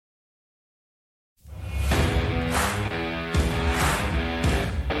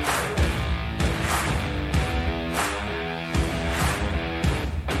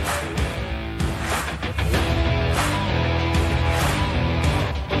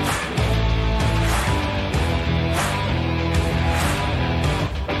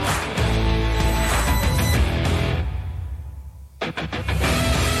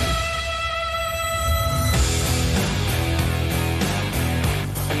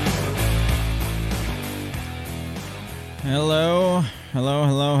Hello. Hello,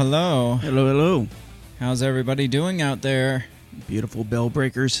 hello. How's everybody doing out there? Beautiful bell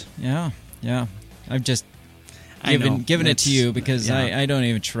breakers. Yeah. I've just I know. given it to you because yeah. I don't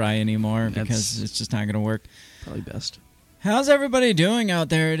even try anymore because That's- it's just not going to work. Probably best. How's everybody doing out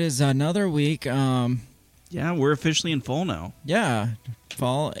there? It is another week. Yeah, we're officially in fall now. Yeah,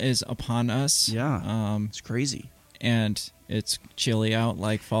 fall is upon us. Yeah. It's crazy. And it's chilly out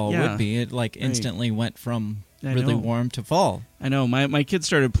like fall Yeah. would be. It like instantly went from I really know. warm to fall. I know. My kids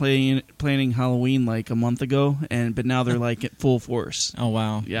started planning Halloween like a month ago, but now they're like at full force. Oh,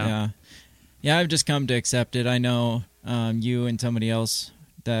 wow. Yeah. Yeah, I've just come to accept it. I know you and somebody else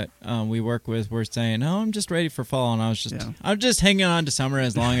that we work with were saying, "Oh, I'm just ready for fall," and I was just hanging on to summer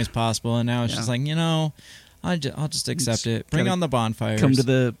as long as possible. And now it's just like, I'll just accept it. Bring on the bonfires. Come to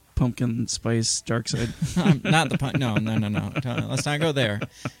the pumpkin spice dark side. Not the no. Let's not go there.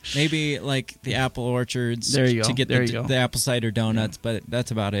 Maybe like the apple orchards. There you go. To get There you go. the apple cider donuts, but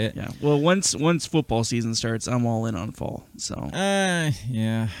that's about it. Yeah. Well, once football season starts, I'm all in on fall. So.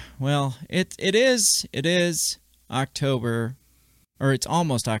 Yeah. Well, it is October, or it's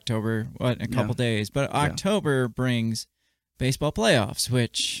almost October. In a couple days, but October brings baseball playoffs,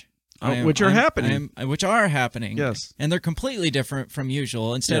 which are happening. Yes. And they're completely different from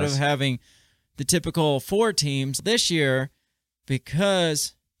usual. Instead of having the typical 4 teams this year,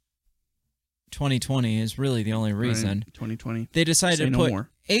 because 2020 is really the only reason. Right. 2020. They decided Say to no put more.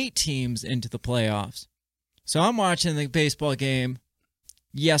 8 teams into the playoffs. So I'm watching the baseball game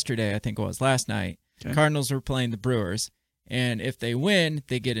yesterday, I think it was, last night. Okay. Cardinals were playing the Brewers. And if they win,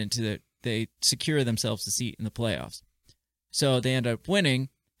 they they secure themselves a seat in the playoffs. So they end up winning.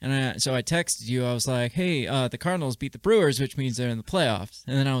 And so I texted you. I was like, hey, the Cardinals beat the Brewers, which means they're in the playoffs.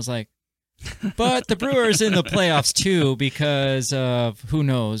 And then I was like, but the Brewers in the playoffs too because of who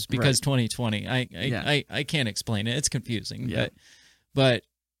knows, because 2020. I can't explain it. It's confusing. Yeah. But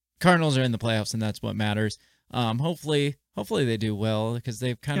Cardinals are in the playoffs, and that's what matters. Hopefully they do well because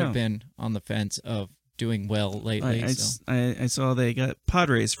they've kind of been on the fence of doing well lately. I saw they got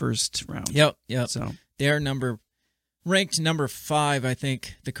Padres first round. Yep. So They're ranked number 5, I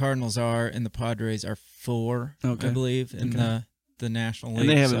think the Cardinals are, and the Padres are 4, I believe, in the National League. And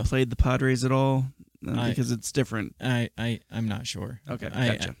they haven't played the Padres at all because it's different. I'm not sure. Okay,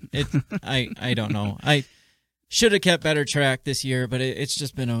 gotcha. I don't know. I should have kept better track this year, but it's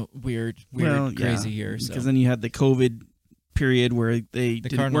just been a weird, crazy year. So. Because then you had the COVID period where they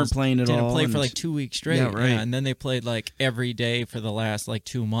weren't playing at all. Didn't play for like 2 weeks straight. Yeah, right. And then they played like every day for the last like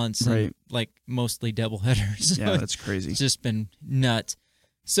 2 months. Right. And, like mostly doubleheaders. Yeah, that's crazy. It's just been nuts.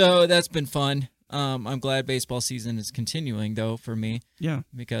 So that's been fun. I'm glad baseball season is continuing though for me. Yeah.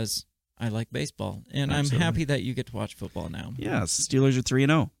 Because I like baseball. And Absolutely. I'm happy that you get to watch football now. Yes, Steelers are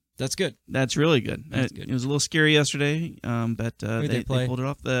 3-0. That's good. That's really good. That's good. It was a little scary yesterday, but they pulled it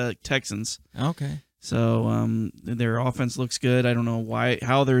off, the Texans. Okay. So their offense looks good. I don't know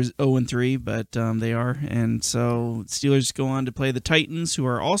how they're 0-3, but they are. And so Steelers go on to play the Titans, who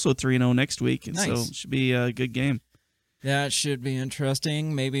are also 3-0 next week. And so it should be a good game. That should be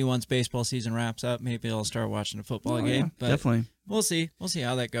interesting. Maybe once baseball season wraps up, maybe I'll start watching a football game. Yeah, but definitely. We'll see. We'll see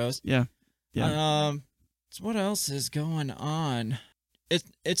how that goes. Yeah. So what else is going on?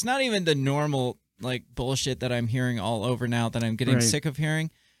 It's not even the normal like bullshit that I'm hearing all over now that I'm getting sick of hearing.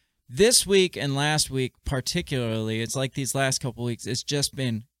 This week and last week particularly, it's like these last couple weeks, it's just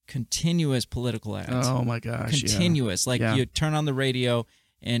been continuous political ads. Oh my gosh. Continuous. You turn on the radio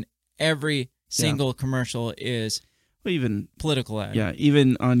and every single commercial is even political ad. Yeah,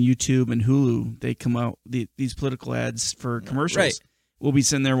 even on YouTube and Hulu, they come out these political ads for commercials. Right. We'll be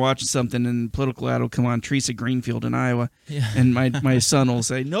sitting there watching something, and political ad will come on, Teresa Greenfield in Iowa, Yeah. and my son will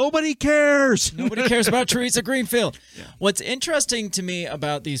say, "Nobody cares. Nobody cares about Teresa Greenfield." Yeah. What's interesting to me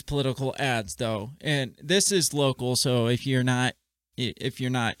about these political ads, though, and this is local, so if you're not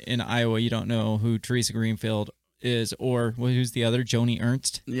in Iowa, you don't know who Teresa Greenfield is, or who's the other, Joni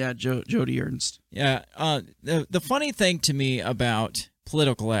Ernst? Yeah, Jody Ernst. Yeah. The funny thing to me about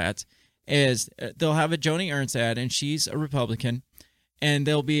political ads is they'll have a Joni Ernst ad, and she's a Republican. And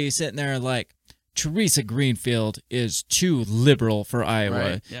they'll be sitting there like, Teresa Greenfield is too liberal for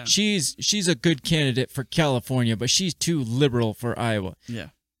Iowa. Right, yeah. She's a good candidate for California, but she's too liberal for Iowa. Yeah.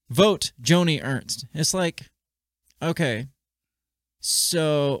 Vote Joni Ernst. It's like, okay,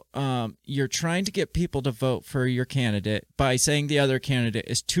 so you're trying to get people to vote for your candidate by saying the other candidate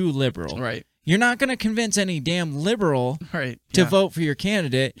is too liberal. Right. You're not going to convince any damn liberal to vote for your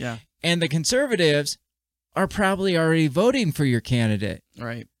candidate. Yeah. And the conservatives are probably already voting for your candidate.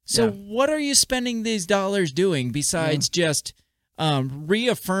 Right. So what are you spending these dollars doing besides just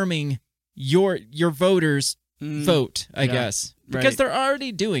reaffirming your voters vote, I guess. Because they're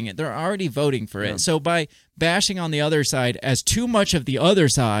already doing it. They're already voting for it. So by bashing on the other side as too much of the other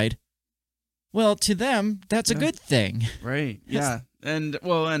side, well, to them, that's a good thing. Right. Yeah. And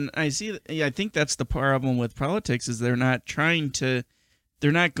I see. I think that's the problem with politics is they're not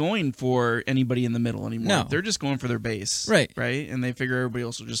going for anybody in the middle anymore. No. They're just going for their base. Right. Right. And they figure everybody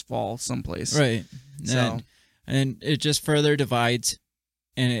else will just fall someplace. Right. So. And it just further divides,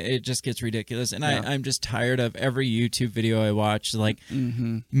 and it just gets ridiculous. And I'm just tired of every YouTube video I watch, like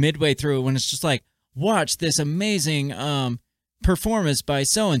midway through, when it's just like, watch this amazing performance by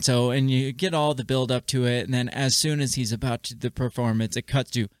so-and-so, and you get all the build up to it, and then as soon as he's about to the performance, it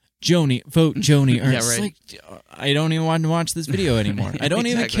cuts to Joni, vote Joni Ernst. Yeah, right. Like, I don't even want to watch this video anymore. I don't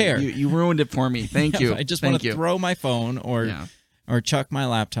even care. You ruined it for me. Thank you. I just want to throw my phone or chuck my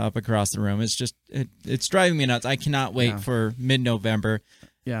laptop across the room. It's just it's driving me nuts. I cannot wait for mid-November.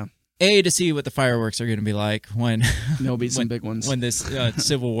 Yeah. A, to see what the fireworks are going to be like when there'll be some big ones when this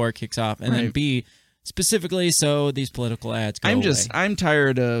civil war kicks off, and then B, specifically so these political ads go away. I'm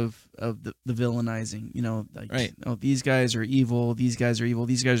tired of the villainizing, like oh, these guys are evil, these guys are evil,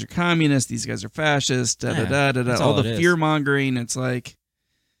 these guys are communists, these guys are fascist, all the fear mongering. It's like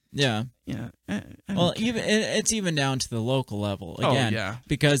yeah. Well, it's even down to the local level again,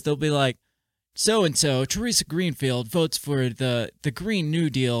 because they'll be like, so and so Teresa Greenfield votes for the Green New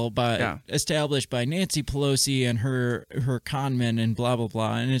Deal established by Nancy Pelosi and her conmen and blah blah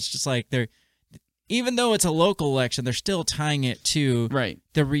blah, and it's just like they're. Even though it's a local election, they're still tying it to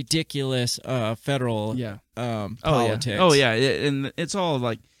the ridiculous federal politics. Oh yeah, and it's all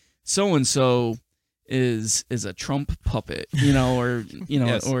like so and so is a Trump puppet, or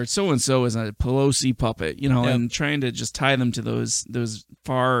yes. or so and so is a Pelosi puppet, and trying to just tie them to those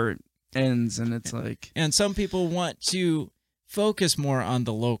far ends, and it's like. And some people want to focus more on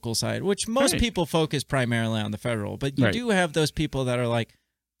the local side, which most people focus primarily on the federal, but you do have those people that are like,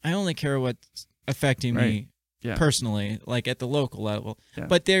 I only care what's affecting me personally, like at the local level,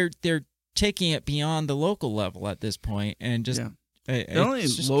 but they're taking it beyond the local level at this point, and just the only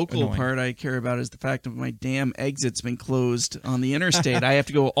local part I care about is the fact that my damn exit's been closed on the interstate. I have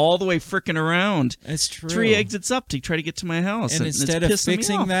to go all the way frickin' around. That's true. 3 exits up to try to get to my house, and instead of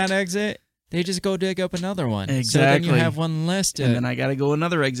fixing that exit, they just go dig up another one. Exactly. So then you have one less to... And then I got to go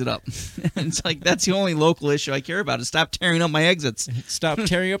another exit up. And it's like, that's the only local issue I care about, is stop tearing up my exits. Stop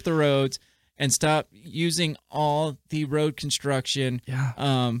tearing up the roads. And stop using all the road construction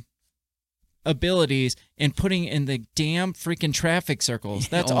abilities and putting in the damn freaking traffic circles.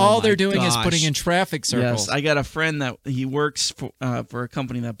 That's all they're doing is putting in traffic circles. Yes, I got a friend that he works for a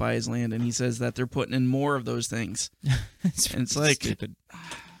company that buys land, and he says that they're putting in more of those things. It's like stupid.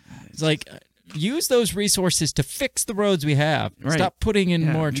 It's like, use those resources to fix the roads we have. Right. Stop putting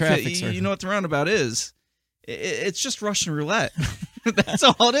in more traffic circles. You know what the roundabout is? It's just Russian roulette. That's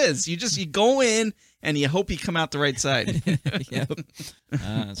all it is. You go in and you hope you come out the right side. Yep.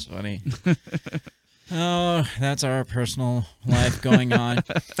 That's funny. Oh, that's our personal life going on.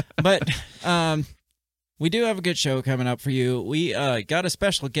 But we do have a good show coming up for you. We got a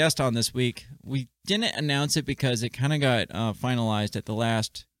special guest on this week. We didn't announce it because it kind of got finalized at the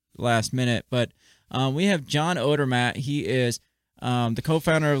last minute. But we have John Odermatt. He is the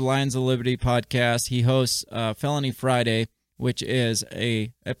co-founder of Lions of Liberty podcast. He hosts Felony Friday, which is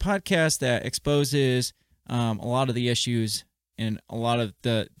a podcast that exposes a lot of the issues and a lot of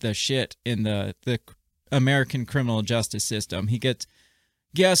the shit in the American criminal justice system. He gets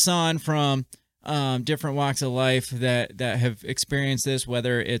guests on from different walks of life that have experienced this,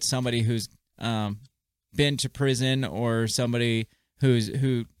 whether it's somebody who's been to prison or somebody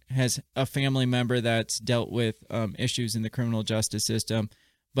who has a family member that's dealt with issues in the criminal justice system.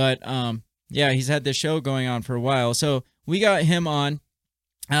 But he's had this show going on for a while. So we got him on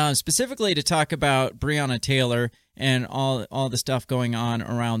specifically to talk about Breonna Taylor and all the stuff going on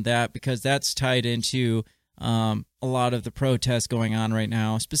around that, because that's tied into a lot of the protests going on right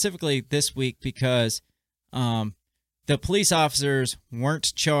now, specifically this week, because the police officers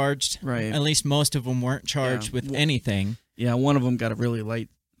weren't charged. Right. At least most of them weren't charged with anything. Yeah, one of them got a really light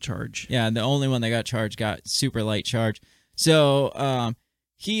charge. Yeah, the only one that got charged got super light charge. So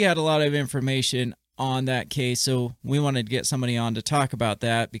he had a lot of information on that case, so we wanted to get somebody on to talk about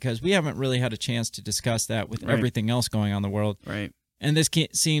that, because we haven't really had a chance to discuss that with everything else going on in the world. Right. And this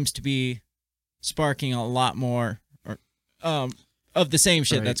seems to be sparking a lot more of the same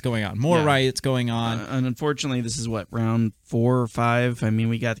shit that's going on. More riots going on. And unfortunately, this is what, round 4 or 5? I mean,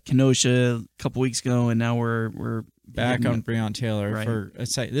 we got Kenosha a couple weeks ago, and now we're back on Breonna Taylor for a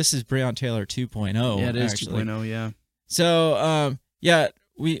site. This is Breonna Taylor 2.0. Yeah, it is actually. 2.0, yeah. So,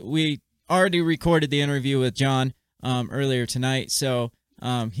 we already recorded the interview with John earlier tonight, so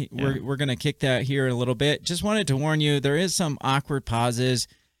we're going to kick that here in a little bit. Just wanted to warn you, there is some awkward pauses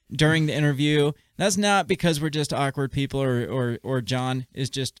during the interview. That's not because we're just awkward people or John is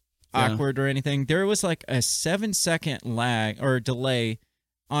just awkward or anything. There was like a 7-second lag or delay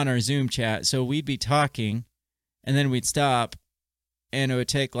on our Zoom chat, so we'd be talking, and then we'd stop, and it would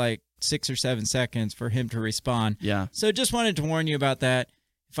take like 6 or 7 seconds for him to respond. Yeah. So just wanted to warn you about that.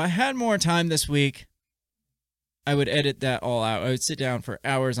 If I had more time this week, I would edit that all out. I would sit down for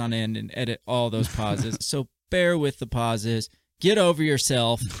hours on end and edit all those pauses. So bear with the pauses. Get over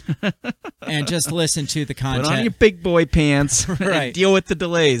yourself and just listen to the content. Put on your big boy pants right. and deal with the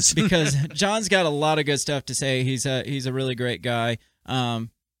delays. Because John's got a lot of good stuff to say. He's a really great guy.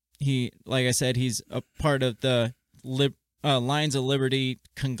 He, like I said, he's a part of the Lions of Liberty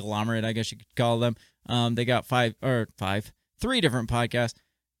conglomerate, I guess you could call them. They got three different podcasts.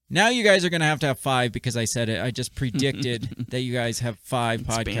 Now you guys are going to have 5 because I said it. I just predicted that you guys have 5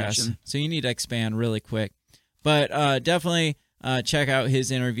 podcasts. So you need to expand really quick. But definitely check out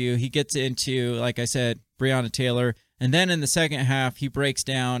his interview. He gets into, like I said, Breonna Taylor. And then in the second half, he breaks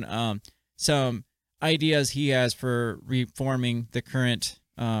down some ideas he has for reforming the current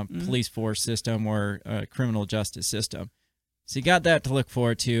police force system or criminal justice system. So you got that to look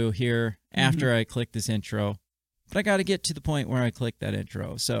forward to here after I click this intro. But I got to get to the point where I click that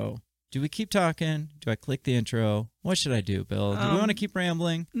intro. So do we keep talking? Do I click the intro? What should I do, Bill? Do we want to keep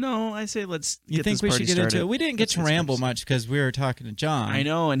rambling? No, I say let's You get think this we party should get started. into it? We didn't get to ramble much because we were talking to John. I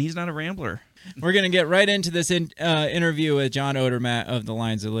know, and he's not a rambler. We're going to get right into this interview with John Odermatt of the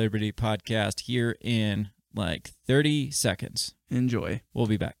Lions of Liberty podcast here in like 30 seconds. Enjoy. We'll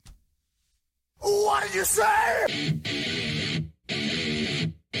be back. What did you say?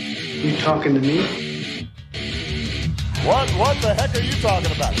 You talking to me? What the heck are you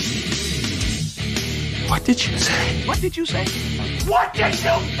talking about? What did you say? What did you say? What did you say?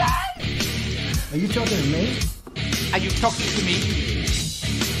 Are you talking to me? Are you talking to me?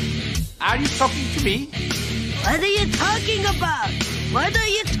 Are you talking to me? What are you talking about? What are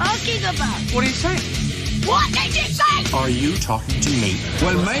you talking about? What are you saying? What did you say? Are you talking to me?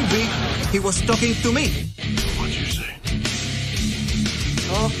 Well, maybe he was talking to me. What'd you say?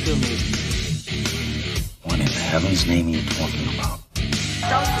 Talk to me. What in heaven's name are you talking about?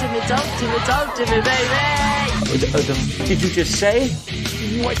 Talk to me, talk to me, talk to me, baby. Did you just say?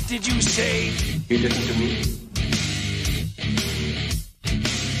 What did you say? You listen to me.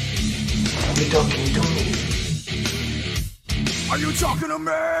 Are you talking to me? Are you talking to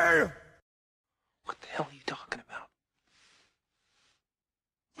me? What the hell are you talking about?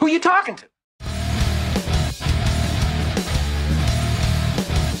 Who are you talking to?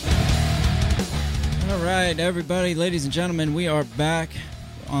 All right, everybody, ladies and gentlemen, we are back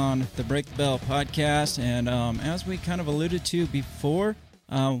on the Break the Bell podcast. And as we kind of alluded to before,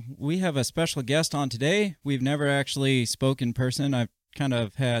 we have a special guest on today. We've never actually spoken in person. I've kind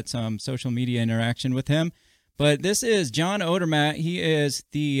of had some social media interaction with him. But this is John Odermatt. He is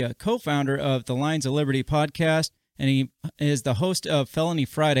the co-founder of the Lions of Liberty podcast, and he is the host of Felony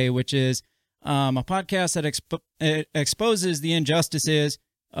Friday, which is a podcast that exposes the injustices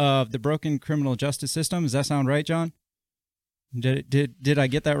of the broken criminal justice system. Does that sound right, John? Did I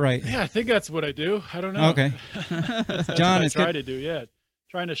get that right? Yeah, I think that's what I do. I don't know. Okay. John, it's trying to do. Yeah,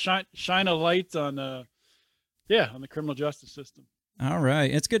 trying to shine a light on on the criminal justice system. All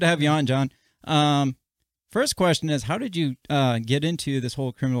right, it's good to have you on, John. First question is, how did you get into this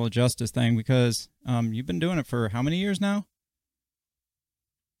whole criminal justice thing? Because you've been doing it for how many years now?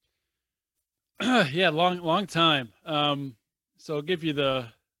 Yeah, long time. So I'll give you the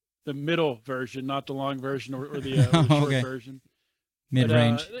middle version, not the long version or the short version.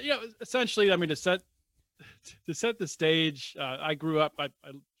 Mid-range. Essentially, I mean, to set the stage, I grew up, I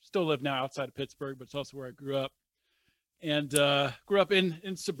still live now outside of Pittsburgh, but it's also where I grew up. And grew up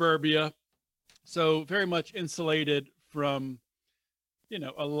in suburbia, so very much insulated from,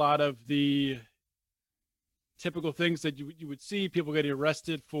 a lot of the typical things that you would see, people getting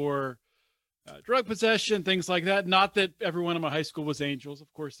arrested for drug possession, things like that. Not that everyone in my high school was angels.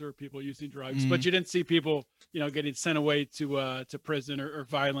 Of course, there were people using drugs, but you didn't see people, getting sent away to prison or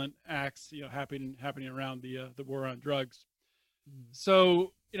violent acts, happening around the war on drugs.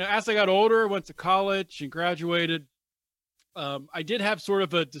 So, as I got older, went to college and graduated, I did have sort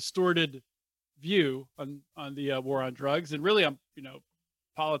of a distorted view on the war on drugs, and really on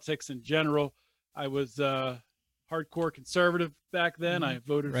politics in general. I was hardcore conservative back then. I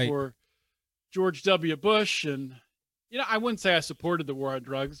voted for George W. Bush, and I wouldn't say I supported the war on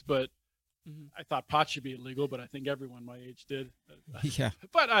drugs, but I thought pot should be illegal. But I think everyone my age did. Yeah.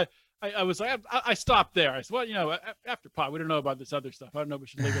 But I was like, I stopped there. I said, well, you know, after pot, we don't know about this other stuff. I don't know if we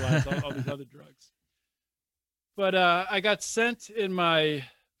should legalize all these other drugs. But I got sent in my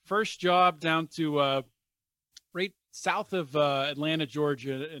first job down to right south of Atlanta,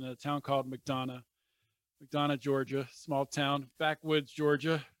 Georgia, in a town called McDonough, Georgia, small town, backwoods,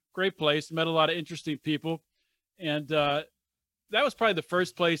 Georgia. Great place. Met a lot of interesting people. And that was probably the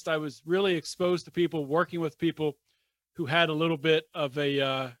first place I was really exposed to people, working with people who had a little bit of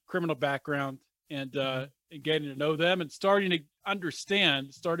a criminal background, and getting to know them and starting to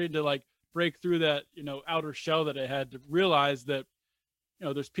understand, starting to like break through that, you know, outer shell that I had, to realize that, you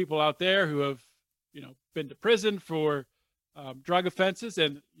know, there's people out there who have, you know, been to prison for drug offenses,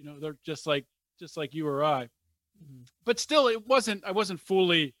 and, you know, they're just like you or I. But still, I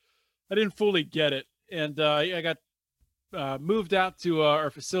didn't fully get it. And I got moved out to our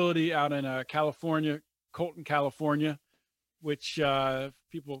facility out in California, Colton, California, which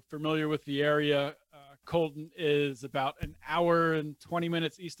people familiar with the area, Colton is about an hour and 20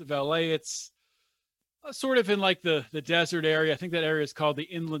 minutes east of LA. It's sort of in like the desert area. I think that area is called the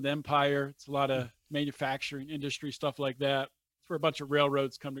Inland Empire. It's a lot of manufacturing industry, stuff like that. It's where a bunch of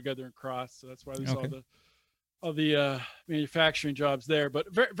railroads come together and cross. So that's why there's all the manufacturing jobs there.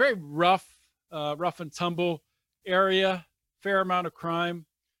 But very, very rough and tumble area, fair amount of crime.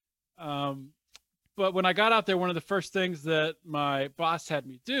 But when I got out there, one of the first things that my boss had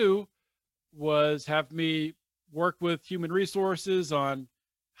me do was have me work with human resources on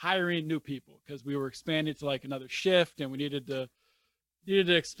hiring new people, because we were expanding to like another shift and we needed to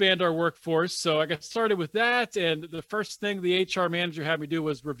expand our workforce. So I got started with that. And the first thing the HR manager had me do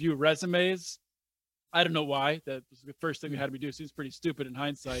was review resumes. I don't know why. That was the first thing they had me do. Seems pretty stupid in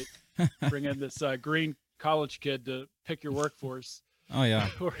hindsight. Bring in this green college kid to pick your workforce. Oh yeah,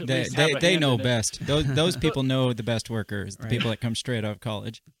 they know best. Those people know the best workers, the people that come straight out of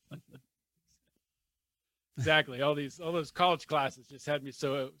college. Exactly. All those college classes just had me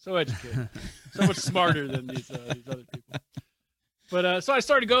so educated, so much smarter than these other people. But so I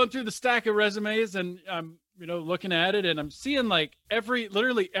started going through the stack of resumes, and I'm looking at it, and I'm seeing like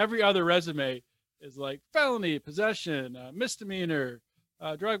literally every other resume is like felony, possession, misdemeanor,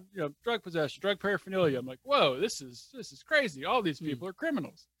 drug possession, drug paraphernalia. I'm like, whoa, this is crazy. All these people are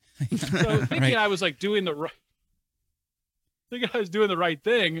criminals. So thinking I was like doing the right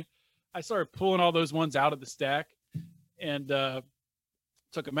thing, I started pulling all those ones out of the stack and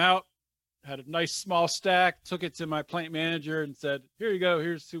took them out. Had a nice small stack, took it to my plant manager and said, here you go.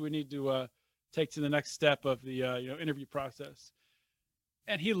 Here's who we need to take to the next step of the interview process.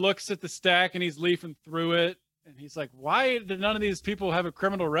 And he looks at the stack and he's leafing through it. And he's like, why did none of these people have a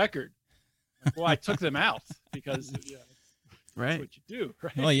criminal record? Like, well, I took them out because that's what you do,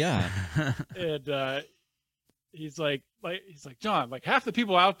 right? Oh yeah. And he's like, John, like half the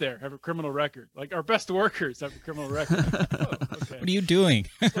people out there have a criminal record. Like our best workers have a criminal record. Like, oh, okay. What are you doing?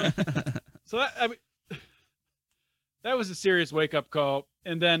 So that was a serious wake up call.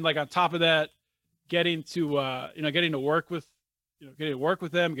 And then like on top of that, getting to work with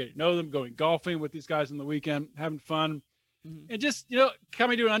them, getting to know them, going golfing with these guys on the weekend, having fun, and just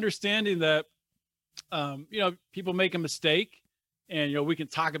coming to an understanding that people make a mistake, and we can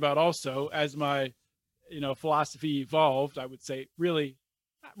talk about also as my philosophy evolved. I would say really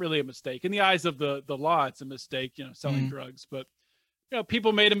not really a mistake in the eyes of the law. It's a mistake, selling drugs, but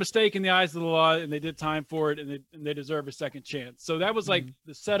people made a mistake in the eyes of the law, and they did time for it, and they deserve a second chance. So that was like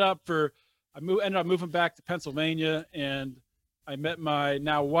the setup for. Ended up moving back to Pennsylvania, and I met my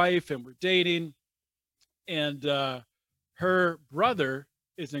now wife, and we're dating, and her brother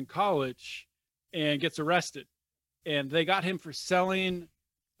is in college and gets arrested, and they got him for selling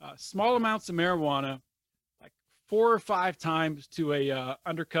small amounts of marijuana, like 4 or 5 times to a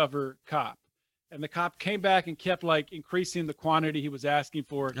undercover cop. And the cop came back and kept like increasing the quantity he was asking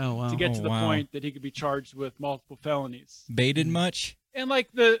for to get to the point that he could be charged with multiple felonies. Baited much? And like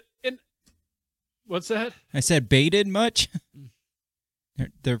what's that? I said baited much?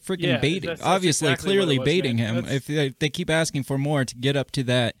 They're freaking baiting. That's Obviously, exactly clearly what it was, baiting man. him. If they keep asking for more to get up to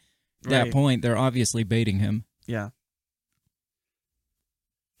that point, they're obviously baiting him. Yeah.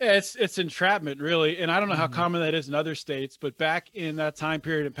 Yeah, it's entrapment, really. And I don't know how common that is in other states, but back in that time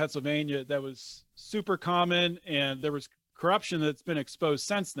period in Pennsylvania, that was super common, and there was corruption that's been exposed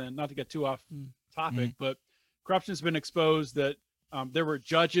since then. Not to get too off topic, but corruption's been exposed that there were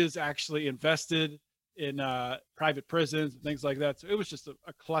judges actually invested in private prisons and things like that. So it was just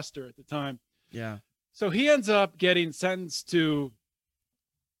a cluster at the time. Yeah. So he ends up getting sentenced to,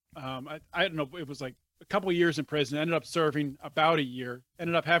 I don't know, it was like a couple of years in prison, ended up serving about a year,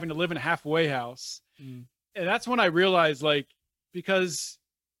 ended up having to live in a halfway house. And that's when I realized, like, because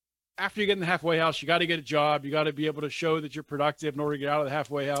after you get in the halfway house, you got to get a job. You got to be able to show that you're productive in order to get out of the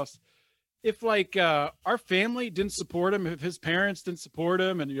halfway house. If like our family didn't support him, if his parents didn't support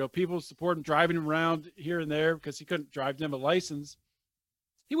him, and people support him driving him around here and there because he couldn't drive them a license,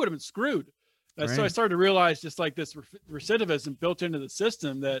 he would have been screwed. Right. So I started to realize just like this recidivism built into the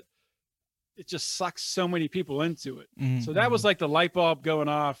system that it just sucks so many people into it. Mm-hmm. So that was like the light bulb going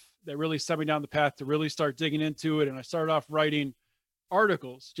off that really set me down the path to really start digging into it. And I started off writing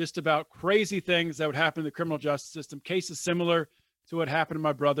articles just about crazy things that would happen in the criminal justice system, cases similar to what happened to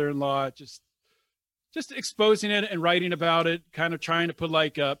my brother-in-law, just exposing it and writing about it, kind of trying to put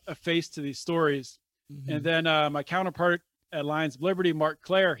like a face to these stories. Mm-hmm. And then my counterpart at Lions of Liberty, Mark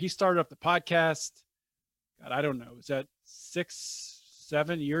Claire, he started up the podcast. God, I don't know. Is that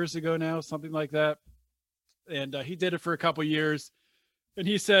 6-7 years ago now? Something like that. And he did it for a couple years. And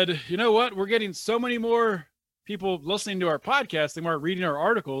he said, you know what? We're getting so many more people listening to our podcast than we're reading our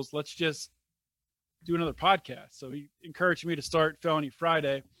articles. Let's just do another podcast. So he encouraged me to start Felony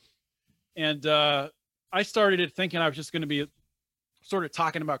Friday. And I started it thinking I was just going to be sort of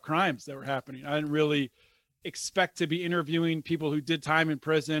talking about crimes that were happening. I didn't really expect to be interviewing people who did time in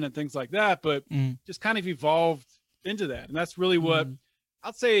prison and things like that, but just kind of evolved into that. And that's really what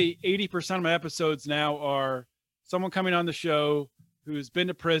I'd say 80% of my episodes now are someone coming on the show who's been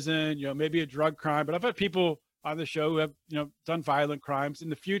to prison, maybe a drug crime, but I've had people on the show who have, done violent crimes. In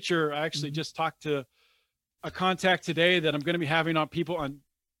the future, I actually just talked to a contact today that I'm going to be having on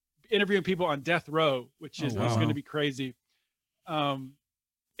interviewing people on death row, which is going to be crazy. And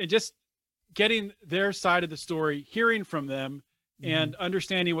just getting their side of the story, hearing from them and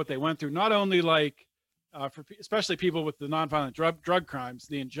understanding what they went through, not only like for especially people with the nonviolent drug crimes,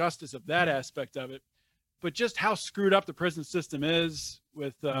 the injustice of that aspect of it, but just how screwed up the prison system is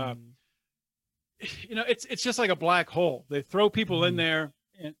with, it's just like a black hole. They throw people in there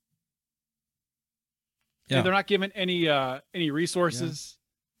and they're not given any resources.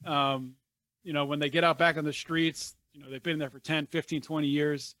 Yeah. When they get out back on the streets, they've been there for 10, 15, 20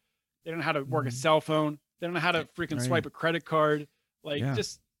 years. They don't know how to work a cell phone. They don't know how to freaking swipe a credit card.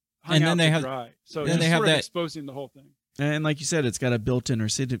 Just hung out to dry. So just sort of exposing the whole thing. And like you said, it's got a built-in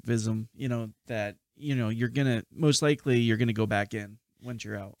recidivism, that, you're going to go back in once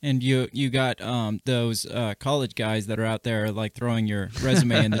you're out. And you got those college guys that are out there like throwing your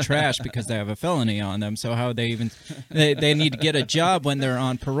resume in the trash because they have a felony on them. So how they even they need to get a job when they're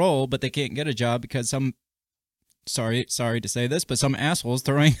on parole, but they can't get a job because some sorry to say this, but some assholes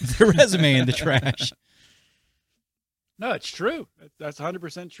throwing their resume in the trash. No, it's true. That's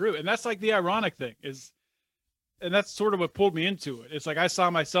 100% true. And that's like the ironic thing and that's sort of what pulled me into it. It's like I saw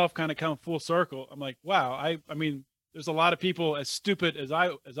myself kind of come full circle. I'm like, wow, I mean, there's a lot of people as stupid as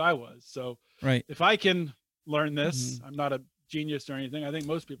I was. So if I can learn this, I'm not a genius or anything. I think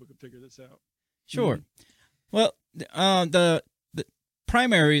most people can figure this out. Sure. Well, the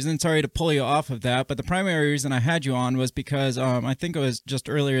primary reason, sorry to pull you off of that, but the primary reason I had you on was because I think it was just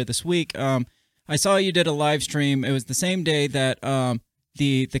earlier this week. I saw you did a live stream. It was the same day that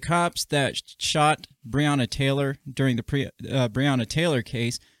the cops that shot Breonna Taylor during the Breonna Taylor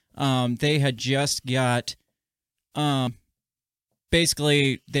case, they had just got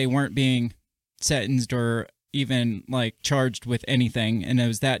basically they weren't being sentenced or even like charged with anything, and it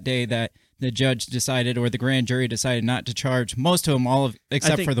was that day that the judge decided, or the grand jury decided, not to charge most of them,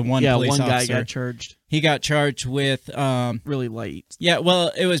 except for the one police officer. One guy got charged. He got charged with really light. Yeah,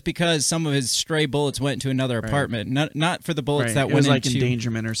 well, it was because some of his stray bullets went to another apartment, not for the bullets that went into. It was like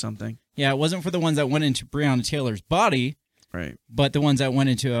endangerment or something. Yeah, it wasn't for the ones that went into Breonna Taylor's body, right? But the ones that went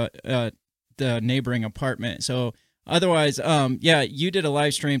into the neighboring apartment. So otherwise, you did a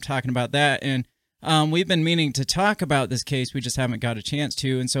live stream talking about that, and we've been meaning to talk about this case. We just haven't got a chance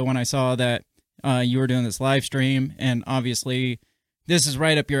to. And so when I saw that you were doing this live stream, and obviously this is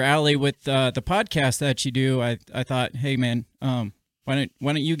right up your alley with the podcast that you do, I thought, hey man, why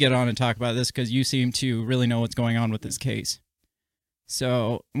don't you get on and talk about this, because you seem to really know what's going on with this case.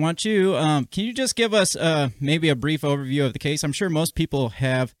 So why don't you can you just give us maybe a brief overview of the case? I'm sure most people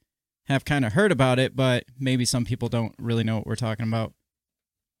have kind of heard about it, but maybe some people don't really know what we're talking about.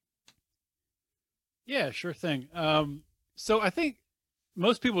 Yeah, sure thing. So I think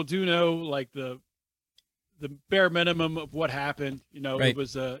most people do know like the bare minimum of what happened. It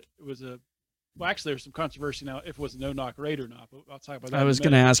was a well, actually there's some controversy now if it was a no-knock raid or not, but I'll talk about that. I was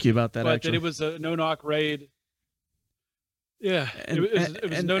going to ask you about that. But actually, that it was a no-knock raid. Yeah, it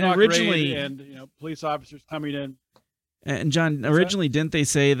was a no-knock raid, and police officers coming in And John, originally, didn't they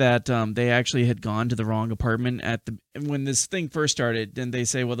say that they actually had gone to the wrong apartment when this thing first started? Didn't they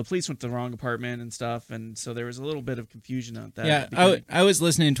say, well, the police went to the wrong apartment and stuff? And so there was a little bit of confusion on that. Yeah, I was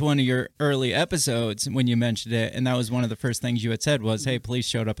listening to one of your early episodes when you mentioned it, and that was one of the first things you had said was, hey, police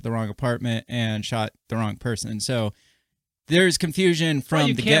showed up at the wrong apartment and shot the wrong person. So there's confusion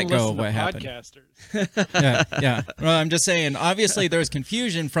from the get-go of what happened. Yeah. Well, I'm just saying, obviously there was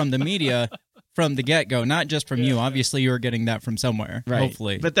confusion from the media from the get-go, not just from you. Obviously, you were getting that from somewhere, right.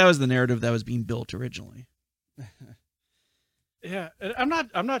 Hopefully. But that was the narrative that was being built originally. Yeah, I'm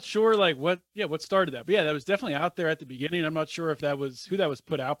not sure like what started that. But yeah, that was definitely out there at the beginning. I'm not sure if that was who that was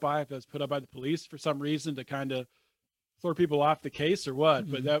put out by, if that was put out by the police for some reason to kind of throw people off the case or what.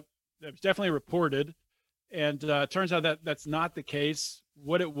 But that was definitely reported. And it turns out that that's not the case.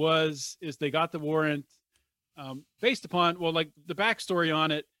 What it was is they got the warrant based upon, well, like the backstory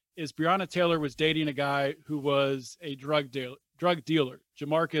on it is Breonna Taylor was dating a guy who was a drug dealer,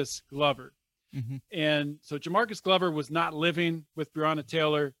 Jamarcus Glover. Mm-hmm. And so Jamarcus Glover was not living with Breonna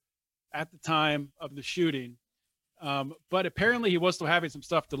Taylor at the time of the shooting. But apparently he was still having some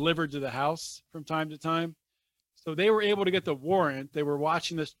stuff delivered to the house from time to time. So they were able to get the warrant. They were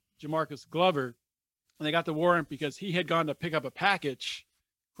watching this Jamarcus Glover, and they got the warrant because he had gone to pick up a package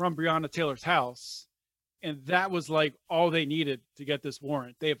from Breonna Taylor's house. And that was like all they needed to get this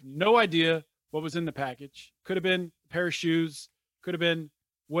warrant. They have no idea what was in the package. Could have been a pair of shoes, could have been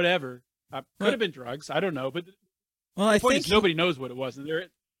whatever. Could have been drugs. I don't know. But I think nobody knows what it was. And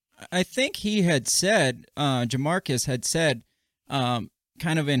I think he had said, Jamarcus had said,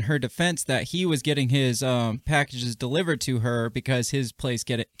 kind of in her defense, that he was getting his packages delivered to her because his place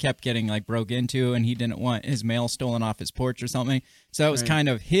kept getting like broke into, and he didn't want his mail stolen off his porch or something. So that was kind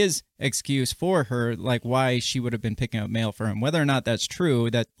of his excuse for her, like why she would have been picking up mail for him. Whether or not that's true,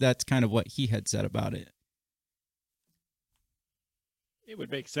 that's kind of what he had said about it. It would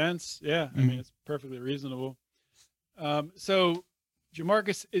make sense. Yeah. I mean, it's perfectly reasonable. So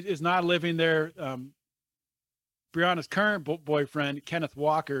Jamarcus is not living there. Breonna's current boyfriend, Kenneth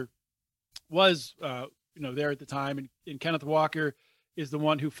Walker, was there at the time. And Kenneth Walker is the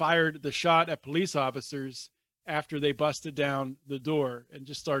one who fired the shot at police officers after they busted down the door and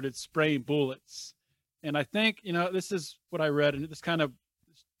just started spraying bullets. And I think, this is what I read, and this kind of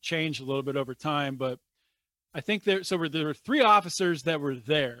changed a little bit over time, but I think there were 3 officers that were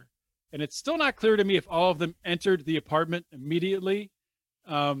there, and it's still not clear to me if all of them entered the apartment immediately.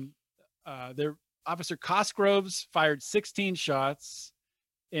 Officer Cosgroves fired 16 shots,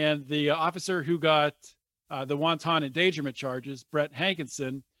 and the officer who got the wanton endangerment charges, Brett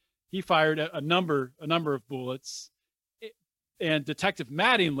Hankinson, he fired a number of bullets. And Detective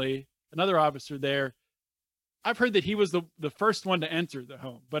Mattingly, another officer there, I've heard that he was the first one to enter the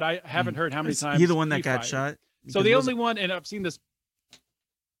home, but I haven't heard how many times. He the one that got shot? So the only one, and I've seen this.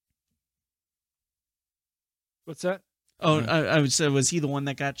 What's that? Oh, I would say, was he the one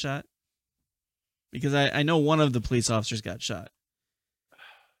that got shot? Because I know one of the police officers got shot.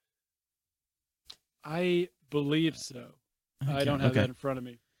 I believe so. Okay, I don't have that in front of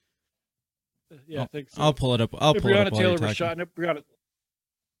me. Yeah, I think so. I'll pull it up. Breonna Taylor was shot. I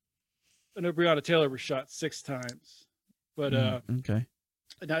know Breonna Taylor was shot 6 times. But okay.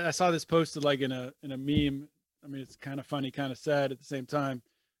 And I saw this posted like in a meme. I mean, it's kind of funny, kind of sad at the same time.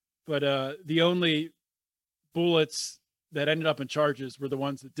 But the only bullets that ended up in charges were the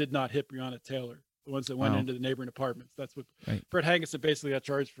ones that did not hit Breonna Taylor, the ones that went into the neighboring apartments. That's what Brett Hankinson basically got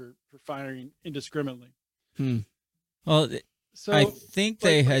charged for firing indiscriminately. Well, so I think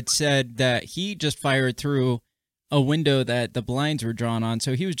they had said that he just fired through a window that the blinds were drawn on.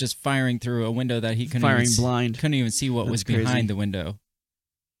 So he was just firing through a window that he couldn't even see what was behind the window.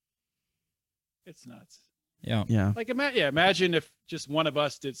 It's nuts. Yeah. Like, imagine if just one of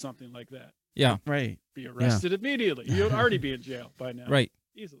us did something like that. Yeah. Right. Be arrested immediately. You'd already be in jail by now. Right.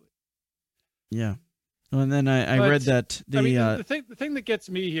 Easily. Yeah. Well, and then I read that the thing that gets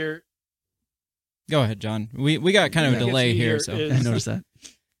me here. Go ahead, John. We got kind of a delay here, so I noticed that.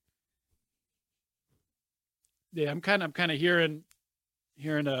 Yeah, I'm kind of hearing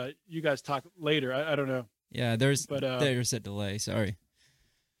you guys talk later. I don't know. Yeah, there's a delay. Sorry.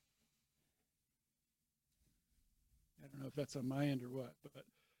 I don't know if that's on my end or what,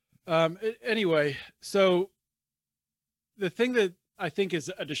 but anyway, so the thing that I think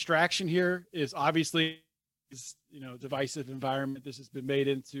is a distraction here is obviously divisive environment. This has been made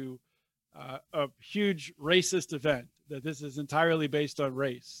into a huge racist event, that this is entirely based on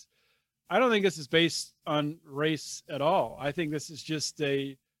race. I don't think this is based on race at all. I think this is just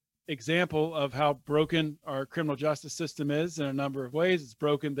a example of how broken our criminal justice system is in a number of ways. It's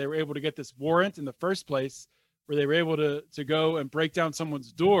broken. They were able to get this warrant in the first place where they were able to go and break down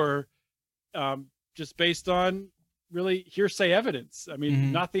someone's door, just based on really hearsay evidence. I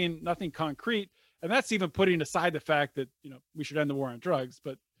mean, nothing concrete. And that's even putting aside the fact that, we should end the war on drugs,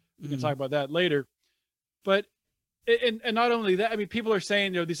 but we can talk about that later. But, and not only that, I mean, people are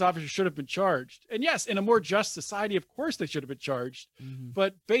saying, these officers should have been charged. And yes, in a more just society, of course they should have been charged.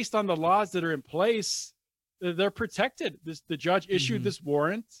 But based on the laws that are in place, they're protected. The judge issued this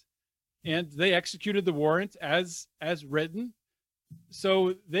warrant, and they executed the warrant as written.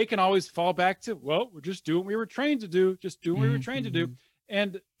 So they can always fall back to, well, we're just doing what we were trained to do,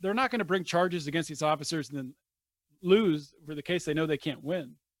 And they're not going to bring charges against these officers and then lose for the case they know they can't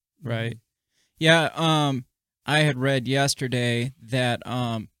win. Right. Yeah. I had read yesterday that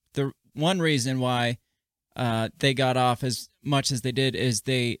the one reason why they got off as much as they did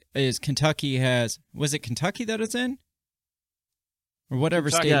is Kentucky was it Kentucky that it's in? Or whatever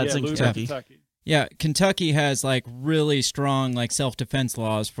Kentucky, state. Yeah, it's in Kentucky. Yeah, Kentucky has like really strong like self-defense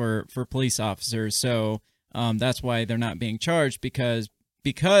laws for police officers. So that's why they're not being charged, because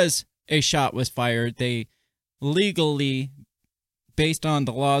a shot was fired, they legally, based on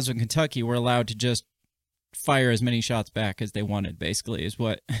the laws of Kentucky, were allowed to just fire as many shots back as they wanted, basically, is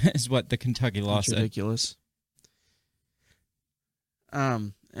what the Kentucky law said. Ridiculous.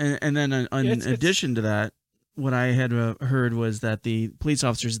 And then in addition to that, what I had heard was that the police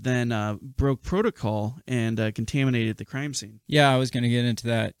officers then broke protocol and contaminated the crime scene. Yeah, I was going to get into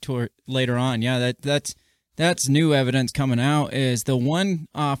that later on. Yeah, that's new evidence coming out. Is the one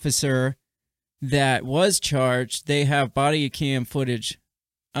officer that was charged, they have body cam footage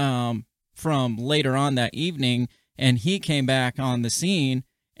from later on that evening, and he came back on the scene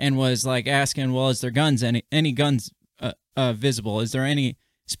and was like asking, well, is there guns, any guns visible? Is there any,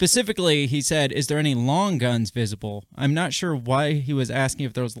 specifically he said, is there any long guns visible? I'm not sure why he was asking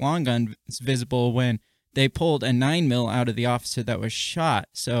if there was long guns visible when they pulled a 9mm out of the officer that was shot.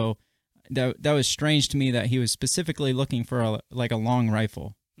 So that was strange to me that he was specifically looking for a long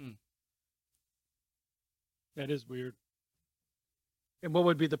rifle. That is weird. And what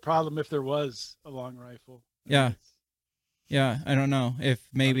would be the problem if there was a long rifle? Yeah, I don't know if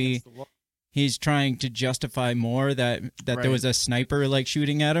maybe he's trying to justify more that Right. there was a sniper like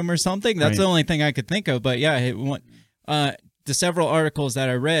shooting at him or something. That's the only thing I could think of. But yeah, the several articles that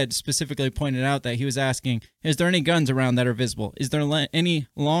I read specifically pointed out that he was asking, is there any guns around that are visible? Is there any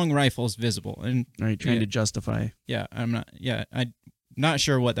long rifles visible? And Trying to justify. Yeah, I'm not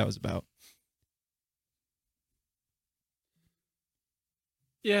sure what that was about.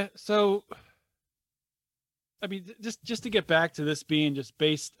 Yeah, so I mean, just to get back to this being just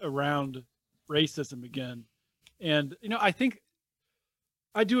based around racism again, and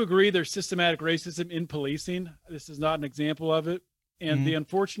I do agree there's systematic racism in policing. This is not an example of it, and the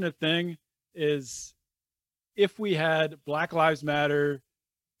unfortunate thing is, if we had Black Lives Matter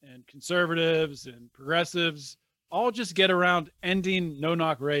and conservatives and progressives all just get around ending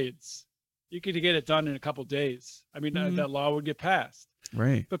no-knock raids, you could get it done in a couple days. I mean, that law would get passed.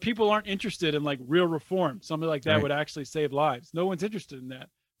 Right. But people aren't interested in like real reform. Something like that would actually save lives. No one's interested in that.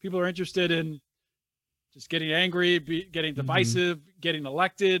 People are interested in just getting angry, getting divisive, getting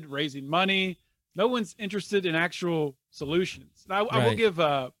elected, raising money. No one's interested in actual solutions. Now, I will give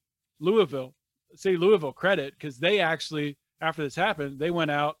City Louisville credit, because they actually, after this happened, they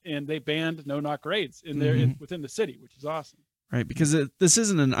went out and they banned no-knock raids within the city, which is awesome. Right, because this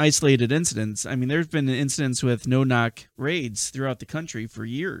isn't an isolated incident. I mean, there's been incidents with no-knock raids throughout the country for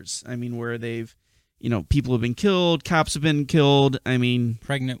years. I mean, where they've, people have been killed, cops have been killed. I mean,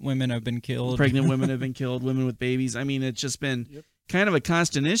 pregnant women have been killed. Women with babies. I mean, it's just been kind of a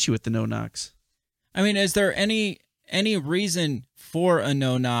constant issue with the no-knocks. I mean, is there any reason for a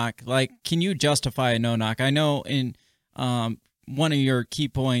no-knock? Like, can you justify a no-knock? I know in one of your key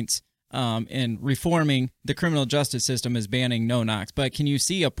points in reforming the criminal justice system is banning no-knocks, but can you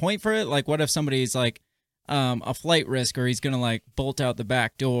see a point for it? Like, what if somebody's like a flight risk, or he's gonna like bolt out the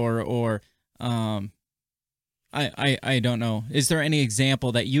back door, or I don't know. Is there any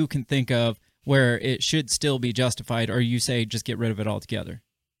example that you can think of where it should still be justified, or you say just get rid of it altogether?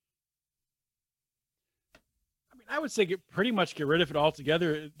 I would say pretty much get rid of it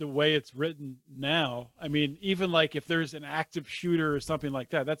altogether the way it's written now. I mean, even like if there's an active shooter or something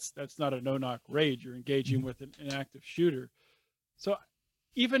like that, that's not a no-knock raid. You're engaging with an active shooter. So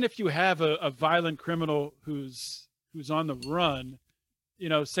even if you have a violent criminal who's on the run,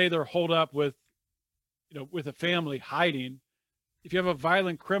 say they're holed up with a family hiding. If you have a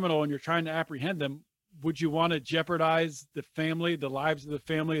violent criminal and you're trying to apprehend them, would you want to jeopardize the lives of the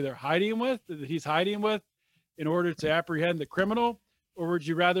family that he's hiding with, in order to apprehend the criminal? or would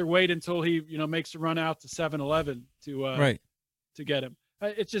you rather wait until he, makes a run out to 7-Eleven to get him?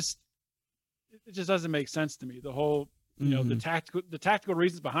 It just doesn't make sense to me. The whole, the tactical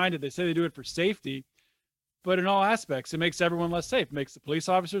reasons behind it. They say they do it for safety, but in all aspects, it makes everyone less safe. It makes the police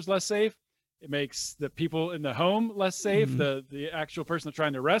officers less safe. It makes the people in the home less safe. The actual person they're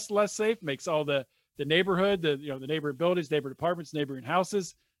trying to arrest less safe. It makes all the neighborhood, the neighboring buildings, neighboring apartments, neighboring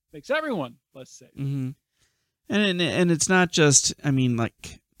houses, makes everyone less safe. And it's not just,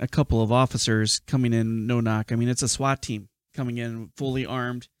 like a couple of officers coming in, no knock. It's a SWAT team coming in fully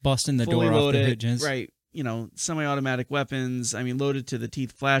armed, busting the fully door loaded, off the hinges. Right. Semi-automatic weapons. Loaded to the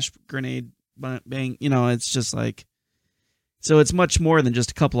teeth, flash grenade, bang. It's just like, so it's much more than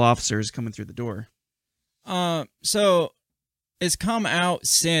just a couple officers coming through the door. So it's come out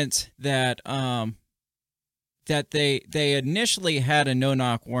since that, that they initially had a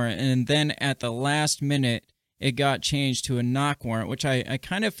no-knock warrant, and then at the last minute, it got changed to a knock warrant, which I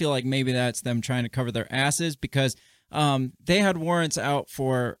kind of feel like maybe that's them trying to cover their asses, because they had warrants out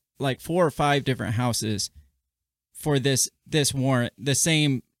for like 4 or 5 different houses for this warrant, the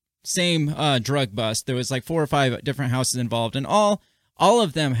same drug bust. There was like 4 or 5 different houses involved, and all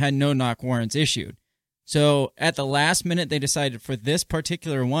of them had no-knock warrants issued. So at the last minute, they decided for this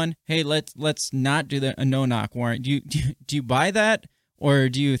particular one, hey, let's not do a no-knock warrant. Do you buy that, or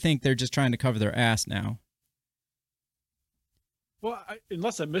do you think they're just trying to cover their ass now? Well,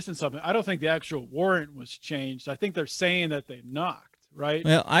 unless I'm missing something, I don't think the actual warrant was changed. I think they're saying that they knocked, right?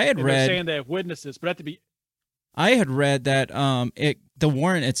 Well, they're saying they have witnesses, but I had read that the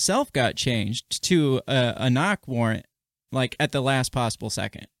warrant itself got changed to a knock warrant, like at the last possible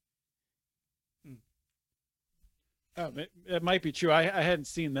second. Oh, it might be true. I hadn't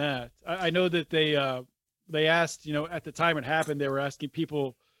seen that. I know that they asked, at the time it happened, they were asking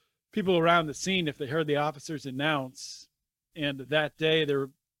people around the scene if they heard the officers announce. And that day they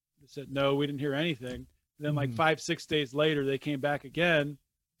said, no, we didn't hear anything. And then like 5-6 days later, they came back again.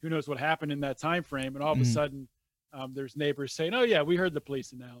 Who knows what happened in that time frame? And all of a sudden there's neighbors saying, oh yeah, we heard the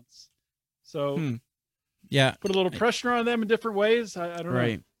police announce. So yeah, put a little pressure on them in different ways. I don't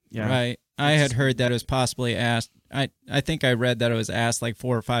know. Yeah. Right. I had heard that it was possibly asked. I think I read that it was asked like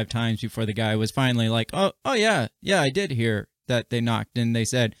 4 or 5 times before the guy was finally like, oh yeah, I did hear that they knocked, and they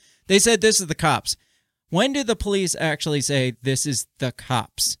said this is the cops. When did the police actually say this is the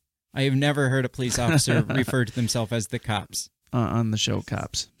cops? I have never heard a police officer refer to themselves as the cops. On the show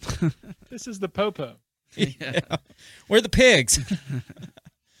Cops. This is the popo. Yeah. We're the pigs.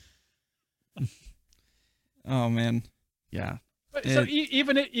 Oh man. Yeah. So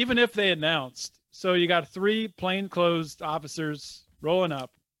even if they announced, so you got 3 plainclothes officers rolling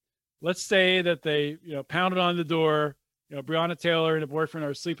up. Let's say that they, pounded on the door. Breonna Taylor and her boyfriend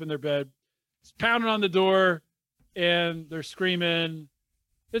are asleep in their bed. It's pounding on the door, and they're screaming,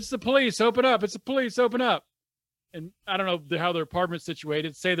 "It's the police! Open up! It's the police! Open up!" And I don't know how their apartment's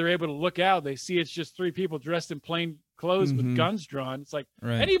situated. Say they're able to look out. They see it's just 3 people dressed in plain clothes with guns drawn. It's like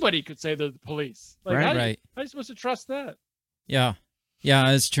anybody could say they're the police. Like, how are you supposed to trust that? Yeah,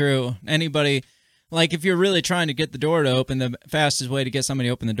 it's true. Anybody, like if you're really trying to get the door to open, the fastest way to get somebody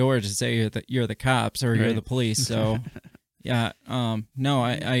to open the door is to say you're the cops or you're the police. So, yeah, no,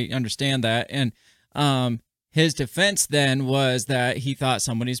 I understand that. And his defense then was that he thought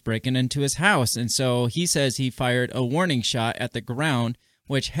somebody's breaking into his house. And so he says he fired a warning shot at the ground,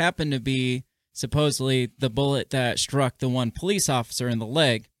 which happened to be supposedly the bullet that struck the one police officer in the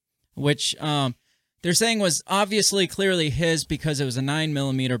leg, which they're saying was obviously clearly his because it was a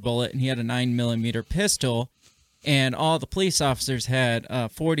 9mm bullet and he had a 9mm pistol, and all the police officers had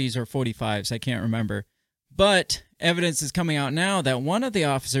 40s or 45s. I can't remember. But evidence is coming out now that one of the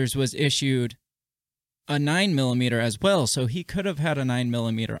officers was issued a 9mm as well, so he could have had a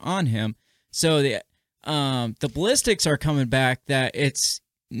 9mm on him. So the ballistics are coming back that it's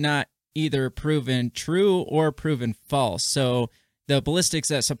not either proven true or proven false. So the ballistics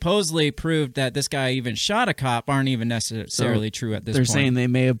that supposedly proved that this guy even shot a cop aren't even necessarily true at this point. They're saying they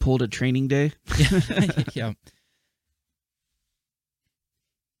may have pulled a training day? Yeah.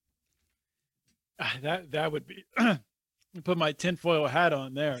 That would be... Put my tinfoil hat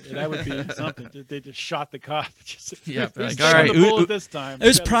on there. That would be something. They just shot the cop. Like, all right, the bullet this time. It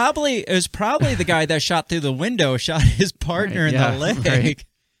was probably the guy that shot through the window, shot his partner in the leg. Right.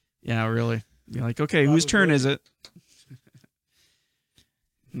 Yeah, really. You're like, okay, whose turn is it?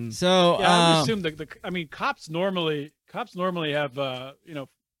 So I would assume cops normally have a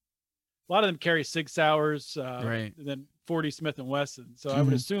lot of them carry Sig Sauers, and then 40 Smith and Wesson. So I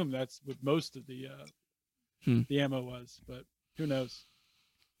would assume that's what most of the ammo was, but who knows?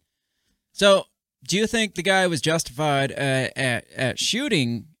 So do you think the guy was justified at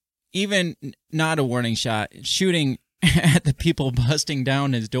shooting, even not a warning shot, shooting at the people busting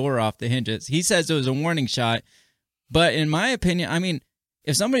down his door off the hinges? He says it was a warning shot, but in my opinion, I mean,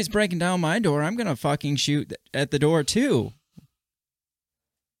 if somebody's breaking down my door, I'm going to fucking shoot at the door too.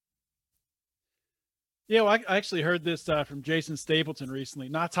 Yeah, well, I actually heard this from Jason Stapleton recently,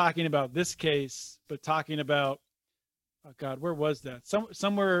 not talking about this case, but talking about, oh God, where was that?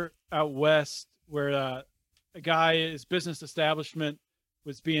 Somewhere out west where a guy, his business establishment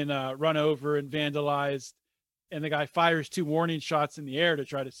was being run over and vandalized, and the guy fires 2 warning shots in the air to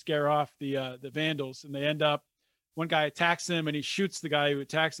try to scare off the vandals, and they end up, one guy attacks him and he shoots the guy who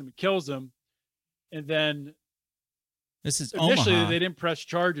attacks him and kills him. And then this is initially Omaha. they didn't press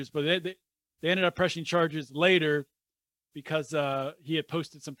charges, but they ended up pressing charges later because he had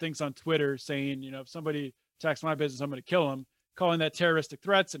posted some things on Twitter saying, if somebody attacks my business, I'm going to kill him, calling that terroristic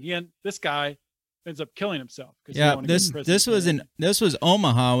threats. And this guy ends up killing himself. Yeah, this was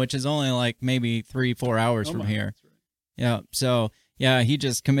Omaha, which is only like maybe 3-4 hours from here. Right. Yeah, so yeah, he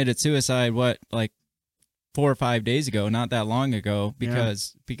just committed suicide. Like 4 or 5 days ago, not that long ago,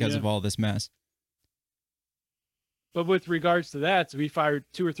 because of all this mess. But with regards to that, so he fired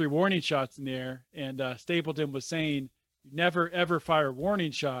 2 or 3 warning shots in the air, and Stapleton was saying, never ever fire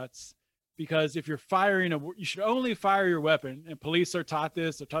warning shots, because if you're firing you should only fire your weapon. And police are taught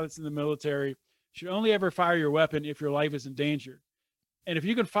this. They're taught this in the military. You should only ever fire your weapon if your life is in danger. And if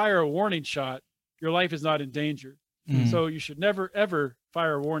you can fire a warning shot, your life is not in danger. So you should never ever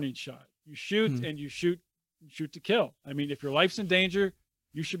fire a warning shot. You shoot and you shoot to kill. I mean, if your life's in danger,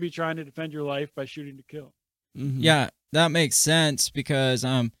 you should be trying to defend your life by shooting to kill. Yeah, that makes sense because,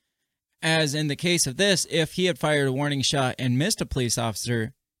 as in the case of this, if he had fired a warning shot and missed a police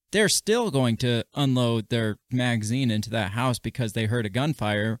officer, they're still going to unload their magazine into that house because they heard a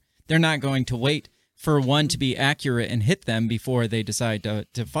gunfire. They're not going to wait for one to be accurate and hit them before they decide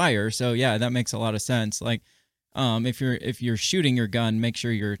to fire. So yeah, that makes a lot of sense. Like, if you're shooting your gun, make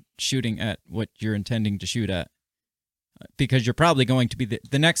sure you're shooting at what you're intending to shoot at, because you're probably going to be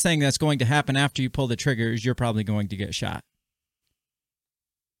the next thing that's going to happen after you pull the trigger is you're probably going to get shot.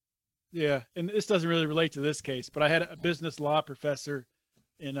 Yeah, and this doesn't really relate to this case, but I had a business law professor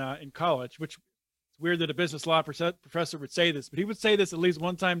in college, which it's weird that a business law professor would say this, but he would say this at least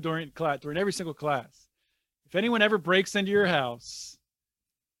one time during every single class. If anyone ever breaks into your house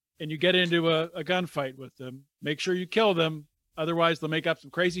and you get into a gunfight with them, make sure you kill them. Otherwise, they'll make up some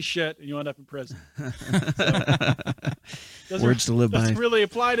crazy shit and you'll end up in prison. Words to live by. Doesn't really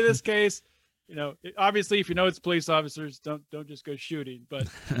apply to this case. Obviously, if you know it's police officers, don't just go shooting. But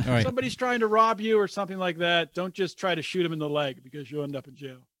if somebody's trying to rob you or something like that, don't just try to shoot them in the leg because you'll end up in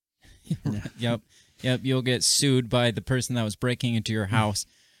jail. Yep. You'll get sued by the person that was breaking into your house.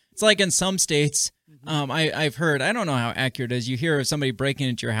 It's like in some states, I've heard, I don't know how accurate it is, you hear of somebody breaking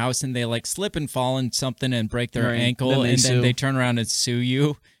into your house and they like slip and fall in something and break their ankle, then they turn around and sue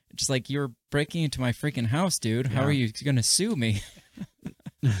you. Just like, you're breaking into my freaking house, dude. How are you going to sue me?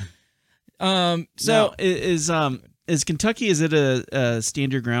 So is Kentucky, is it a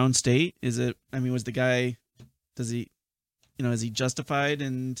stand your ground state? Is it, was the guy, is he justified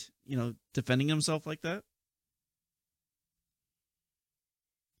in, defending himself like that?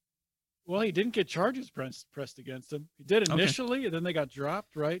 Well, he didn't get charges pressed against him. He did initially, and then they got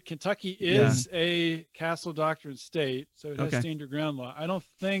dropped, right? Kentucky is a Castle Doctrine state, so it has stand your ground law. I don't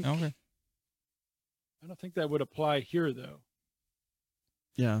think that would apply here, though.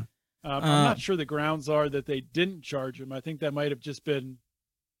 Yeah. I'm not sure the grounds are that they didn't charge him. I think that might have just been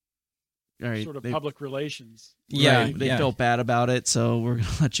sort of public relations. Yeah, they felt bad about it, so we're going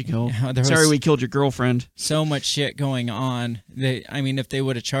to let you go. Yeah, sorry we killed your girlfriend. So much shit going on. If they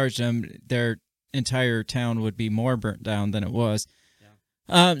would have charged him, their entire town would be more burnt down than it was.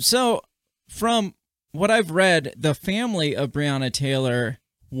 Yeah. So from what I've read, the family of Breonna Taylor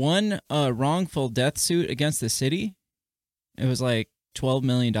won a wrongful death suit against the city. It was like $12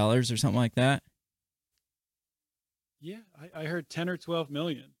 million or something like that. Yeah, I heard 10 or 12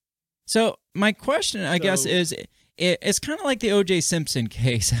 million. So my question, I guess, is it's kind of like the O.J. Simpson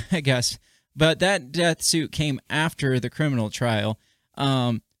case, I guess, but that death suit came after the criminal trial.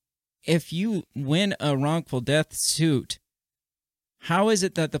 If you win a wrongful death suit, how is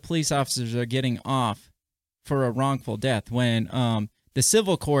it that the police officers are getting off for a wrongful death when the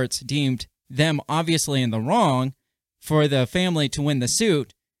civil courts deemed them obviously in the wrong for the family to win the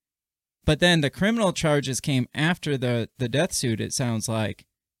suit, but then the criminal charges came after the death suit, it sounds like.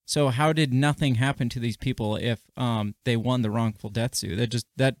 So how did nothing happen to these people if they won the wrongful death suit?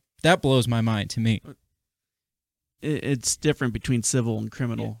 That blows my mind to me. it's different between civil and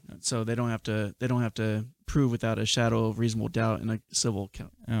criminal, so they don't have to prove without a shadow of reasonable doubt in a civil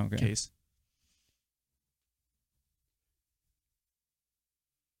case.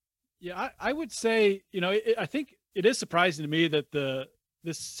 Yeah, I would say, I think it is surprising to me that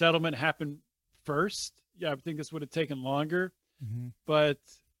this settlement happened first. Yeah, I think this would have taken longer, but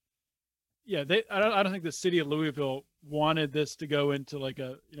yeah, I don't think the city of Louisville wanted this to go into like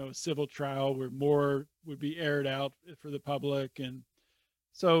a civil trial where more would be aired out for the public, and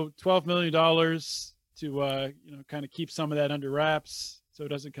so $12 million to kind of keep some of that under wraps so it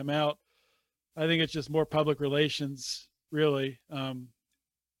doesn't come out. I think it's just more public relations, really.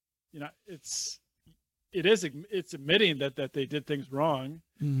 It's admitting that they did things wrong,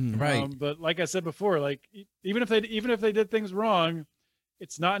 right? But like I said before, like even if they did things wrong,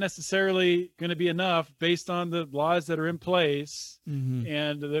 it's not necessarily going to be enough based on the laws that are in place.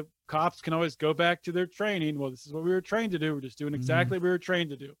 And the cops can always go back to their training. Well, this is what we were trained to do. We're just doing exactly what we were trained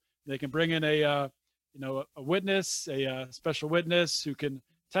to do. They can bring in a witness, a special witness who can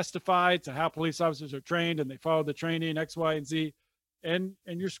testify to how police officers are trained and they follow the training X, Y, and Z. And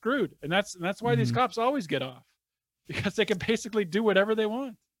you're screwed. And that's why these cops always get off, because they can basically do whatever they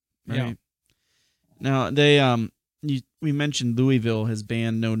want. Right. Yeah. Now we mentioned Louisville has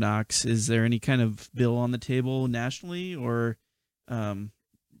banned no knocks. Is there any kind of bill on the table nationally or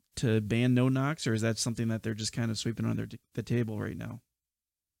to ban no knocks, or is that something that they're just kind of sweeping under the table right now?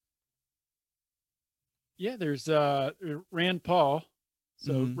 Yeah, there's Rand Paul.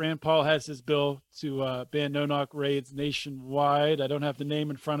 So Rand Paul has his bill to ban no-knock raids nationwide. I don't have the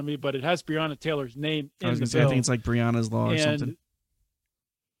name in front of me, but it has Breonna Taylor's name in the bill. I think it's like Breonna's Law or something.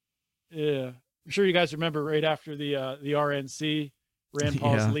 Yeah. I'm sure you guys remember right after the RNC, Rand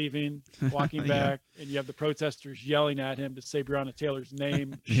Paul's leaving, walking back, and you have the protesters yelling at him to say Breonna Taylor's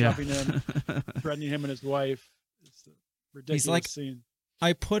name, shoving him, threatening him and his wife. It's a ridiculous scene.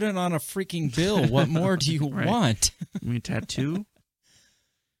 I put it on a freaking bill. What more do you want? I mean, tattoo?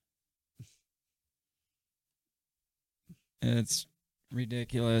 It's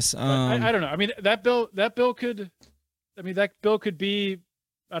ridiculous. I don't know. I mean, that bill could be,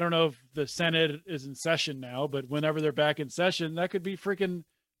 I don't know if the Senate is in session now, but whenever they're back in session, that could be freaking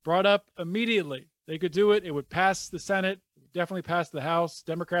brought up immediately. They could do it. It would pass the Senate. It would definitely pass the House.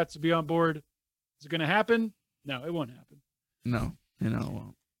 Democrats would be on board. Is it going to happen? No, it won't happen. No, it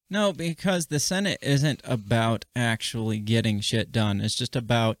won't. No, because the Senate isn't about actually getting shit done. It's just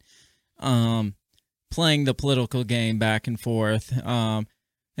about playing the political game back and forth.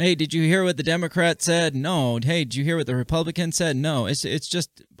 Hey, did you hear what the Democrat said? No. Hey, did you hear what the Republican said? No. It's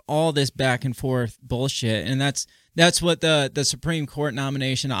just all this back and forth bullshit, and that's what the Supreme Court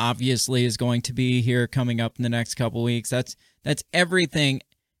nomination obviously is going to be here coming up in the next couple weeks. That's everything.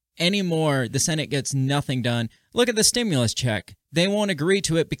 Anymore, the Senate gets nothing done. Look at the stimulus check. They won't agree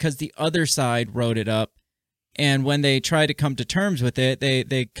to it because the other side wrote it up, and when they try to come to terms with it,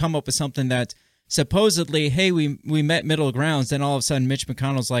 they come up with something that's supposedly, hey, we met middle grounds. Then all of a sudden, Mitch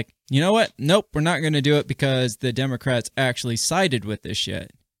McConnell's like, you know what? Nope, we're not going to do it because the Democrats actually sided with this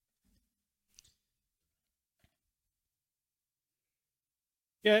shit.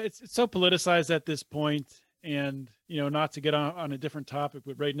 Yeah, it's so politicized at this point, and not to get on a different topic,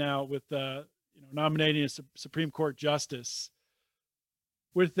 but right now with nominating a Supreme Court justice,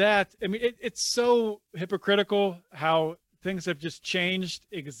 with that, I mean, it's so hypocritical how things have just changed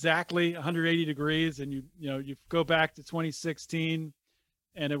exactly 180 degrees, and you go back to 2016,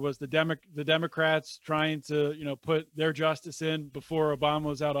 and it was the Democrats trying to put their justice in before Obama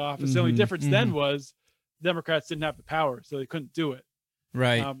was out of office. The only difference then was Democrats didn't have the power, so they couldn't do it.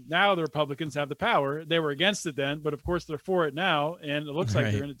 Right. Now the Republicans have the power. They were against it then, but of course they're for it now, and it looks like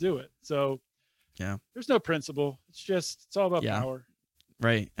they're going to do it. So yeah, there's no principle. It's all about power.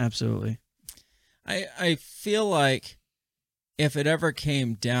 Right. Absolutely. I feel like if it ever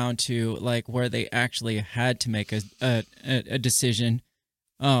came down to like where they actually had to make a decision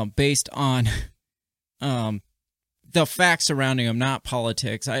based on the facts surrounding them, not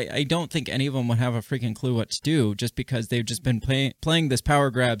politics, I don't think any of them would have a freaking clue what to do, just because they've just been playing this power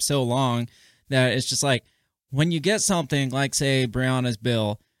grab so long that it's just like when you get something like, say, Breonna's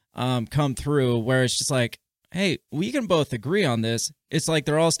bill come through where it's just like, hey, we can both agree on this. It's like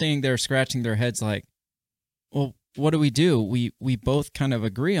they're all standing there scratching their heads like, well, what do? We both kind of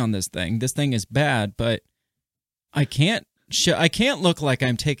agree on this thing. This thing is bad, but I can't look like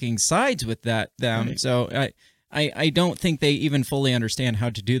I'm taking sides with them. Right. So I don't think they even fully understand how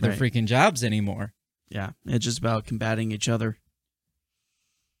to do their freaking jobs anymore. Yeah, it's just about combating each other.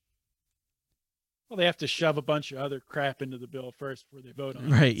 Well, they have to shove a bunch of other crap into the bill first before they vote on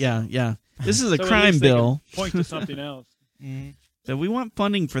it. Right, yeah. This is a So at crime least they can bill. Point to something else. That we want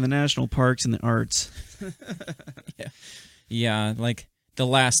funding for the national parks and the arts. Yeah, like the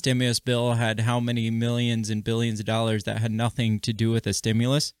last stimulus bill had how many millions and billions of dollars that had nothing to do with a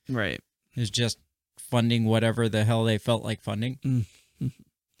stimulus. Right. It was just funding whatever the hell they felt like funding.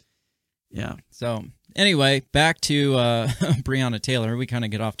 Yeah. So anyway, back to Breonna Taylor. We kind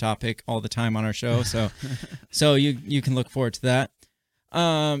of get off topic all the time on our show, so you can look forward to that.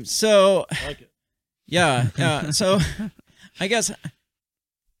 So I like it. yeah. So I guess,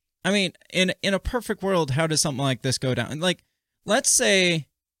 I mean, in a perfect world, how does something like this go down? Like, let's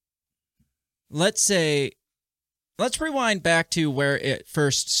rewind back to where it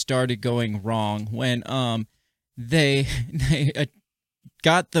first started going wrong when they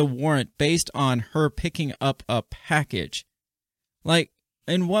got the warrant based on her picking up a package. Like,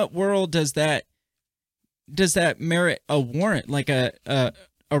 in what world does that merit a warrant? Like a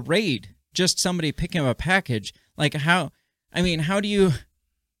raid? Just somebody picking up a package? Like, how? I mean, how do you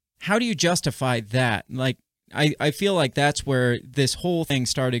justify that? Like, I feel like that's where this whole thing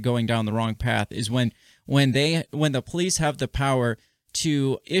started going down the wrong path, is when the police have the power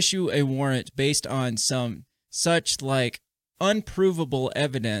to issue a warrant based on some such like unprovable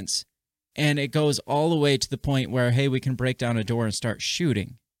evidence, and it goes all the way to the point where, hey, we can break down a door and start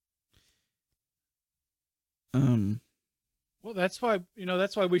shooting. Well, that's why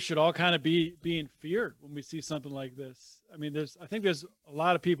we should all kind of be in fear when we see something like this. I mean, I think there's a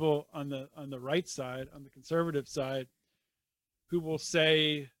lot of people on the right side, on the conservative side, who will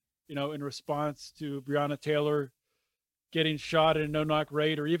say, in response to Breonna Taylor getting shot in a no-knock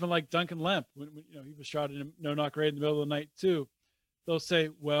raid, or even like Duncan Lemp, when he was shot in a no-knock raid in the middle of the night too. They'll say,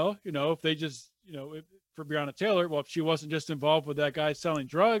 well, if they just, for Breonna Taylor, well, if she wasn't just involved with that guy selling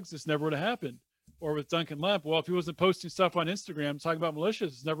drugs, this never would have happened. Or with Duncan Lemp, well, if he wasn't posting stuff on Instagram talking about militias,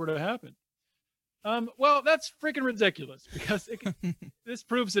 this never would have happened. Well, that's freaking ridiculous, because this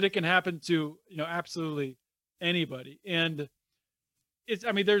proves that it can happen to, absolutely anybody. And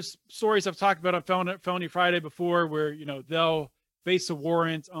there's stories I've talked about on Felony Friday before where, they'll face a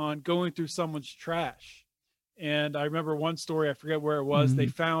warrant on going through someone's trash. And I remember one story, I forget where it was, they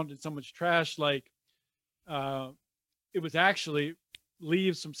found in someone's trash, like, it was actually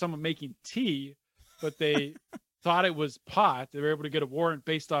leaves from someone making tea, but they thought it was pot. They were able to get a warrant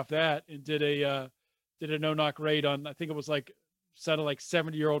based off that, and did a no-knock raid on, I think it was like set of like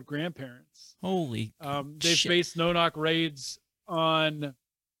 70-year-old grandparents. Holy they've shit. faced no-knock raids on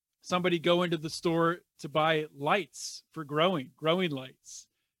somebody going to the store to buy lights for growing lights,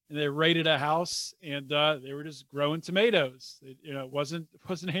 and they raided a house, and they were just growing tomatoes. It wasn't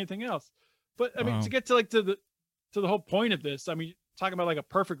anything else. But I mean, to get to the whole point of this, I mean, talking about like a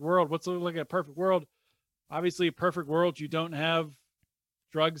perfect world, what's it look like a perfect world? Obviously, a perfect world, you don't have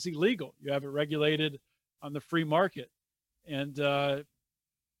drugs illegal. You have it regulated on the free market, and that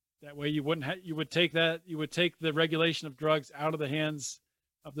way you would take the regulation of drugs out of the hands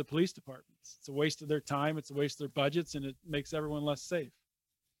of the police departments. It's a waste of their time, it's a waste of their budgets, and it makes everyone less safe.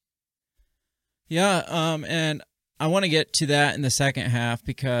 Yeah, and I want to get to that in the second half,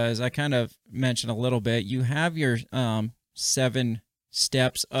 because I kind of mentioned a little bit. You have your 7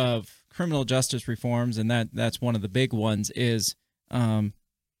 steps of criminal justice reforms, and that's one of the big ones is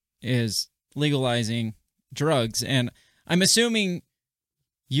legalizing drugs. And I'm assuming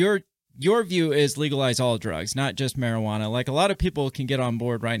your view is legalize all drugs, not just marijuana. Like, a lot of people can get on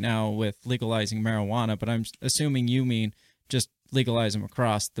board right now with legalizing marijuana, but I'm assuming you mean just legalize them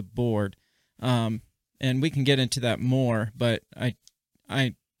across the board. And we can get into that more, but I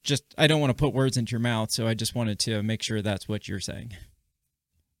don't want to put words into your mouth, so I just wanted to make sure that's what you're saying.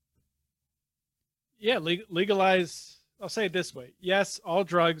 Yeah, legalize. I'll say it this way. Yes, all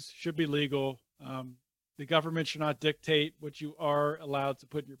drugs should be legal. The government should not dictate what you are allowed to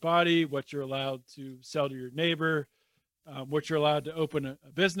put in your body, what you're allowed to sell to your neighbor, what you're allowed to open a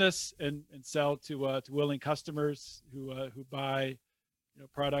business and sell to willing customers who buy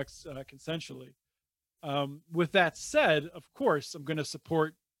products consensually. With that said, of course, I'm going to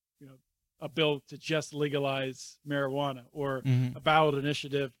support a bill to just legalize marijuana, or a ballot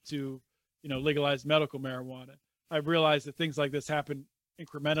initiative to legalize medical marijuana. I realize that things like this happen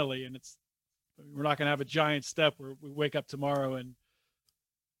incrementally, and we're not going to have a giant step where we wake up tomorrow and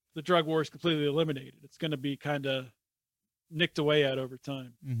the drug war is completely eliminated. It's going to be kind of nicked away at over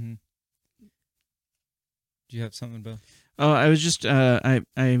time. Mm-hmm. Do you have something, Bill? Oh, I was just I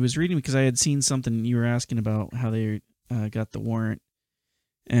was reading because I had seen something you were asking about how they got the warrant,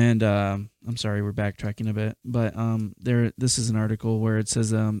 and I'm sorry, we're backtracking a bit, but this is an article where it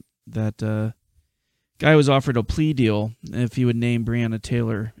says that Guy was offered a plea deal if he would name Breonna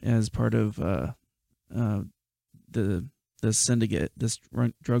Taylor as part of the syndicate, this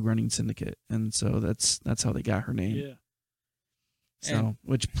drug running syndicate, and so that's how they got her name. Yeah. So, And-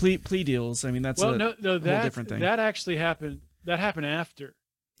 which plea deals? I mean, that's a whole different thing. That actually happened. That happened after.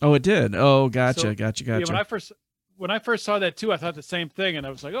 Oh, it did. Oh, gotcha, So, gotcha. Yeah, when I first saw that too, I thought the same thing, and I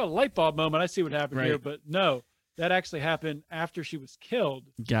was like, "Oh, light bulb moment! I see what happened here." Right. But no, that actually happened after she was killed,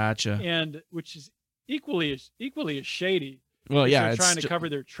 Gotcha. and which is equally as shady. Well, yeah, they're it's trying to cover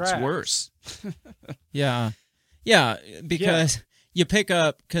their tracks. It's worse. Yeah, because you pick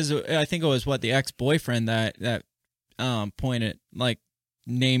up, because I think it was the ex-boyfriend that pointed, like,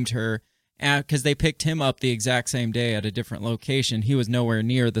 named her, because they picked him up the exact same day at a different location. He was nowhere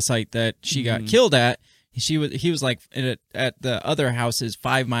near the site that she got killed at. He was like at the other houses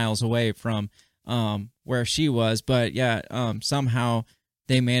 5 miles away from where she was, but somehow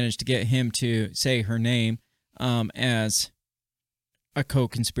they managed to get him to say her name as a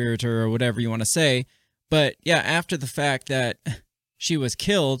co-conspirator or whatever you want to say. But yeah, after the fact that she was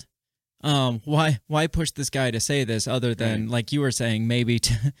killed, why push this guy to say this other than, like you were saying, maybe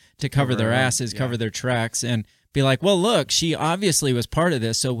to cover their asses, cover their tracks, and be like, well, look, she obviously was part of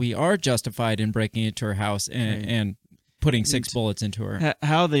this, so we are justified in breaking into her house and putting 6 bullets into her.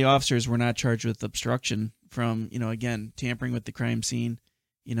 How the officers were not charged with obstruction from, again, tampering with the crime scene,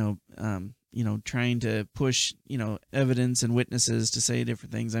 trying to push, evidence and witnesses to say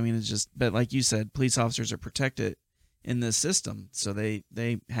different things. I mean, it's just, but like you said, police officers are protected in this system, so they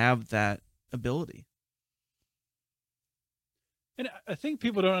have that ability. And I think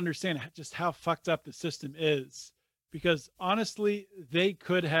people don't understand just how fucked up the system is, because honestly, they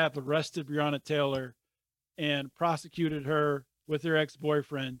could have arrested Breonna Taylor and prosecuted her with her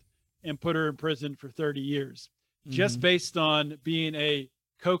ex-boyfriend and put her in prison for 30 years, just based on being a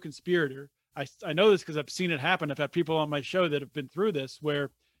co-conspirator. I know this because I've seen it happen. I've had people on my show that have been through this,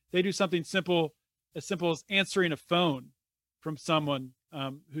 where they do something as simple as answering a phone from someone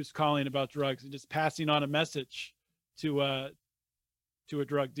who's calling about drugs and just passing on a message to a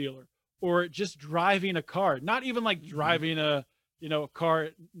drug dealer, or just driving a car, not even like driving a car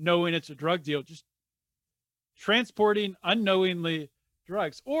knowing it's a drug deal, just transporting unknowingly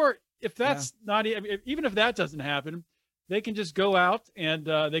drugs. Or if that's not, even if that doesn't happen, they can just go out and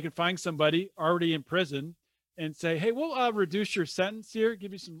they can find somebody already in prison and say, hey, we'll reduce your sentence here,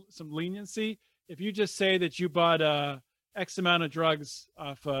 give you some leniency if you just say that you bought X amount of drugs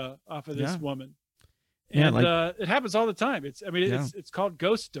off of this woman. And it happens all the time. It's called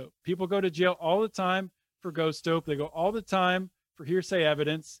ghost dope. People go to jail all the time for ghost dope. They go all the time for hearsay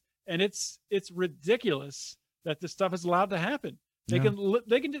evidence, and it's ridiculous that this stuff is allowed to happen. They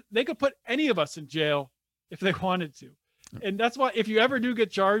could put any of us in jail if they wanted to, and that's why if you ever do get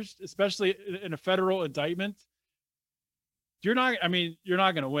charged, especially in a federal indictment, you're not going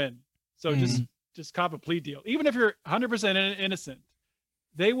to win. So just cop a plea deal, even if you're 100% innocent.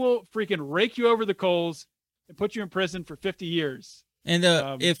 They will freaking rake you over the coals and put you in prison for 50 years. And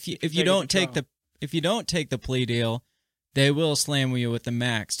if you don't take the plea deal, they will slam you with the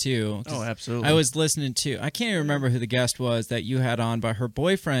max too. Oh, absolutely. I was listening to, I can't even remember who the guest was that you had on, but her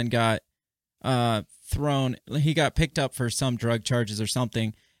boyfriend got he got picked up for some drug charges or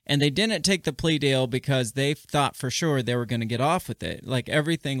something, and they didn't take the plea deal because they thought for sure they were going to get off with it. Like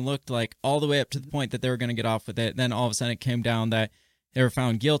everything looked like all the way up to the point that they were going to get off with it. Then all of a sudden it came down that they were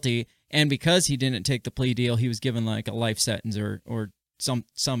found guilty, and because he didn't take the plea deal, he was given like a life sentence or some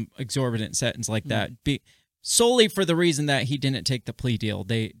exorbitant sentence like that. Solely for the reason that he didn't take the plea deal,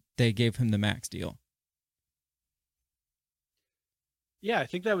 they gave him the max deal. Yeah, I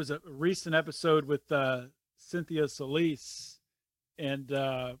think that was a recent episode with Cynthia Solis and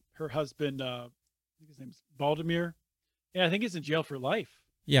her husband. I think his name's Baldemir. Yeah, I think he's in jail for life.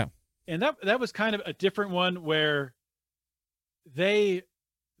 Yeah, and that was kind of a different one where they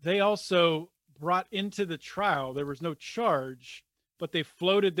also brought into the trial. There was no charge, but they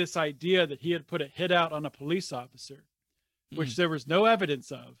floated this idea that he had put a hit out on a police officer, which there was no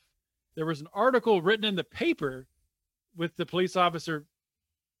evidence of. There was an article written in the paper with the police officer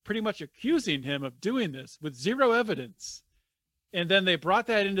pretty much accusing him of doing this with zero evidence. And then they brought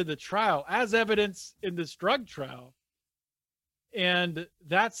that into the trial as evidence in this drug trial. And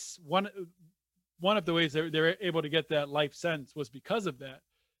that's one of the ways they were able to get that life sentence was because of that.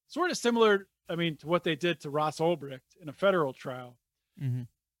 Sort of similar, to what they did to Ross Ulbricht in a federal trial. Mm-hmm.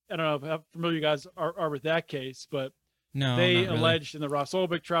 I don't know how familiar you guys are with that case, but no, they not really. alleged in the Ross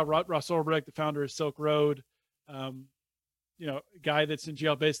Ulbricht trial, Ross Ulbricht, the founder of Silk Road, a guy that's in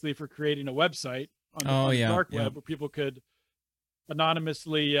jail basically for creating a website on the dark web where people could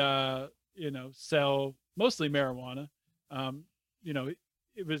anonymously sell mostly marijuana.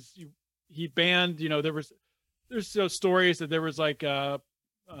 He banned, there's stories that there was like,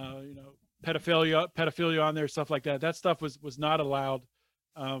 pedophilia on there, stuff like that. That stuff was not allowed.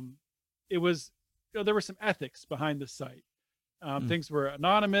 It was, there were some ethics behind the site. Things were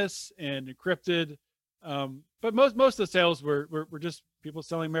anonymous and encrypted. But most of the sales were just people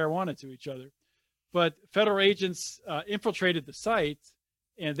selling marijuana to each other. But federal agents infiltrated the site,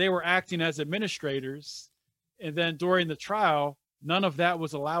 and they were acting as administrators. And then during the trial, none of that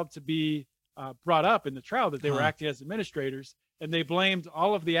was allowed to be brought up in the trial, that they were acting as administrators. And they blamed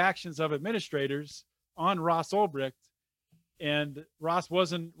all of the actions of administrators on Ross Ulbricht. And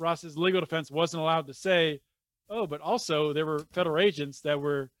Ross's legal defense wasn't allowed to say, oh, but also there were federal agents that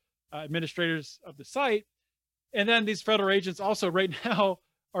were administrators of the site. And then these federal agents also right now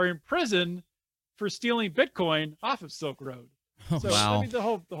are in prison for stealing Bitcoin off of Silk Road. So wow. I mean, the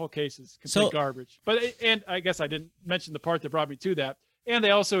whole case is complete garbage. And I guess I didn't mention the part that brought me to that. And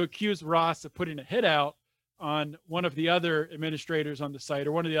they also accused Ross of putting a hit out on one of the other administrators on the site,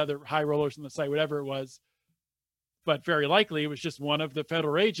 or one of the other high rollers on the site, whatever it was. But very likely it was just one of the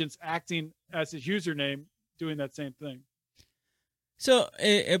federal agents acting as his username, doing that same thing. So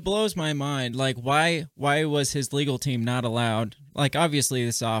it blows my mind. Like, why was his legal team not allowed? Like, obviously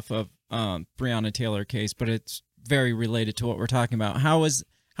this is off of Breonna Taylor case, but it's very related to what we're talking about. How is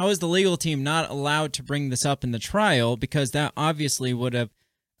the legal team not allowed to bring this up in the trial? Because that obviously would have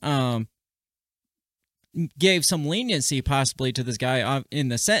gave some leniency possibly to this guy in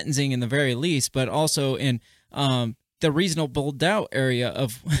the sentencing in the very least, but also in the reasonable doubt area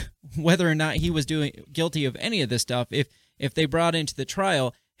of whether or not he was guilty of any of this stuff. If they brought into the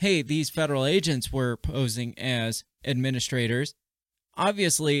trial, hey, these federal agents were posing as administrators,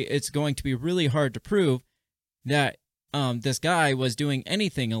 obviously it's going to be really hard to prove that this guy was doing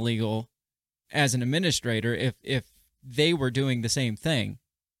anything illegal as an administrator if they were doing the same thing.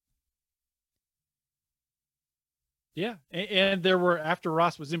 Yeah, and there were, after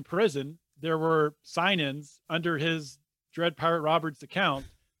Ross was in prison, there were sign-ins under his Dread Pirate Roberts account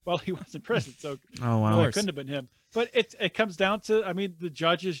while he was in prison. So oh, wow. It couldn't have been him. But it comes down to, I mean, the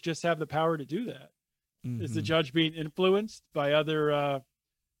judges just have the power to do that. Mm-hmm. Is the judge being influenced by other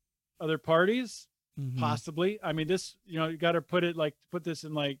parties? Mm-hmm. Possibly. I mean, this, you got to put this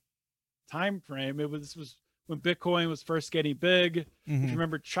in like time frame. This was when Bitcoin was first getting big. Mm-hmm. If you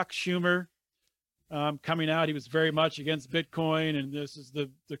remember Chuck Schumer coming out, he was very much against Bitcoin, and this is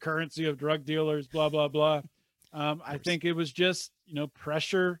the currency of drug dealers, blah, blah, blah. I think it was just,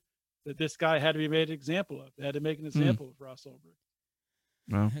 pressure that this guy had to be made an example of. They had to make an example of Ross Ulbricht.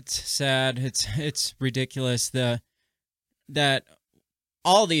 Well, it's sad. It's ridiculous that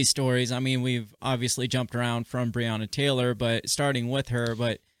all these stories, I mean, we've obviously jumped around from Breonna Taylor, but starting with her,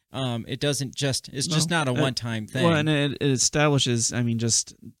 but it doesn't just, it's just not a one-time thing. Well, and it establishes, I mean,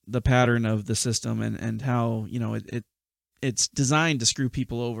 just the pattern of the system and how, it's designed to screw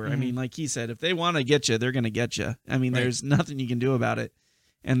people over. Mm-hmm. I mean, like he said, if they want to get you, they're going to get you. I mean, There's nothing you can do about it.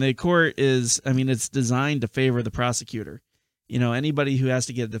 And the court is, I mean, it's designed to favor the prosecutor. Anybody who has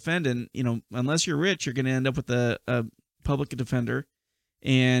to get a defendant, unless you're rich, you're going to end up with a public defender.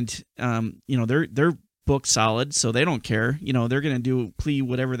 And, they're booked solid, so they don't care. They're going to plead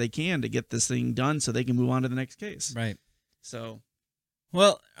whatever they can to get this thing done so they can move on to the next case. Right. So,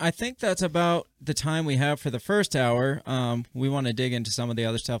 well, I think that's about the time we have for the first hour. We want to dig into some of the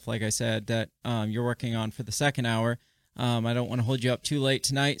other stuff, like I said, that you're working on for the second hour. I don't want to hold you up too late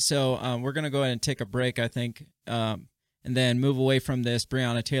tonight, so we're going to go ahead and take a break, I think, and then move away from this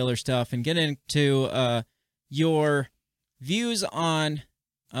Breonna Taylor stuff and get into your views on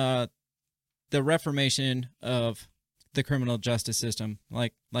the reformation of the criminal justice system.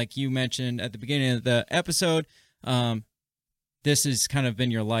 Like you mentioned at the beginning of the episode, this has kind of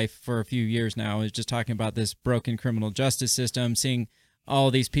been your life for a few years now, is just talking about this broken criminal justice system, seeing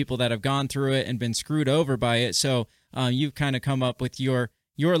all these people that have gone through it and been screwed over by it. So you've kind of come up with your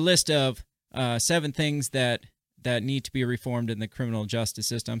list of 7 things that need to be reformed in the criminal justice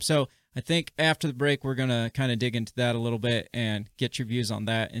system. So I think after the break, we're going to kind of dig into that a little bit and get your views on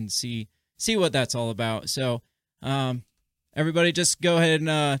that and see what that's all about. So everybody just go ahead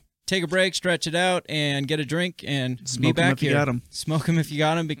and take a break, stretch it out, and get a drink, and smoke be back here. Got 'em. Smoke them if you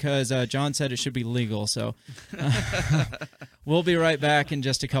got them, because John said it should be legal. So we'll be right back in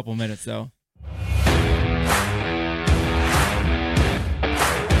just a couple minutes, though.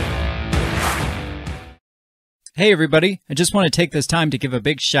 Hey, everybody. I just want to take this time to give a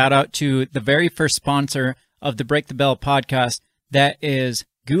big shout out to the very first sponsor of the Break the Bell podcast. That is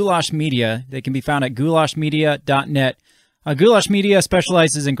Goulash Media. They can be found at goulashmedia.net. Goulash Media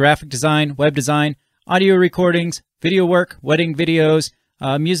specializes in graphic design, web design, audio recordings, video work, wedding videos,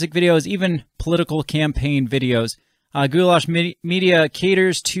 music videos, even political campaign videos. Goulash Media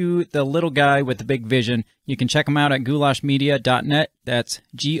caters to the little guy with the big vision. You can check them out at goulashmedia.net. That's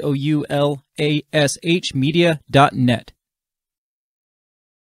GOULASH media.net.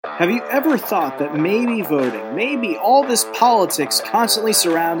 Have you ever thought that maybe voting, maybe all this politics constantly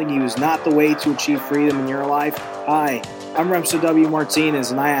surrounding you is not the way to achieve freedom in your life? Hi, I'm Remso W. Martinez,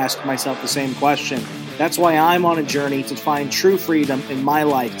 and I ask myself the same question. That's why I'm on a journey to find true freedom in my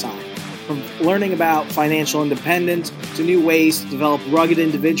lifetime. From learning about financial independence, to new ways to develop rugged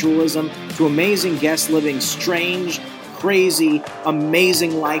individualism, to amazing guests living strange, crazy,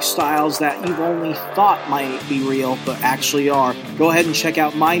 amazing lifestyles that you've only thought might be real, but actually are. Go ahead and check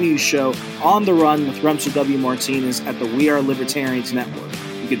out my new show, On the Run with Remso W. Martinez at the We Are Libertarians Network.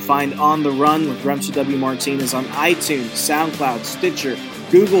 You can find On the Run with Remso W. Martinez on iTunes, SoundCloud, Stitcher,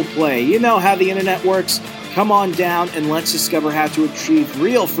 Google Play. You know how the internet works. Come on down and let's discover how to achieve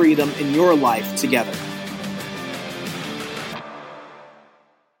real freedom in your life together.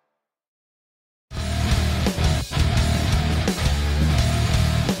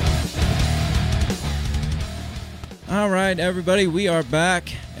 All right, everybody, we are back,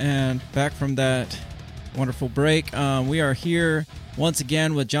 and back from that wonderful break. We are here once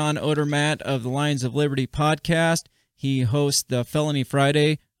again with John Odermatt of the Lions of Liberty podcast. He hosts the Felony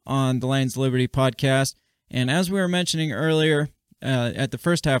Friday on the Lions of Liberty podcast. And as we were mentioning earlier at the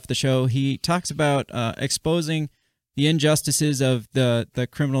first half of the show, he talks about exposing the injustices of the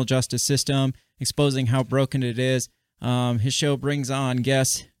criminal justice system, exposing how broken it is. His show brings on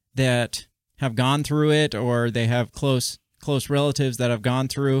guests that have gone through it, or they have close relatives that have gone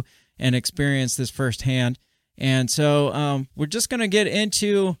through and experienced this firsthand. And so we're just going to get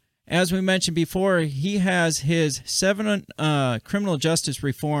into, as we mentioned before, he has his 7 criminal justice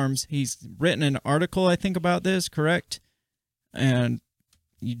reforms. He's written an article, I think, about this, correct? And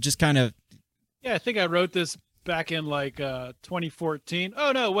you just kind of... Yeah, I think I wrote this back in 2014.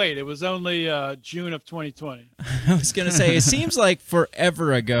 Oh, no, wait, it was only June of 2020. I was going to say, it seems like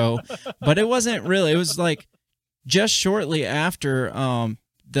forever ago, but it wasn't really. It was like just shortly after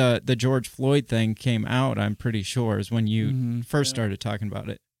the George Floyd thing came out, I'm pretty sure, is when you first started talking about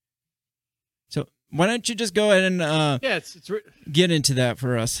it. So why don't you just go ahead and get into that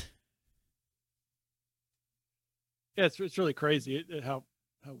for us? Yeah, it's really crazy how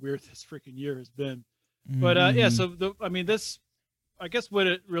weird this freaking year has been. But yeah, so this, I guess what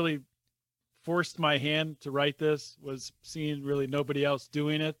it really forced my hand to write this was seeing really nobody else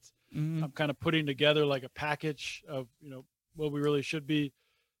doing it. I'm kind of putting together like a package of, what we really should be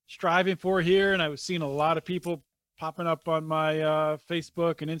striving for here. And I was seeing a lot of people popping up on my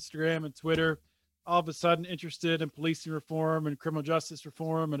Facebook and Instagram and Twitter, all of a sudden interested in policing reform and criminal justice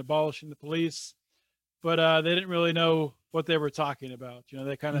reform and abolishing the police. But they didn't really know what they were talking about.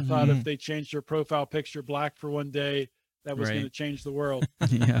 They kind of thought if they changed their profile picture black for one day, that was going to change the world.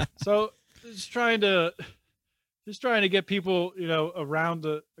 Yeah. So just trying to get people, around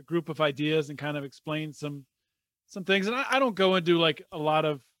a group of ideas and kind of explain some things. And I don't go into like a lot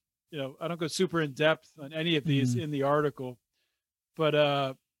of, I don't go super in depth on any of these in the article,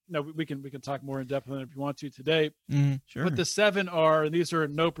 but no, we can talk more in depth on it if you want to today. Sure. But the 7 are, and these are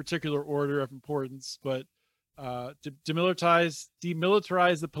in no particular order of importance, but demilitarize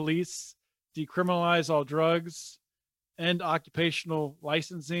the police, decriminalize all drugs, end occupational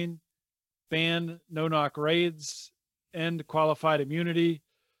licensing, ban no-knock raids, end qualified immunity,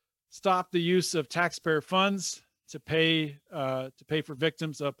 stop the use of taxpayer funds to pay for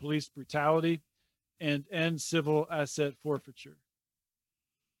victims of police brutality, and end civil asset forfeiture.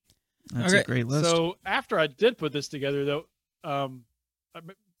 That's a great list. So after I did put this together, though,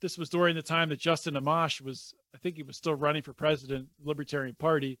 this was during the time that Justin Amash I think he was still running for president, Libertarian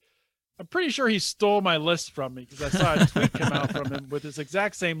Party. I'm pretty sure he stole my list from me because I saw a tweet come out from him with this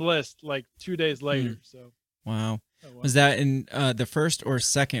exact same list like 2 days later. So wow. Was that in the first or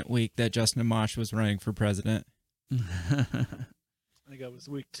second week that Justin Amash was running for president? I think that was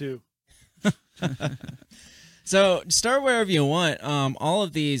week 2. So start wherever you want. All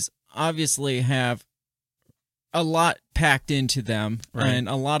of these obviously have a lot packed into them, right, and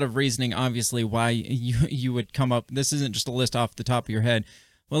a lot of reasoning, obviously, why you would come up. This isn't just a list off the top of your head.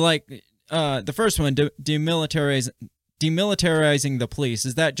 Well, like the first one, demilitarizing the police.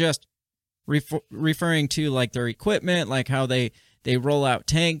 Is that just referring to like their equipment, like how they roll out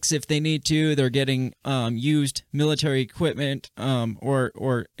tanks if they need to? They're getting used military equipment,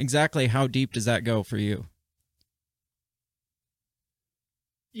 or exactly how deep does that go for you?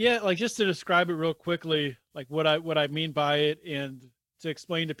 Yeah, like just to describe it real quickly, like what I mean by it, and to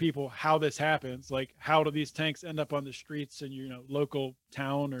explain to people how this happens, like how do these tanks end up on the streets in local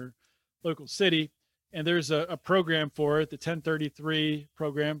town or local city. And there's a program for it, the 1033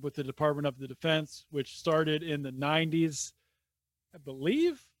 program with the Department of the Defense, which started in the 90s, I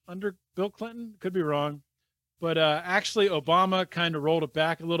believe, under Bill Clinton. Could be wrong. But actually, Obama kind of rolled it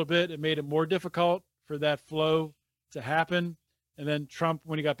back a little bit. It made it more difficult for that flow to happen. And then Trump,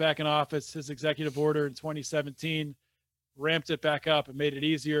 when he got back in office, his executive order in 2017 ramped it back up and made it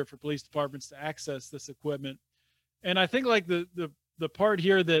easier for police departments to access this equipment. And I think like the part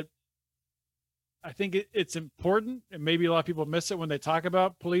here that I think it's important, and maybe a lot of people miss it when they talk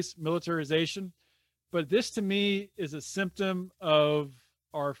about police militarization, but this to me is a symptom of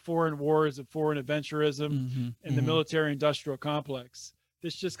our foreign wars and foreign adventurism and the military industrial complex.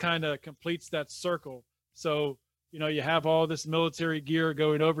 This just kind of completes that circle. So, you have all this military gear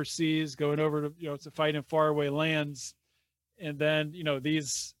going overseas, going over to, to fight in faraway lands. And then,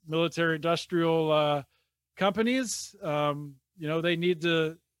 these military industrial companies, they need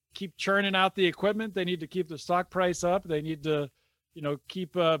to keep churning out the equipment. They need to keep the stock price up. They need to,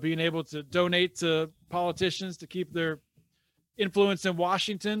 keep being able to donate to politicians to keep their influence in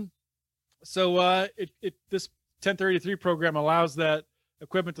Washington. So this 1033 program allows that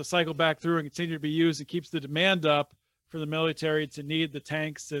equipment to cycle back through and continue to be used, and keeps the demand up for the military to need the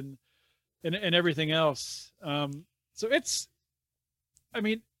tanks and everything else. So it's,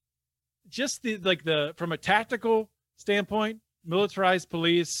 just from a tactical standpoint, militarized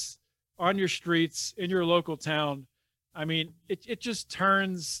police on your streets in your local town. It just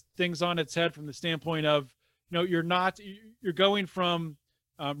turns things on its head from the standpoint of, you're going from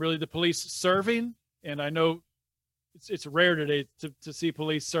really the police serving. And I know it's rare today to see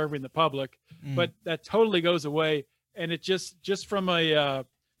police serving the public, but that totally goes away. And it just from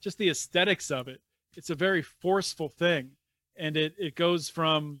just the aesthetics of it, it's a very forceful thing. And it goes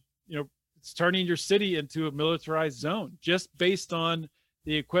from, it's turning your city into a militarized zone just based on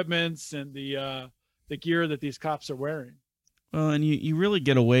the equipments and the gear that these cops are wearing. Well, and you really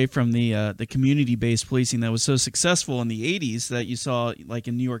get away from the community-based policing that was so successful in the 80s that you saw like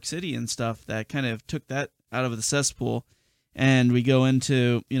in New York City and stuff, that kind of took that out of the cesspool. And we go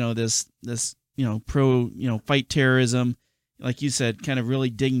into, this pro, fight terrorism, like you said, kind of really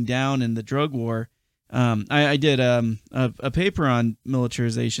digging down in the drug war. I did a paper on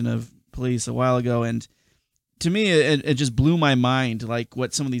militarization of police a while ago, and to me it just blew my mind, like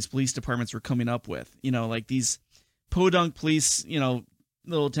what some of these police departments were coming up with. Like these podunk police,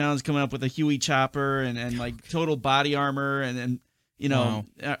 little towns coming up with a Huey chopper and like total body armor and wow.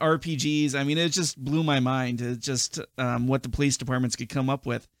 RPGs. It just blew my mind. It just what the police departments could come up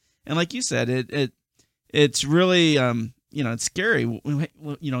with. And like you said, it's really it's scary.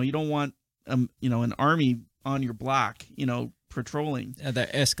 You don't want an army on your block, patrolling.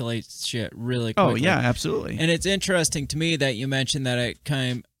 That escalates shit really quickly. Oh, yeah, absolutely. And it's interesting to me that you mentioned that it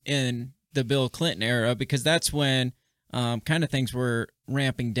came in the Bill Clinton era, because that's when kind of things were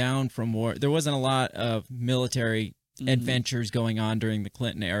ramping down from war. There wasn't a lot of military adventures going on during the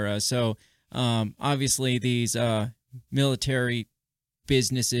Clinton era. So obviously these military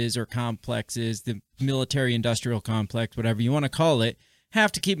businesses or complexes, the military industrial complex, whatever you want to call it,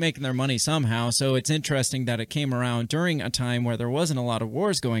 have to keep making their money somehow. So it's interesting that it came around during a time where there wasn't a lot of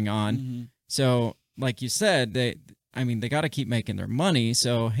wars going on. So like you said, they got to keep making their money.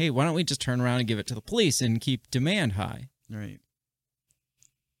 So, hey, why don't we just turn around and give it to the police and keep demand high? Right.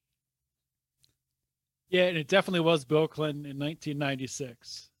 Yeah, and it definitely was Bill Clinton in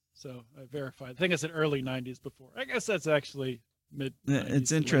 1996. So I verified. I think I said early 90s before. I guess that's actually mid.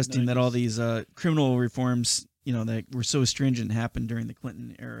 It's interesting that all these criminal reforms, that were so stringent happened during the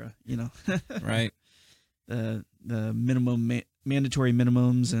Clinton era, Right. The minimum mandatory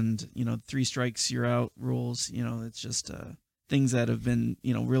minimums and, 3 strikes you're out rules, it's just things that have been,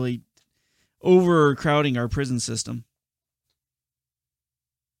 really overcrowding our prison system.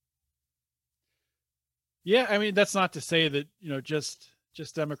 Yeah, that's not to say that,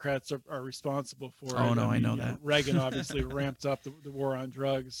 just Democrats are responsible for it. Oh, no, I know that. Reagan obviously ramped up the war on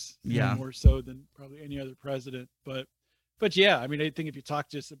drugs more so than probably any other president. But yeah, I think if you talk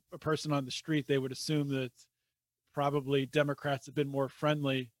to just a person on the street, they would assume that probably Democrats have been more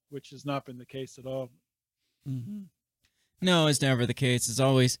friendly, which has not been the case at all. No, it's never the case. It's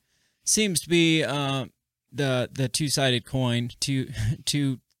always seems to be the two-sided coin,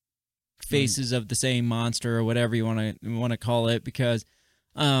 two faces of the same monster, or whatever you want to call it, because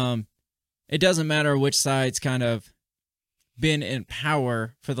it doesn't matter which side's kind of been in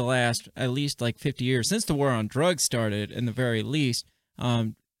power for the last at least like 50 years since the war on drugs started, in the very least.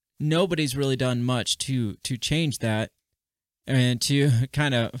 nobody's really done much to change that and to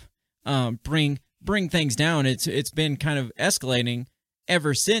kind of bring things down. It's been kind of escalating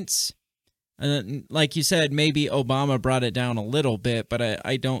ever since. Like you said, maybe Obama brought it down a little bit, but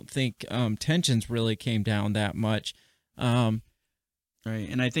I don't think tensions really came down that much. Right,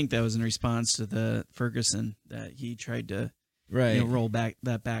 and I think that was in response to the Ferguson that he tried to roll back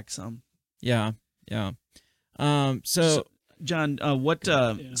some. Yeah. So John, what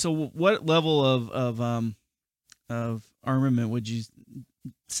level of armament would you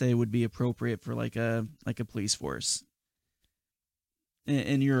say would be appropriate for like a police force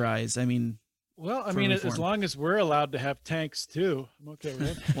in your eyes? I mean, well, I mean, as long as we're allowed to have tanks too, I'm okay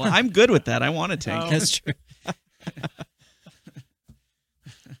with it. Well, I'm good with that. I want a tank. That's true.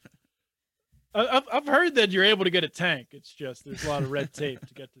 I've heard that you're able to get a tank. It's just there's a lot of red tape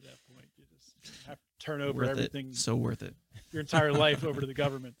to get to that point. You just have to turn over everything. So worth it. Your entire life over to the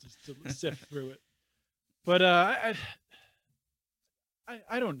government just to sift through it. But I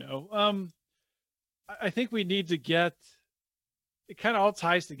don't know. I think we need to get. It kind of all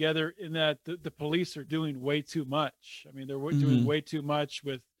ties together in that the police are doing way too much. I mean, they're doing way too much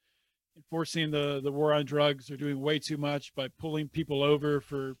with enforcing the war on drugs. They're doing way too much by pulling people over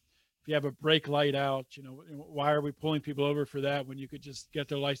for if you have a brake light out. Why are we pulling people over for that when you could just get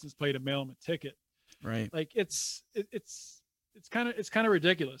their license plate and mail them a ticket? Right. Like it's kind of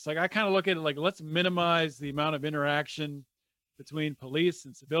ridiculous. Like I kind of look at it like let's minimize the amount of interaction between police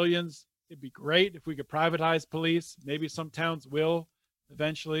and civilians. It'd be great if we could privatize police. Maybe some towns will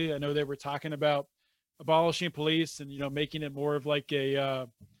eventually. I know they were talking about abolishing police and, making it more of like a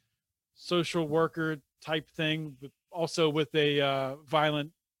social worker type thing, but also with a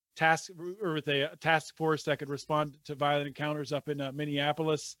violent task or with a task force that could respond to violent encounters up in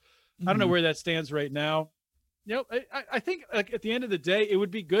Minneapolis. I don't know where that stands right now. I think like at the end of the day, it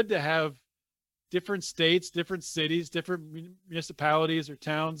would be good to have different states, different cities, different municipalities or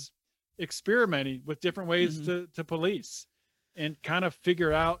towns experimenting with different ways to police and kind of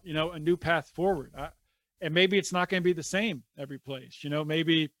figure out, a new path forward. And maybe it's not going to be the same every place,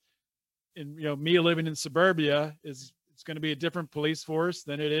 maybe me living in suburbia it's going to be a different police force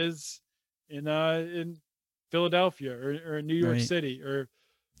than it is in Philadelphia or in New York City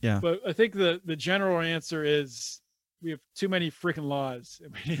but I think the general answer is we have too many freaking laws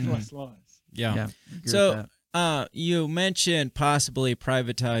and we need less laws. Yeah. So you mentioned possibly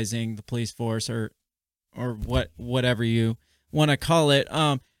privatizing the police force or whatever you want to call it.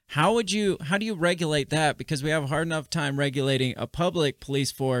 How do you regulate that? Because we have a hard enough time regulating a public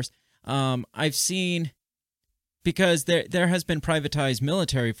police force. I've seen, because there has been privatized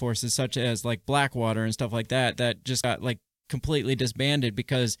military forces such as like Blackwater and stuff like that just got like completely disbanded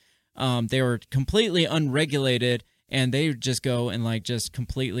because they were completely unregulated and they just go and like just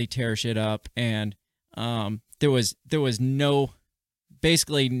completely tear shit up, and there was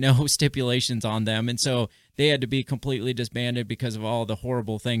basically no stipulations on them, and so they had to be completely disbanded because of all the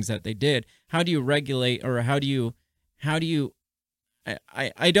horrible things that they did. How do you regulate, or how do you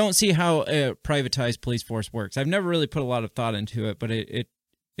I don't see how a privatized police force works. I've never really put a lot of thought into it, but it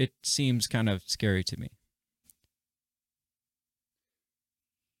seems kind of scary to me.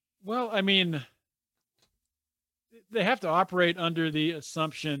 Well, I mean, they have to operate under the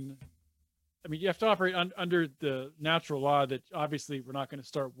assumption. I mean, you have to operate under the natural law that obviously we're not going to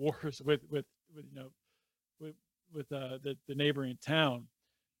start wars with the neighboring town.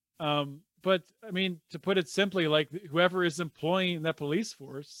 But I mean, to put it simply, like whoever is employing that police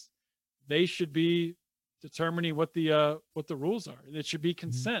force, they should be determining what the rules are. It should be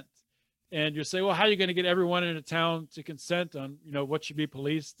consent. And you say, well, how are you going to get everyone in a town to consent on, what should be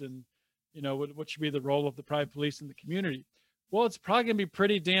policed and, what should be the role of the private police in the community? Well, it's probably going to be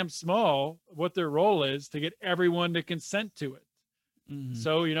pretty damn small what their role is to get everyone to consent to it.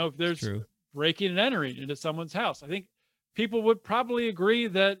 So, if there's breaking and entering into someone's house, I think people would probably agree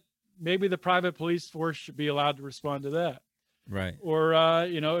that maybe the private police force should be allowed to respond to that. Right. Or,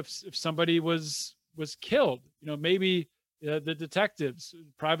 if somebody was killed, maybe the detectives,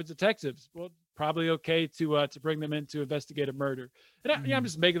 private detectives, well, probably okay to bring them in to investigate a murder. And I'm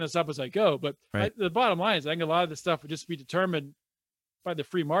just making this up as I go, but the bottom line is I think a lot of this stuff would just be determined by the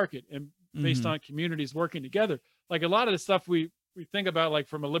free market and based on communities working together. Like a lot of the stuff we think about, like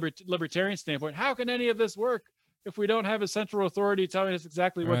from a libertarian standpoint, how can any of this work if we don't have a central authority telling us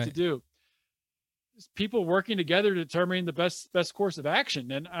exactly what to do? It's people working together determining the best course of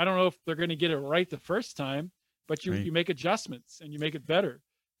action. And I don't know if they're going to get it right the first time, but you make adjustments and you make it better.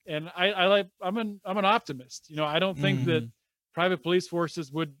 And I'm an optimist. I don't think that private police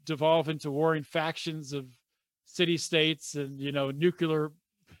forces would devolve into warring factions of city states and, nuclear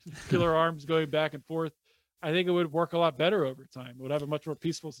killer arms going back and forth, I think it would work a lot better over time. It would have a much more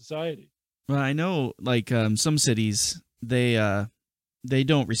peaceful society. Well, I know, like some cities, they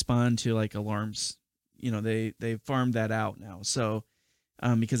don't respond to like alarms. They farmed that out now. So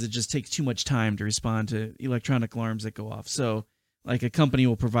because it just takes too much time to respond to electronic alarms that go off. So like a company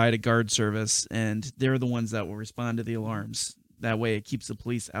will provide a guard service, and they're the ones that will respond to the alarms. That way, it keeps the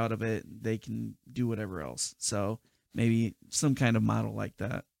police out of it. They can do whatever else. So maybe some kind of model like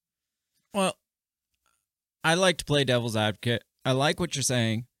that. Well, I like to play devil's advocate. I like what you're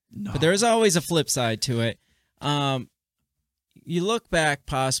saying, No. but there's always a flip side to it. You look back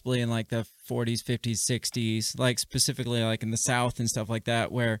possibly in like the 40s, 50s, 60s, like specifically like in the South and stuff like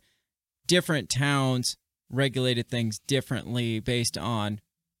that, where different towns regulated things differently based on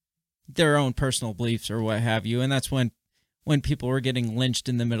their own personal beliefs or what have you. And that's when people were getting lynched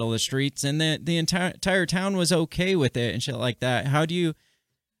in the middle of the streets, and the entire town was okay with it and shit like that. How do you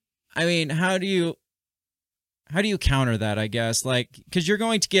counter that, I guess? Like, because you're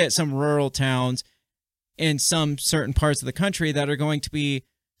going to get some rural towns in some certain parts of the country that are going to be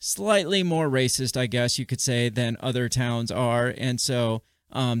slightly more racist, I guess you could say, than other towns are. And so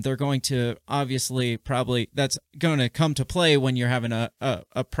they're going to obviously probably, that's going to come to play when you're having a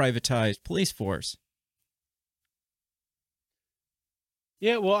privatized police force.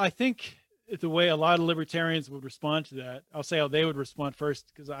 Yeah, well, I think the way a lot of libertarians would respond to that, I'll say how they would respond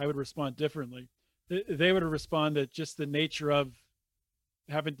first, because I would respond differently. They would respond that just the nature of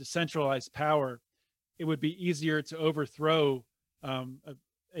having decentralized power, it would be easier to overthrow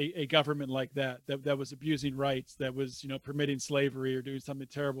a government like that was abusing rights, that was, permitting slavery or doing something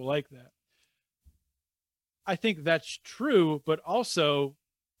terrible like that. I think that's true, but also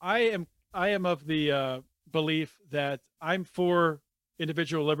I am of the belief that I'm for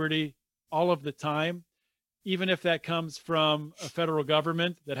individual liberty all of the time, even if that comes from a federal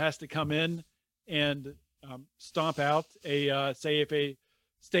government that has to come in and stomp out say if a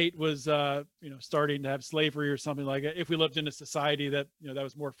state was starting to have slavery or something like that. If we lived in a society that that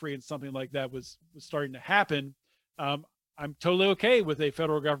was more free and something like that was starting to happen, I'm totally okay with a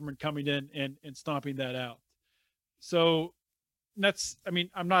federal government coming in and stomping that out. So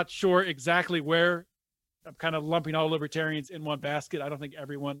I'm not sure exactly where. I'm kind of lumping all libertarians in one basket. I don't think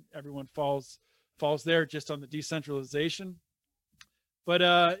everyone falls there just on the decentralization. But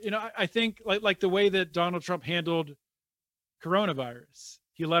I think like the way that Donald Trump handled coronavirus,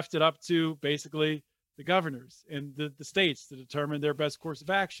 he left it up to basically the governors and the states to determine their best course of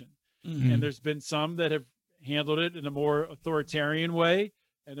action. Mm-hmm. And there's been some that have handled it in a more authoritarian way,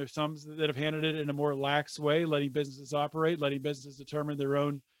 and there's some that have handled it in a more lax way, letting businesses operate, letting businesses determine their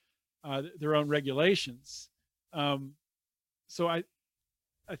own regulations. So I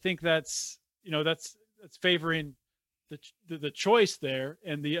think that's favoring the choice there,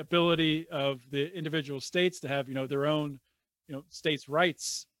 and the ability of the individual states to have their own states'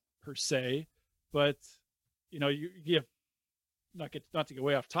 rights per se. But you have not to get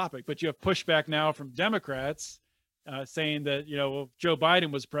way off topic, but you have pushback now from Democrats saying that if Joe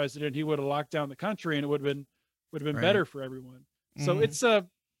Biden was president, he would have locked down the country and it would have been right. Better for everyone. Mm-hmm. So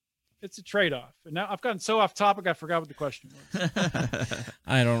it's a trade-off. And now I've gotten so off topic, I forgot what the question was.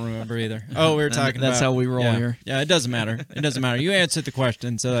 I don't remember either. Oh, we were talking about... That's how we roll here. Yeah, it doesn't matter. It doesn't matter. You answered the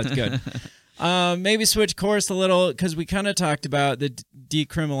question, so that's good. Maybe switch course a little, because we kind of talked about the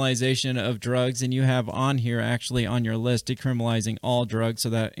decriminalization of drugs, and you have on here, actually on your list, decriminalizing all drugs, so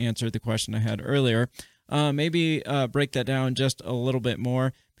that answered the question I had earlier. Maybe break that down just a little bit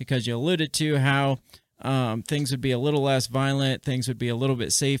more, because you alluded to how... things would be a little less violent, things would be a little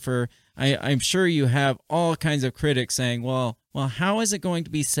bit safer. I'm sure you have all kinds of critics saying, well, how is it going to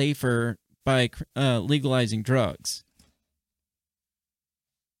be safer by legalizing drugs?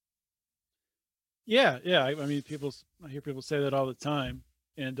 Yeah. I mean, I hear people say that all the time.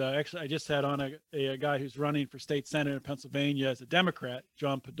 And actually, I just had on a guy who's running for state senate in Pennsylvania as a Democrat,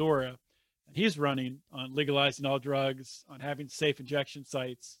 John Pedora. And he's running on legalizing all drugs, on having safe injection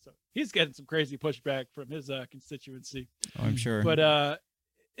sites. So he's getting some crazy pushback from his constituency. Oh, I'm sure. But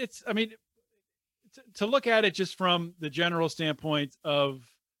to look at it just from the general standpoint of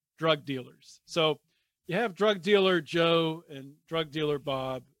drug dealers. So you have drug dealer Joe and drug dealer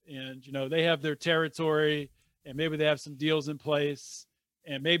Bob, and they have their territory, and maybe they have some deals in place,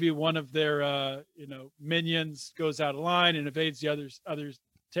 and maybe one of their minions goes out of line and invades the other's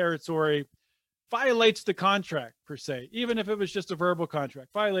territory, violates the contract per se, even if it was just a verbal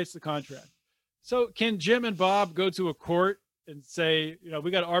contract, violates the contract. So can Jim and Bob go to a court and say,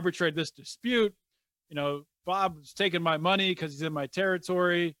 we got to arbitrate this dispute? Bob's taking my money because he's in my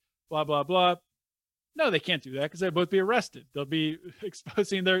territory, blah, blah, blah. No, they can't do that because they'll both be arrested. They'll be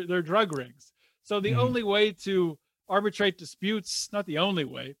exposing their drug rings. So the only way to arbitrate disputes, not the only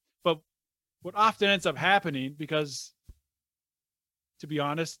way, but what often ends up happening, because to be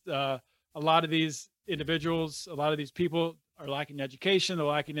honest, a lot of these individuals, a lot of these people are lacking in education, they're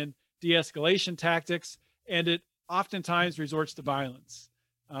lacking in de-escalation tactics, and it oftentimes resorts to violence.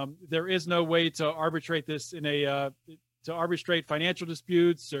 There is no way to arbitrate this to arbitrate financial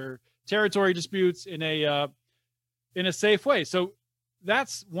disputes or territory disputes in a safe way. So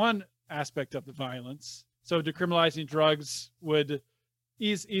that's one aspect of the violence. So decriminalizing drugs would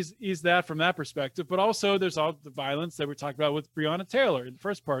ease that from that perspective. But also there's all the violence that we talked about with Breonna Taylor in the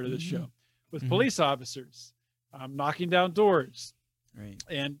first part of the show, with police officers knocking down doors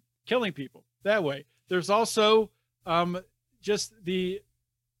and killing people that way. There's also just the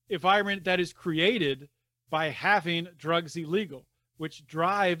environment that is created by having drugs illegal, which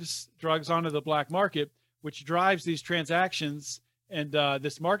drives drugs onto the black market, which drives these transactions and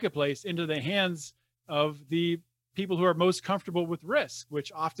this marketplace into the hands of the people who are most comfortable with risk,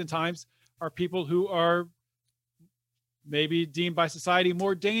 which oftentimes are people who are maybe deemed by society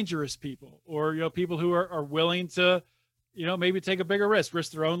more dangerous people, or people who are willing to maybe take a bigger risk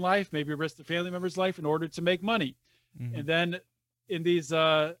their own life, maybe risk their family member's life in order to make money. And then in these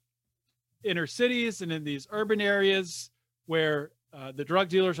inner cities and in these urban areas where the drug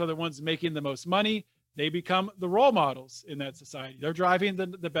dealers are the ones making the most money, they become the role models in that society. They're driving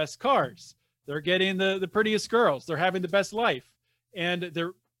the best cars. They're getting the prettiest girls. They're having the best life. And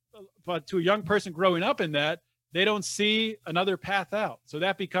but to a young person growing up in that, they don't see another path out. So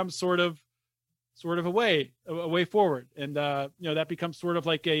that becomes sort of a way forward. And, that becomes sort of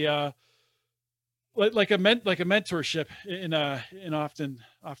like a mentorship in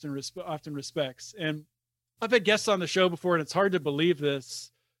often respects. And I've had guests on the show before, and it's hard to believe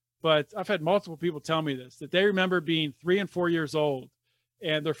this, but I've had multiple people tell me this, that they remember being 3 and 4 years old,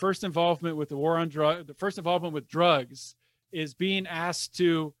 and their first involvement with the first involvement with drugs is being asked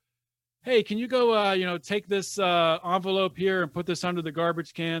to, hey, can you go, take this envelope here and put this under the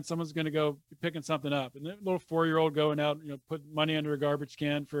garbage can? Someone's going to go be picking something up. And the little 4-year-old going out, put money under a garbage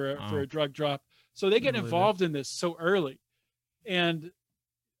can for a drug drop. So they get involved in this so early. And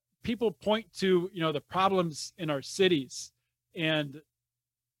people point to, the problems in our cities. And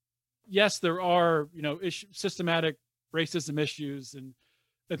yes, there are, systematic racism issues and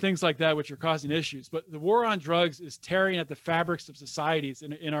things like that, which are causing issues. But the war on drugs is tearing at the fabrics of societies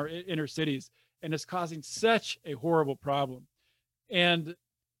in our inner cities, and is causing such a horrible problem. And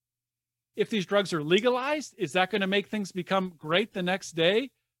if these drugs are legalized, is that going to make things become great the next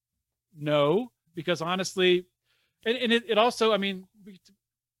day? No, because honestly, and it also,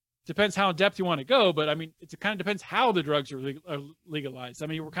 depends how in depth you want to go, but it kind of depends how the drugs are legalized.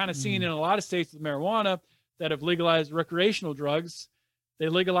 We're kind of seeing in a lot of states with marijuana that have legalized recreational drugs. They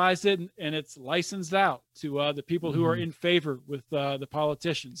legalized it and it's licensed out to the people who are in favor with the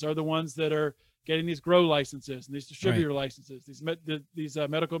politicians, are the ones that are getting these grow licenses and these distributor licenses, these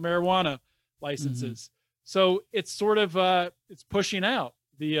medical marijuana licenses. So it's sort of it's pushing out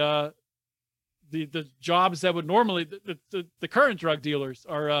the jobs that would normally the current drug dealers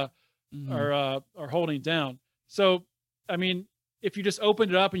are holding down. So if you just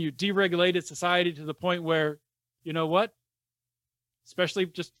opened it up and you deregulated society to the point where, especially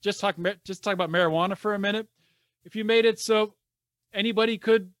just talk about marijuana for a minute. If you made it so anybody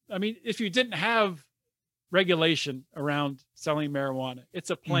could, if you didn't have regulation around selling marijuana, it's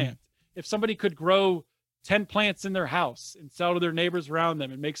a plant. If somebody could grow 10 plants in their house and sell to their neighbors around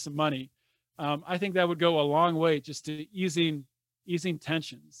them and make some money, I think that would go a long way just to easing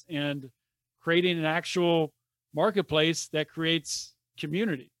tensions and creating an actual marketplace that creates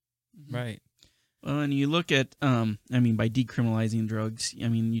community. Right. Well, and you look at, by decriminalizing drugs,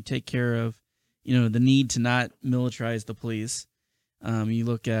 you take care of, the need to not militarize the police. You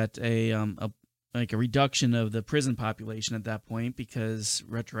look at a reduction of the prison population at that point, because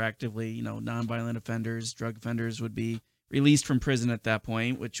retroactively, nonviolent offenders, drug offenders would be released from prison at that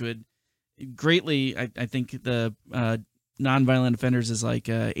point, which would greatly, I think the nonviolent offenders is like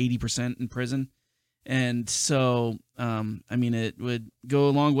 80% in prison. And so, it would go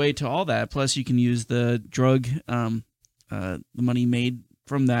a long way to all that. Plus, you can use the drug, the money made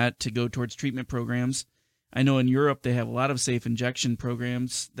from that to go towards treatment programs. I know in Europe they have a lot of safe injection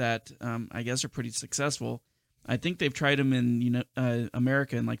programs that I guess are pretty successful. I think they've tried them in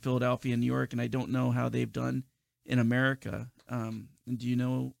America, in like Philadelphia and New York, and I don't know how they've done in America. And do you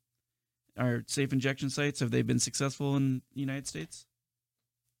know, our safe injection sites, have they been successful in the United States?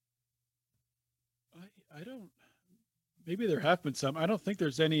 I don't. Maybe there have been some. I don't think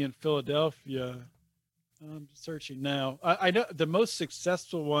there's any in Philadelphia. I'm searching now. I know the most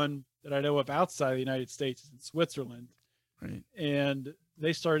successful one that I know of outside the United States is in Switzerland. Right. And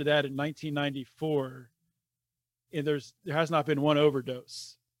they started that in 1994. And there has not been one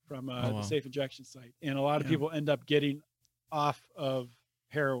overdose from the safe injection site. And a lot of people end up getting off of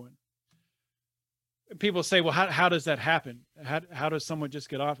heroin. And people say, well, how does that happen? How does someone just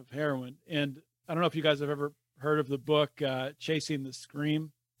get off of heroin? And I don't know if you guys have ever heard of the book Chasing the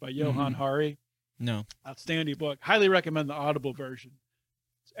Scream by Johan Hari. No. Outstanding book. Highly recommend the Audible version.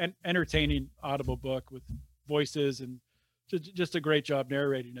 It's an entertaining Audible book with voices and just a great job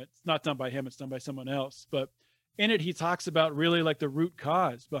narrating it. It's not done by him. It's done by someone else. But in it, he talks about really like the root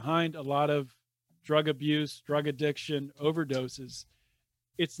cause behind a lot of drug abuse, drug addiction, overdoses.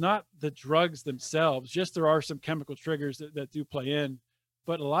 It's not the drugs themselves. Just there are some chemical triggers that do play in.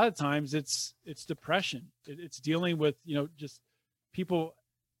 But a lot of times it's depression. It's dealing with, just people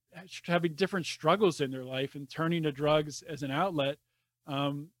having different struggles in their life and turning to drugs as an outlet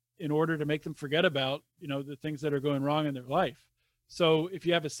in order to make them forget about, the things that are going wrong in their life. So if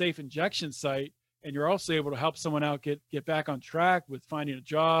you have a safe injection site and you're also able to help someone out get back on track with finding a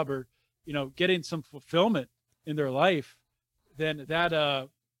job or, getting some fulfillment in their life, then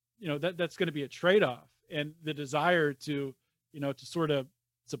that's going to be a trade-off. And the desire to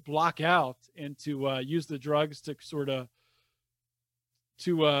block out and to use the drugs to sort of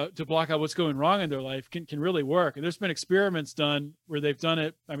to block out what's going wrong in their life can really work. And there's been experiments done where they've done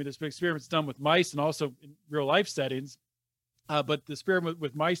it. I mean, there's been experiments done with mice and also in real life settings. But the experiment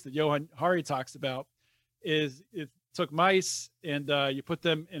with mice that Johan Hari talks about is it took mice and you put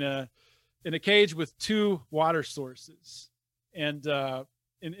them in a cage with two water sources. And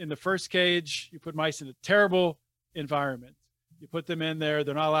in the first cage, you put mice in a terrible environment. You put them in there.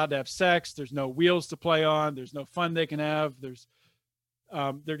 They're not allowed to have sex. There's no wheels to play on. There's no fun they can have.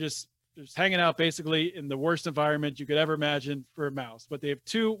 They're just hanging out basically in the worst environment you could ever imagine for a mouse. But they have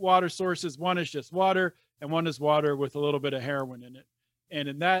two water sources. One is just water and one is water with a little bit of heroin in it. And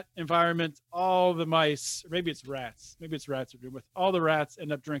in that environment, all the mice, or maybe it's rats are doing with all the rats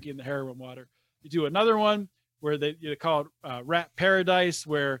end up drinking the heroin water. You do another one where they call it rat paradise,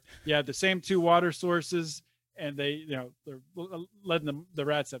 where you have the same two water sources and they're letting the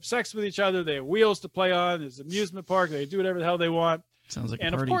rats have sex with each other. They have wheels to play on. There's an amusement park. They do whatever the hell they want. Sounds like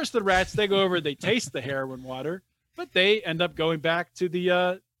and a party. Of course the rats, they go over, they taste the heroin water, but they end up going back to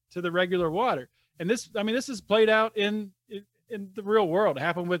the regular water. And this is played out in the real world. It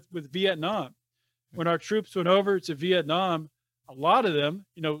happened with Vietnam. When our troops went over to Vietnam, a lot of them,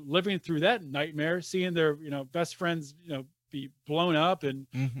 living through that nightmare, seeing their, best friends, be blown up and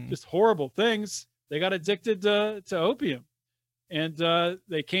just horrible things, they got addicted to opium. And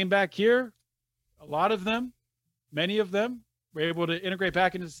they came back here. A lot of them, many of them, were able to integrate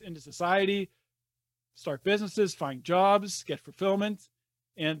back into society, start businesses, find jobs, get fulfillment,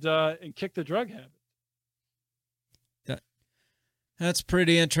 and kick the drug habit. That's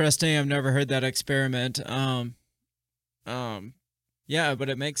pretty interesting. I've never heard that experiment. Yeah, but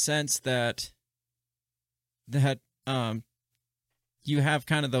it makes sense that you have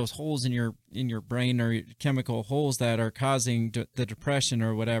kind of those holes in your brain or chemical holes that are causing the depression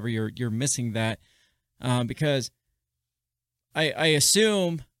or whatever. You're missing that because I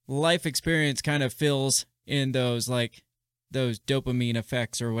assume life experience kind of fills in those dopamine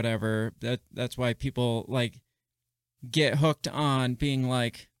effects or whatever. That's why people get hooked on being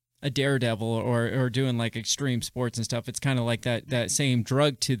like a daredevil or doing like extreme sports and stuff. It's kind of like that same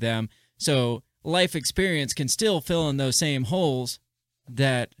drug to them. So life experience can still fill in those same holes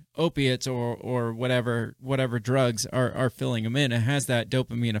that opiates or whatever drugs are filling them in. It has that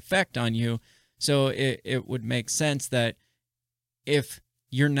dopamine effect on you. So it would make sense that if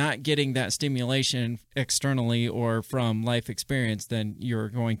you're not getting that stimulation externally or from life experience, then you're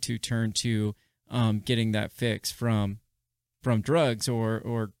going to turn to getting that fix from drugs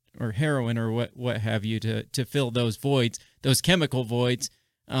or heroin or what have you to fill those voids, those chemical voids,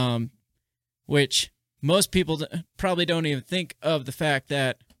 which most people probably don't even think of the fact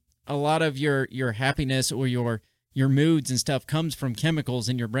that a lot of your happiness or your moods and stuff comes from chemicals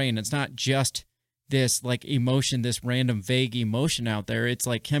in your brain. It's not just this like emotion, this random vague emotion out there. It's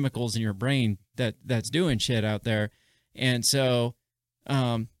like chemicals in your brain that's doing shit out there. And so,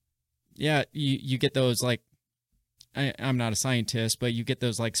 yeah, you get those like, I'm not a scientist, but you get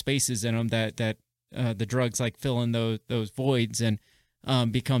those like spaces in them that the drugs like fill in those voids and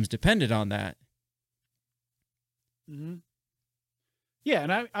becomes dependent on that. Mm-hmm. Yeah,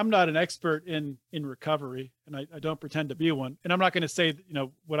 and I'm not an expert in recovery, and I don't pretend to be one. And I'm not going to say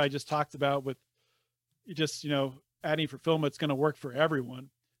what I just talked about with just adding fulfillment is going to work for everyone.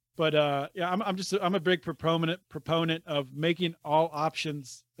 But yeah, I'm a big proponent of making all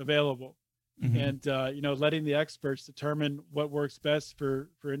options available, and letting the experts determine what works best for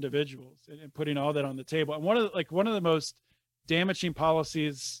individuals, and putting all that on the table. And one of the most damaging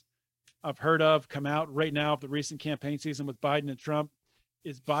policies I've heard of come out right now of the recent campaign season with Biden and Trump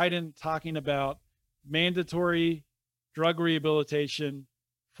is Biden talking about mandatory drug rehabilitation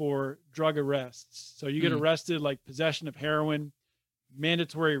for drug arrests. So you get arrested, like possession of heroin,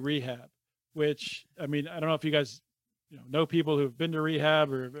 mandatory rehab, which, I mean, I don't know if you guys know people who've been to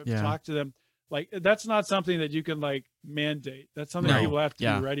rehab or have talked to them. Like, that's not something that you can like mandate. That's something people have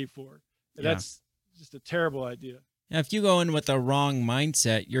to be ready for. That's just a terrible idea. Now, if you go in with the wrong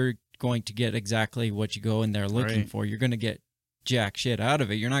mindset, you're going to get exactly what you go in there looking for. You're going to get jack shit out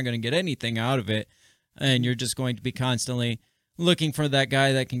of it. You're not going to get anything out of it. And you're just going to be constantly looking for that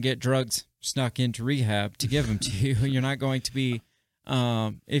guy that can get drugs snuck into rehab to give them to you. You're not going to be,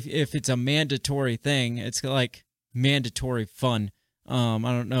 if it's a mandatory thing, it's like mandatory fun. I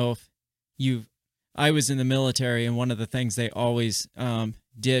don't know if I was in the military, and one of the things they always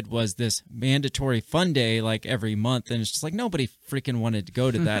did was this mandatory fun day like every month, and it's just like nobody freaking wanted to go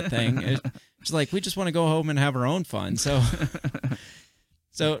to that thing. It's like we just want to go home and have our own fun. So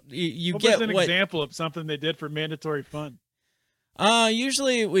you what get was an example of something they did for mandatory fun?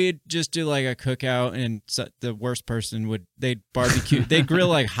 Usually we'd just do like a cookout, and the worst person they'd barbecue, they'd grill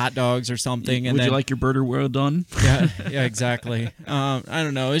like hot dogs or something. And would you like your burger well done? Yeah, exactly. I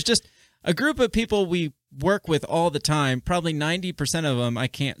don't know. It's just a group of people we work with all the time. Probably 90% of them I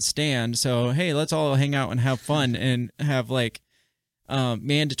can't stand. So, hey, let's all hang out and have fun and have like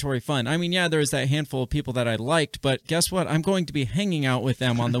mandatory fun. I mean, yeah, there was that handful of people that I liked, but guess what? I'm going to be hanging out with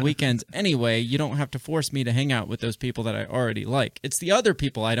them on the weekends anyway. You don't have to force me to hang out with those people that I already like. It's the other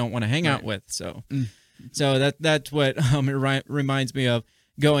people I don't want to hang out with. So, that's what it reminds me of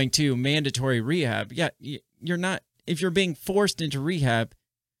going to mandatory rehab. Yeah, you're not, if you're being forced into rehab,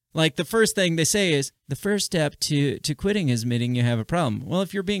 like the first thing they say is the first step to quitting is admitting you have a problem. Well,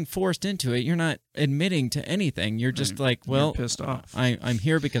 if you're being forced into it, you're not admitting to anything. You're just like, well, you're pissed off. I'm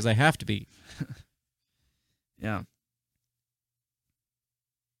here because I have to be. Yeah.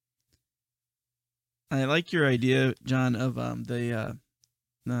 I like your idea, John, of the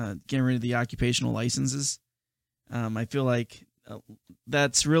getting rid of the occupational licenses. I feel like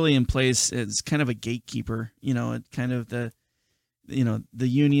that's really in place as kind of a gatekeeper. It kind of the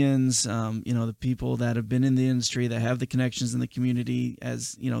unions, the people that have been in the industry that have the connections in the community,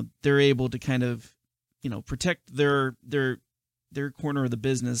 as they're able to kind of protect their corner of the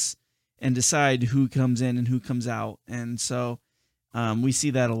business and decide who comes in and who comes out. And so we see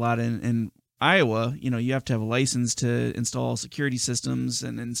that a lot in Iowa. You have to have a license to install security systems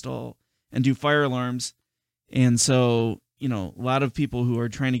and do fire alarms. And so a lot of people who are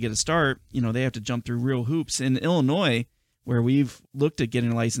trying to get a start, they have to jump through real hoops. In Illinois, where we've looked at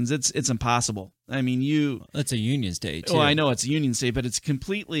getting a license, it's impossible. I mean, that's a union state too. Oh, I know it's a union state, but it's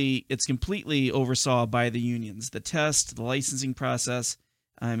completely oversaw by the unions. The test, the licensing process.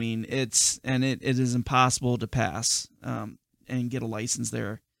 I mean, it is impossible to pass and get a license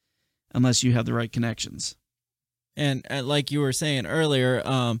there unless you have the right connections. And like you were saying earlier,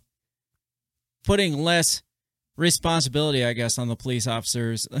 putting less responsibility, I guess, on the police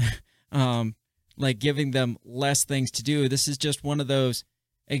officers. Like giving them less things to do. This is just one of those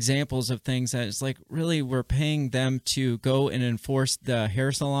examples of things that it's like, really, we're paying them to go and enforce the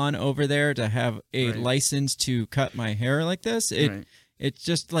hair salon over there to have a license to cut my hair like this. It's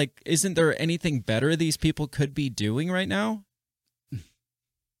just like, isn't there anything better these people could be doing right now?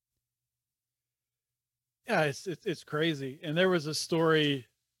 Yeah, it's crazy. And there was a story,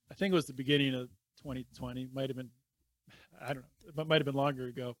 I think it was the beginning of 2020, might have been, I don't know, it might have been longer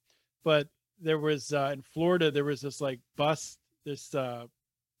ago, but there was in Florida, there was this like bust, it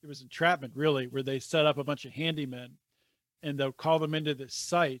was entrapment really, where they set up a bunch of handymen and they'll call them into this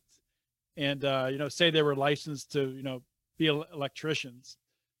site and, say they were licensed to, be electricians.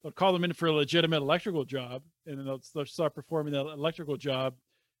 They'll call them in for a legitimate electrical job, and then they'll start performing the electrical job.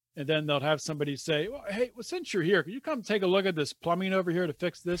 And then they'll have somebody say, well, hey, since you're here, can you come take a look at this plumbing over here to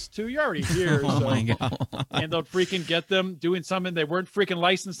fix this too? You're already here. My God. And they'll freaking get them doing something they weren't freaking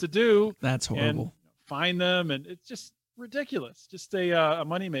licensed to do. That's horrible. And fine them. And it's just ridiculous. Just a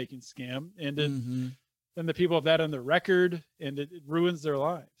money-making scam. And then the people have that on their record, and it ruins their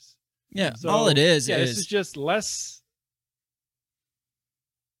lives. Yeah, so, all it is this is just less.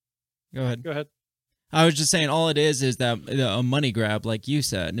 Go ahead. Go ahead. I was just saying, all it is that a money grab, like you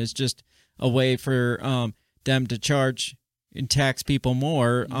said, and it's just a way for them to charge and tax people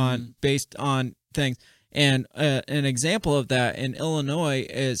more based on things. And an example of that in Illinois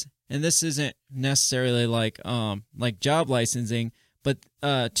is, and this isn't necessarily like job licensing, but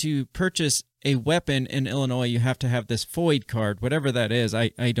to purchase a weapon in Illinois, you have to have this FOID card, whatever that is. I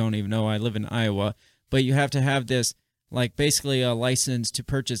don't even know. I live in Iowa, but you have to have this, like, basically a license to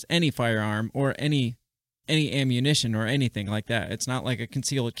purchase any firearm or any ammunition or anything like that. It's not like a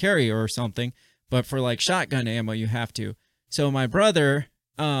concealed carry or something, but for like shotgun ammo, you have to. So my brother,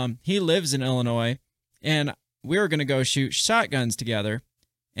 he lives in Illinois, and we were going to go shoot shotguns together.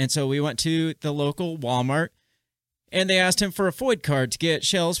 And so we went to the local Walmart, and they asked him for a FOID card to get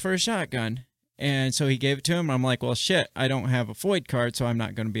shells for a shotgun. And so he gave it to him. I'm like, well, shit, I don't have a FOID card, so I'm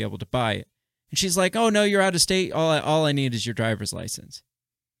not going to be able to buy it. And she's like, oh, no, you're out of state. All I need is your driver's license.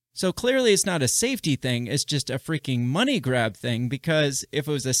 So clearly it's not a safety thing. It's just a freaking money grab thing, because if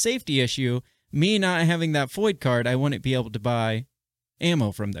it was a safety issue, me not having that FOID card, I wouldn't be able to buy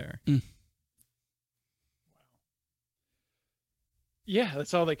ammo from there. Yeah,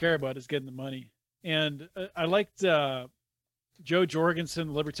 that's all they care about is getting the money. And I liked Jo Jorgensen,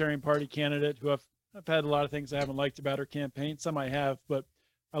 the Libertarian Party candidate, who I've had a lot of things I haven't liked about her campaign. Some I have, but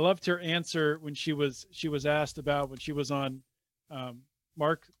I loved her answer when she was asked about, when she was on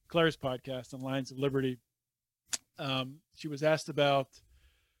Mark Claire's podcast on Lions of Liberty. She was asked about,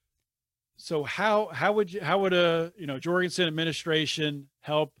 so how would a Jorgensen administration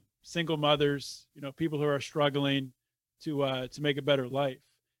help single mothers, people who are struggling to make a better life?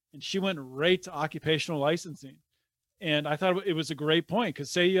 And she went right to occupational licensing. And I thought it was a great point, because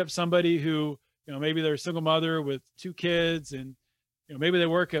say you have somebody who, maybe they're a single mother with 2 kids, and maybe they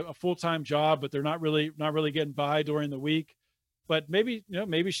work a full-time job, but they're not really getting by during the week. But maybe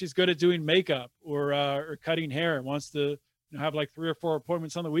she's good at doing makeup or cutting hair, and wants to have like 3 or 4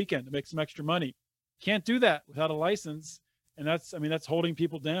 appointments on the weekend to make some extra money. Can't do that without a license, and that's holding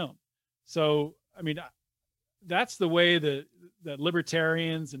people down. So that's the way that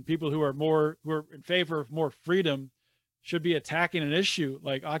libertarians and people who are in favor of more freedom should be attacking an issue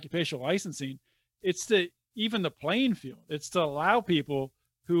like occupational licensing. It's to even the playing field. It's to allow people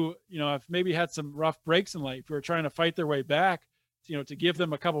who, have maybe had some rough breaks in life, who are trying to fight their way back, to give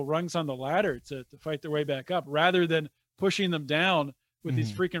them a couple rungs on the ladder to fight their way back up, rather than pushing them down with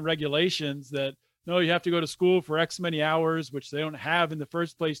these freaking regulations that, no, you have to go to school for X many hours, which they don't have in the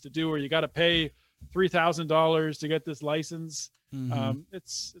first place to do, or you got to pay $3,000 to get this license.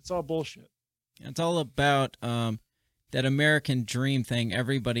 It's all bullshit. It's all about that American dream thing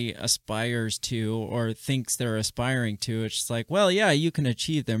everybody aspires to or thinks they're aspiring to. It's just like, well, yeah, you can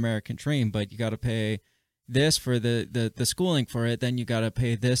achieve the American dream, but you got to pay this for the schooling for it. Then you got to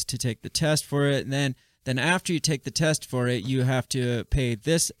pay this to take the test for it. And then after you take the test for it, you have to pay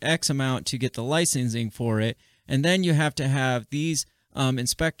this X amount to get the licensing for it. And then you have to have these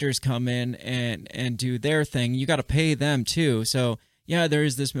inspectors come in and do their thing. You got to pay them too. So yeah, there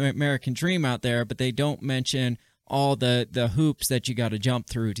is this American dream out there, but they don't mention all the hoops that you got to jump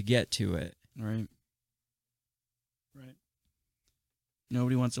through to get to it. Right.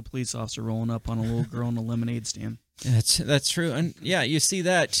 Nobody wants a police officer rolling up on a little girl in a lemonade stand. That's true. And yeah, you see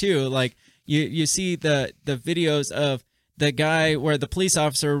that too. Like you see the videos of the guy where the police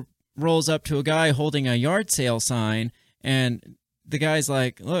officer rolls up to a guy holding a yard sale sign, and the guy's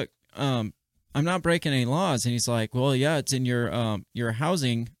like, look, I'm not breaking any laws. And he's like, well, yeah, it's in your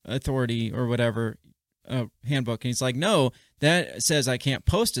housing authority or whatever handbook. And he's like, no, that says I can't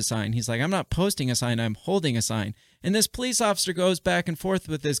post a sign. He's like, I'm not posting a sign, I'm holding a sign. And this police officer goes back and forth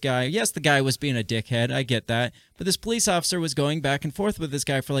with this guy. Yes, the guy was being a dickhead, I get that. But this police officer was going back and forth with this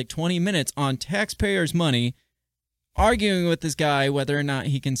guy for like 20 minutes on taxpayers' money, arguing with this guy whether or not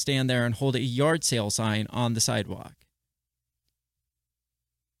he can stand there and hold a yard sale sign on the sidewalk.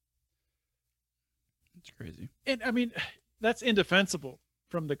 It's crazy. And that's indefensible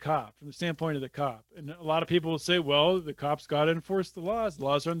from the standpoint of the cop. And a lot of people will say, well, the cop's got to enforce the laws. The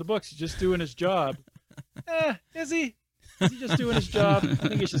laws are in the books. He's just doing his job. Is he? Is he just doing his job? I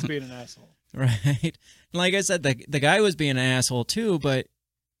think he's just being an asshole. Right. Like I said, the guy was being an asshole too, but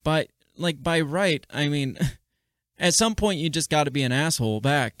like by right, at some point you just got to be an asshole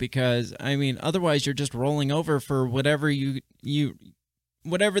back, because otherwise you're just rolling over for whatever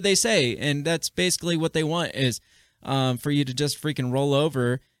whatever they say, and that's basically what they want is for you to just freaking roll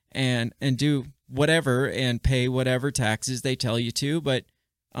over and do whatever and pay whatever taxes they tell you to. But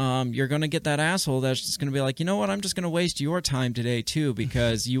you're going to get that asshole that's just going to be like, you know what, I'm just going to waste your time today too,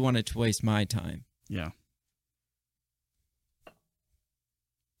 because you wanted to waste my time. Yeah.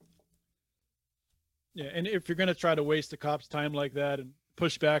 Yeah, and if you're going to try to waste the cops' time like that and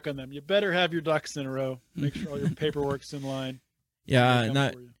push back on them, you better have your ducks in a row. Make sure all your paperwork's in line.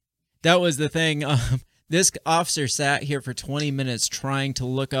 Yeah, that was the thing. this officer sat here for 20 minutes trying to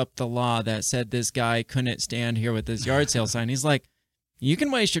look up the law that said this guy couldn't stand here with this yard sale sign. He's like, you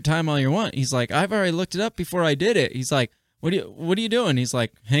can waste your time all you want. He's like, I've already looked it up before I did it. He's like, what are you doing? He's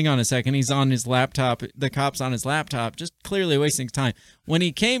like, hang on a second. He's on his laptop. The cop's on his laptop, just clearly wasting time. When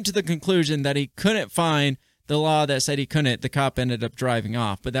he came to the conclusion that he couldn't find the law that said he couldn't, the cop ended up driving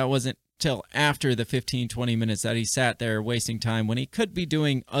off. But that wasn't till after the 15, 20 minutes that he sat there wasting time when he could be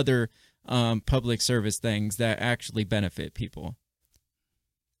doing other public service things that actually benefit people.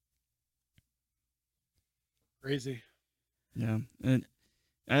 Crazy. Yeah. And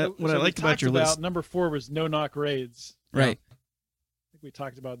what I liked about your list. Number 4 was no-knock raids. Right. I think we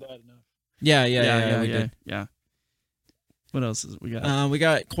talked about that enough. Yeah, we did. Yeah. What else is we got? We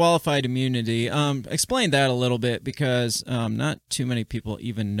got qualified immunity. Explain that a little bit because not too many people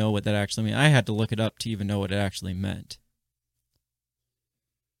even know what that actually means. I had to look it up to even know what it actually meant.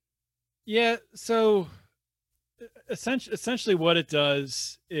 Yeah, so essentially what it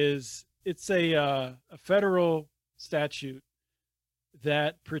does is it's a federal statute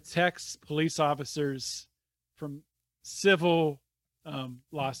that protects police officers from civil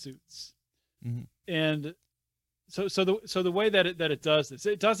lawsuits. Mm-hmm. And so the way that it does this,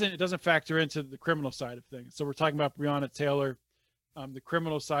 it doesn't factor into the criminal side of things. So we're talking about Breonna Taylor, the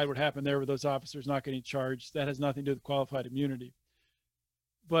criminal side, what happened there with those officers not getting charged. That has nothing to do with qualified immunity.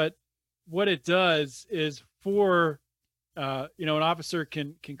 But what it does is for an officer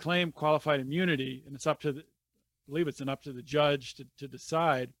can claim qualified immunity, and it's up to I believe it's up to the judge to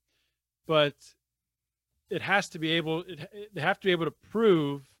decide, but it has to be able they have to be able to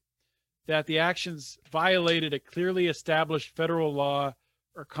prove that the actions violated a clearly established federal law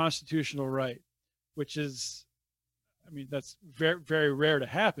or constitutional right, which is, I mean, that's very, very rare to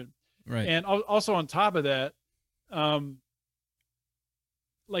happen. Right. And also on top of that,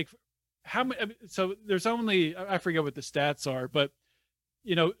 like how many, so there's only, I forget what the stats are, but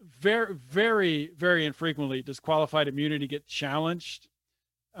very, very, very infrequently does qualified immunity get challenged.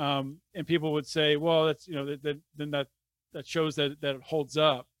 And people would say, well, that's, then that shows that it holds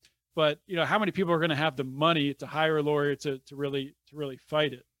up. But, how many people are going to have the money to hire a lawyer to really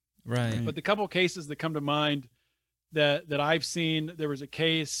fight it? Right. But the couple of cases that come to mind that I've seen, there was a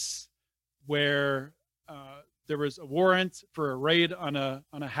case where there was a warrant for a raid on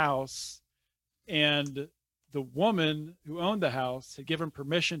a house, and the woman who owned the house had given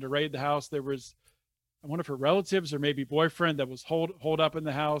permission to raid the house. There was one of her relatives or maybe boyfriend that was holed up in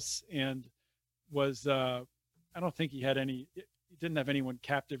the house and was, I don't think he didn't have anyone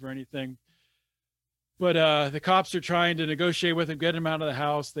captive or anything. But the cops are trying to negotiate with him, get him out of the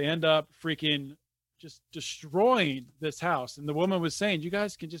house. They end up freaking just destroying this house. And the woman was saying, you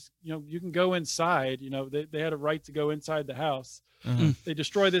guys can just, you can go inside. They had a right to go inside the house. Uh-huh. They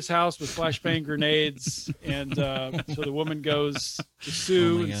destroy this house with flashbang grenades. And so the woman goes to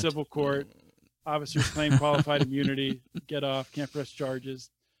sue in civil court. Officers claim qualified immunity, get off, can't press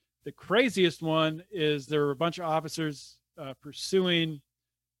charges. The craziest one is there were a bunch of officers pursuing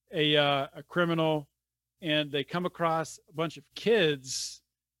a criminal, and they come across a bunch of kids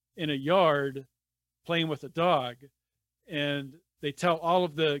in a yard playing with a dog, and they tell all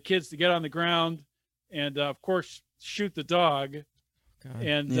of the kids to get on the ground and of course shoot the dog. God.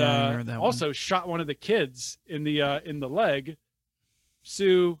 And also shot one of the kids in the leg.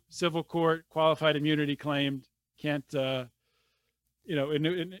 Sue, civil court, qualified immunity claimed, can't and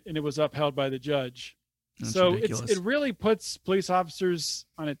it was upheld by the judge. That's so ridiculous. it really puts police officers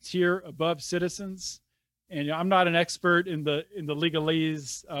on a tier above citizens. And I'm not an expert in the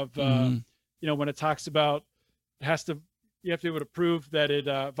legalese of when it talks about you have to be able to prove that it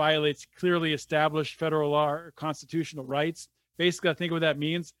violates clearly established federal law or constitutional rights. Basically, I think what that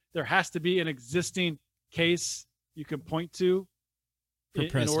means, there has to be an existing case you can point to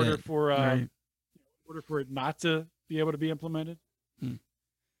in order for it not to be able to be implemented.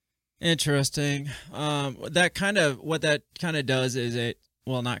 Interesting. What that kind of does is it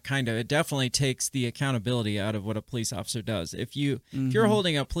definitely takes the accountability out of what a police officer does. If you're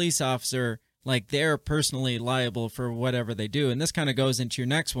holding a police officer like they're personally liable for whatever they do, and this kind of goes into your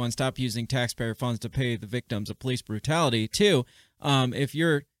next one, stop using taxpayer funds to pay the victims of police brutality too. If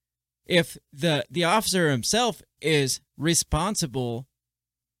the officer himself is responsible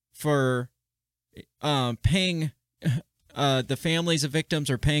for paying the families of victims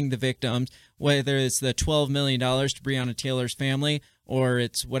or paying the victims, whether it's the $12 million to Breonna Taylor's family or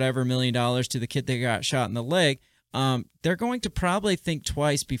it's whatever $1 million to the kid that got shot in the leg, they're going to probably think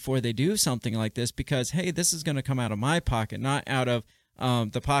twice before they do something like this because, hey, this is going to come out of my pocket, not out of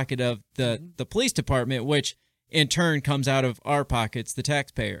the pocket of the police department, which in turn comes out of our pockets, the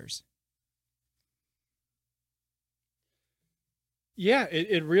taxpayers. Yeah,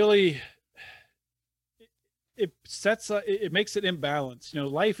 it really it sets it makes it imbalanced.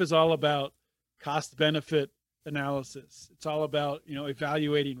 Life is all about cost benefit analysis. It's all about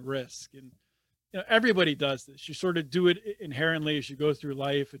evaluating risk, and everybody does this. You sort of do it inherently as you go through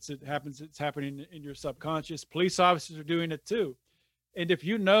life. It's happening in your subconscious. Police officers are doing it too. And if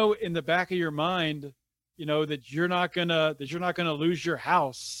in the back of your mind, that you're not gonna lose your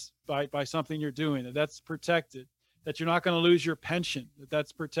house by something you're doing, that's protected, that you're not going to lose your pension,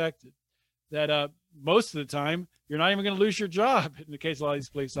 that's protected, that most of the time you're not even going to lose your job in the case of a lot of these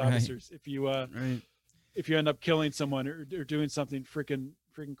police officers if you if you end up killing someone or doing something freaking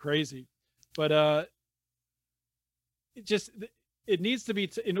crazy. But it needs to be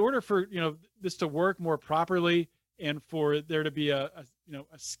in order for this to work more properly, and for there to be a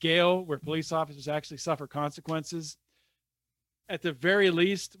scale where police officers actually suffer consequences. At the very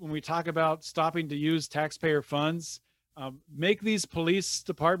least, when we talk about stopping to use taxpayer funds, make these police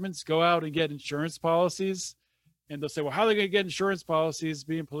departments go out and get insurance policies. And they'll say, well, how are they going to get insurance policies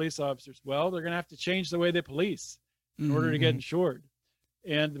being police officers? Well, they're going to have to change the way they police in order to get insured.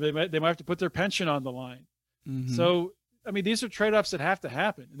 And they might have to put their pension on the line. So, I mean, these are trade-offs that have to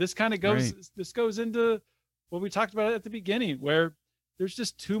happen. This kind of goes into what we talked about at the beginning, where there's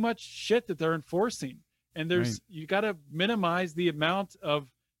just too much shit that they're enforcing. And you got to minimize the amount of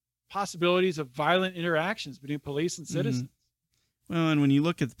possibilities of violent interactions between police and citizens. Well, and when you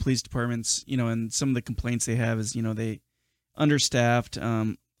look at the police departments, and some of the complaints they have is, they understaffed,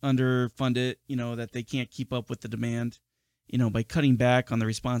 underfunded, that they can't keep up with the demand, by cutting back on the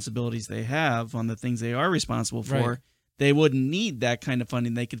responsibilities they have on the things they are responsible for, they wouldn't need that kind of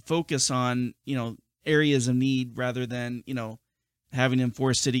funding. They could focus on, areas of need rather than, having to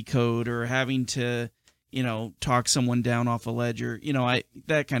enforce city code or having to, talk someone down off a ledge or,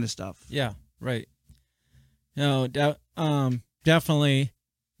 that kind of stuff. Yeah, right. No, definitely.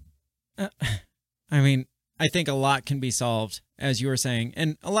 I mean, I think a lot can be solved, as you were saying,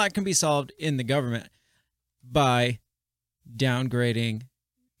 and a lot can be solved in the government by downgrading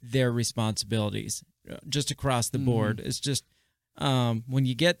their responsibilities just across the board. It's just when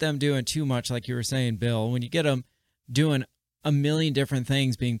you get them doing too much, like you were saying, Bill, when you get them doing a million different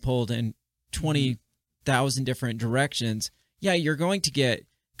things being pulled in 20,000 different directions, yeah, you're going to get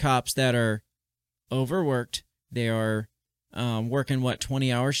cops that are overworked. They are working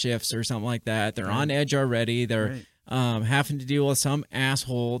 20-hour shifts or something like that. They're on edge already. They're having to deal with some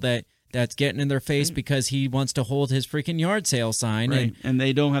asshole that's getting in their face because he wants to hold his freaking yard sale sign. And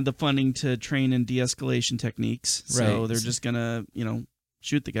they don't have the funding to train in de-escalation techniques. So they're just going to,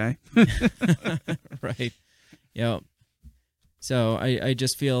 shoot the guy. Right. Yep. So I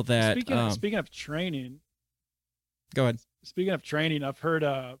just feel that... Speaking of training... Go ahead. Speaking of training, I've heard...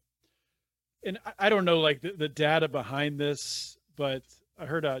 and I don't know the data behind this, but I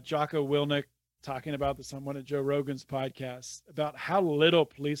heard Jocko Willink talking about this on one of Joe Rogan's podcasts about how little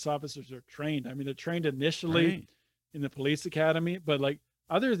police officers are trained. I mean, they're trained initially in the police academy, but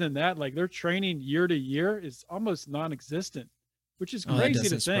other than that, their training year to year is almost non-existent, which is crazy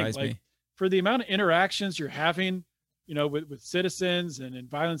to think. For the amount of interactions you're having, with citizens and in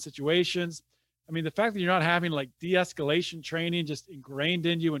violent situations. I mean, the fact that you're not having de-escalation training just ingrained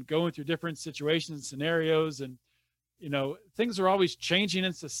in you and going through different situations and scenarios, and things are always changing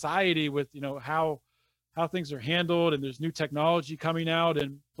in society with how things are handled, and there's new technology coming out,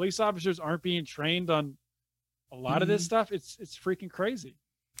 and police officers aren't being trained on a lot of this stuff. It's freaking crazy.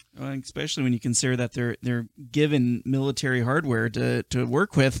 Especially when you consider that they're given military hardware to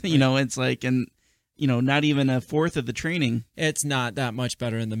work with. It's and not even a fourth of the training. It's not that much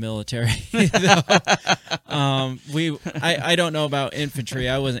better in the military. I don't know about infantry.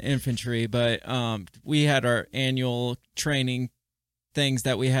 I wasn't infantry, but we had our annual training things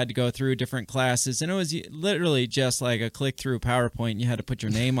that we had to go through, different classes, and it was literally just like a click through PowerPoint. And you had to put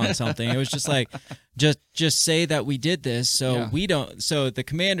your name on something. It was just just say that we did this, so we don't. So the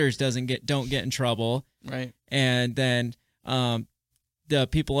commanders don't get in trouble, right? And then the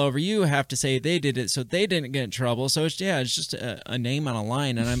people over you have to say they did it, so they didn't get in trouble. So it's just a name on a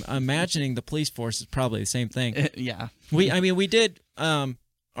line, and I'm imagining the police force is probably the same thing. We did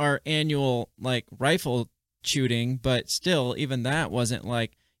our annual rifle shooting, but still, even that wasn't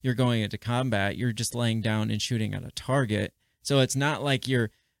you're going into combat. You're just laying down and shooting at a target. So it's not like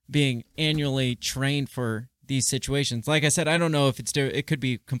you're being annually trained for these situations. Like I said, I don't know if it could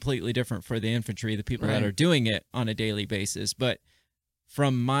be completely different for the infantry, the people that are doing it on a daily basis, but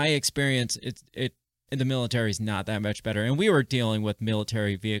from my experience, it in the military is not that much better. And we were dealing with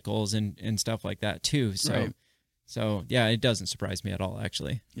military vehicles and stuff like that too. So, so yeah, it doesn't surprise me at all,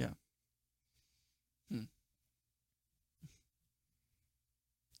 actually. Yeah.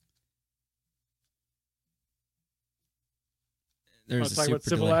 there's a talk super about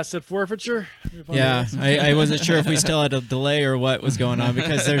civil delay. asset forfirture. Yeah, I wasn't sure if we still had a delay or what was going on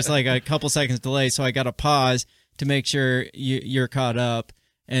because there's like a couple seconds delay, so I got to pause to make sure you're caught up,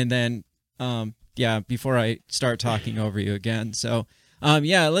 and then before I start talking over you again. So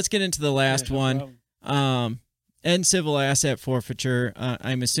let's get into the last one. And civil asset forfeiture.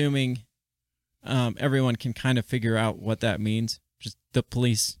 I'm assuming everyone can kind of figure out what that means. Just the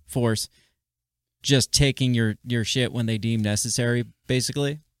police force just taking your shit when they deem necessary,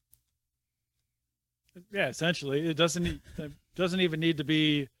 basically. Yeah, essentially, it doesn't even need to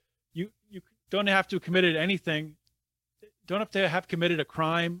be. You don't have to have committed anything. Don't have to have committed a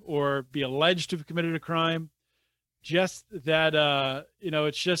crime or be alleged to have committed a crime. Just that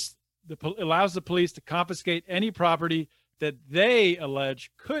it's just allows the police to confiscate any property that they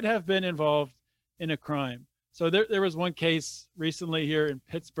allege could have been involved in a crime. So there was one case recently here in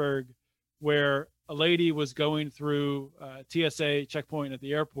Pittsburgh where a lady was going through TSA checkpoint at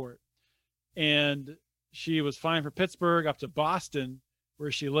the airport, and she was flying from Pittsburgh up to Boston,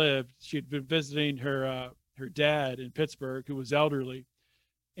 where she lived. She'd been visiting her dad in Pittsburgh, who was elderly,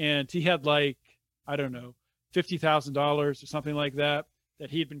 and he had $50,000 or something like that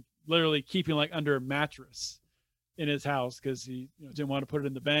he'd been literally keeping under a mattress in his house because he didn't want to put it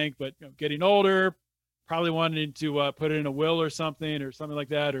in the bank, but getting older, probably wanting to put it in a will or something like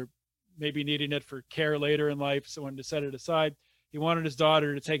that, or maybe needing it for care later in life, so wanted to set it aside. He wanted his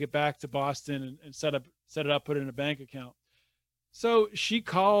daughter to take it back to Boston and set it up, put it in a bank account. So she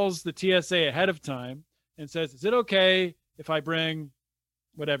calls the TSA ahead of time and says, is it okay if I bring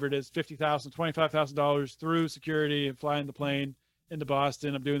whatever it is, $50,000, $25,000 through security and fly in the plane into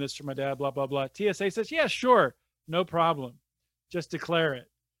Boston? I'm doing this for my dad, blah, blah, blah. TSA says, yeah, sure, no problem. Just declare it.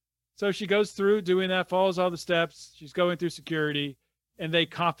 So she goes through doing that, follows all the steps. She's going through security, and they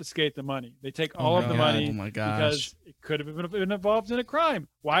confiscate the money. They take all of the money because it could have been involved in a crime.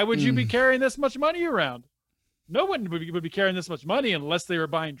 Why would you be carrying this much money around? No one would be carrying this much money unless they were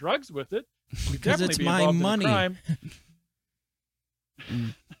buying drugs with it. Because it's my money.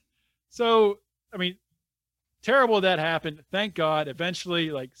 So, I mean, terrible that happened. Thank God. Eventually,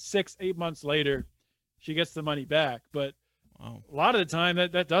 6-8 months later, she gets the money back. But a lot of the time,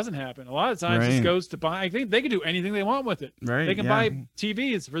 that doesn't happen. A lot of times, this goes to buy. I think they can do anything they want with it. Right. They can buy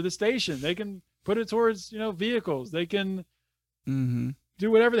TVs for the station. They can put it towards vehicles. They can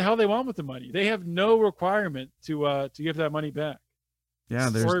do whatever the hell they want with the money. They have no requirement to give that money back. Yeah,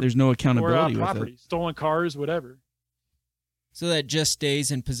 there's no accountability with property, stolen cars, whatever. So that just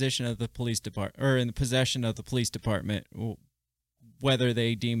stays in possession of the police department, or in the possession of the police department, whether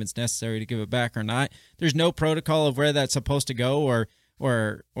they deem it's necessary to give it back or not. There's no protocol of where that's supposed to go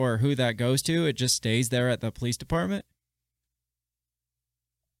or who that goes to. It just stays there at the police department.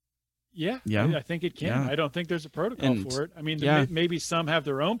 Yeah, I think it can. Yeah. I don't think there's a protocol for it. I mean, maybe some have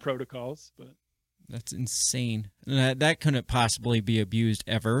their own protocols, but that's insane. That couldn't possibly be abused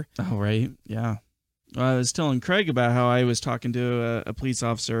ever. Oh, right. Yeah. Well, I was telling Craig about how I was talking to a police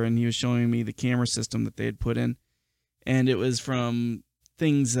officer, and he was showing me the camera system that they had put in, and it was from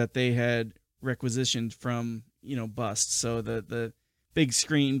things that they had requisitioned from busts. So the big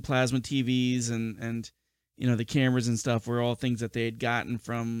screen plasma TVs and the cameras and stuff were all things that they had gotten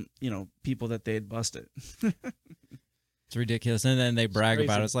from people that they had busted. It's ridiculous. And then they brag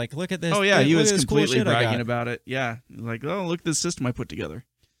about it. It's like, look at this. Oh yeah, he was completely cool bragging about it. Yeah, like, oh, look at this system I put together.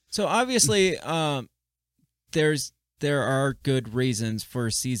 So obviously, there are good reasons for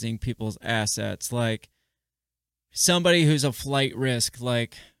seizing people's assets, like somebody who's a flight risk,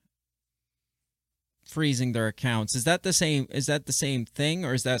 like freezing their accounts. Is that the same thing,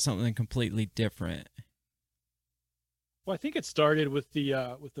 or is that something completely different? Well, I think it started with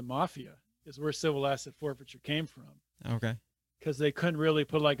the mafia, is where civil asset forfeiture came from. Okay. Because they couldn't really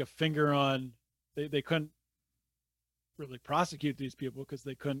put a finger on, they couldn't really prosecute these people because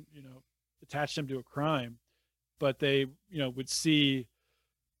they couldn't, attach them to a crime. But they, would see,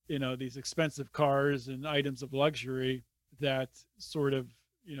 these expensive cars and items of luxury that sort of,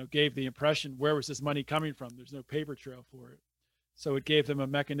 gave the impression, where was this money coming from? There's no paper trail for it. So it gave them a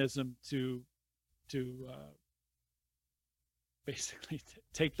mechanism to basically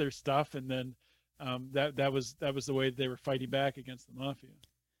take their stuff, and then that was the way they were fighting back against the mafia.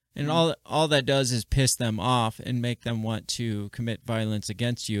 And all that does is piss them off and make them want to commit violence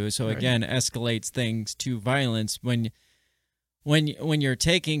against you. So again, escalates things to violence when you're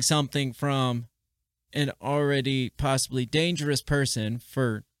taking something from an already possibly dangerous person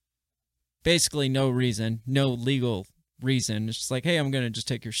for basically no reason, no legal reason. It's just like, hey, I'm going to just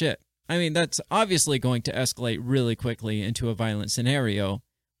take your shit. I mean, that's obviously going to escalate really quickly into a violent scenario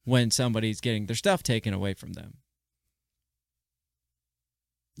when somebody's getting their stuff taken away from them.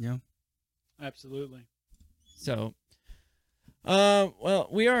 Yeah. Absolutely. So, well,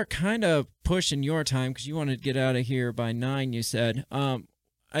 we are kind of pushing your time because you wanted to get out of here by 9, you said.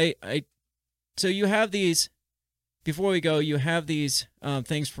 So you have these, before we go, you have these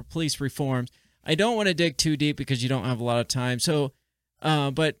things for police reforms. I don't want to dig too deep because you don't have a lot of time. So,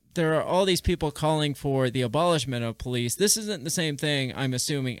 but there are all these people calling for the abolishment of police. This isn't the same thing, I'm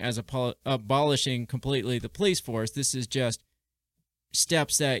assuming, as abolishing completely the police force. This is just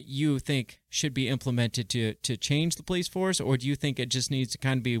steps that you think should be implemented to change the police force, or do you think it just needs to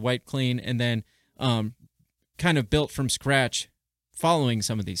kind of be wiped clean and then kind of built from scratch following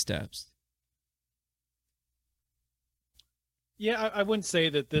some of these steps? Yeah, I wouldn't say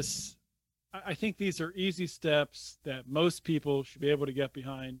that this. I think these are easy steps that most people should be able to get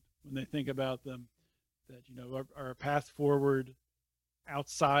behind when they think about them, that, you know, are a path forward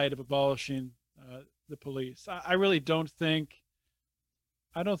outside of abolishing the police. I really don't think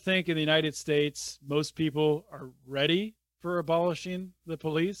in the United States most people are ready for abolishing the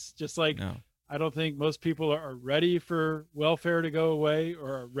police, just like No. I don't think most people are ready for welfare to go away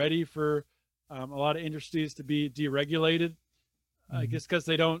or are ready for a lot of industries to be deregulated. I guess because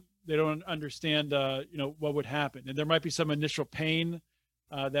they don't understand you know, what would happen, and there might be some initial pain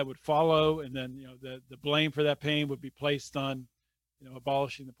that would follow, and then, you know, the blame for that pain would be placed on, you know,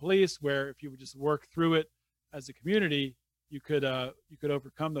 abolishing the police, where if you would just work through it as a community, you could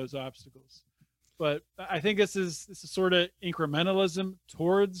overcome those obstacles. But I think this is sort of incrementalism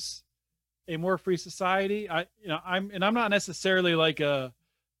towards a more free society. I'm not necessarily like a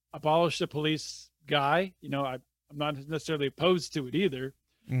abolish the police guy. You know, I'm not necessarily opposed to it either.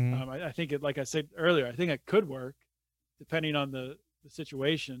 Mm-hmm. I think it, like I said earlier, I think it could work depending on the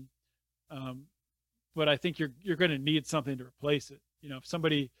situation. But I think you're going to need something to replace it. You know,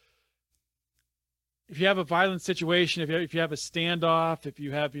 if you have a violent situation, if you have a standoff, if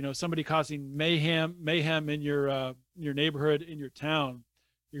you have, you know, somebody causing mayhem in your neighborhood, in your town,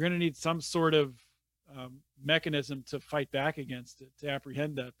 you're going to need some sort of mechanism to fight back against it, to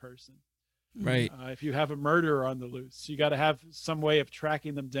apprehend that person. Right. If you have a murderer on the loose, you got to have some way of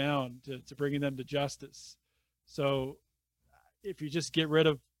tracking them down to bringing them to justice. So if you just get rid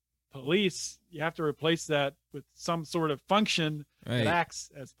of police, you have to replace that with some sort of function that acts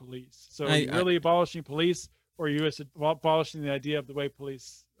as police. So are you really abolishing police, or are you just abolishing the idea of the way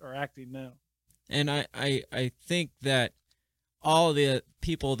police are acting now? And I think that all the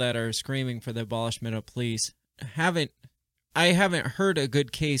people that are screaming for the abolishment of police I haven't heard a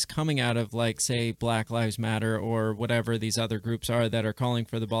good case coming out of, like, say, Black Lives Matter or whatever these other groups are that are calling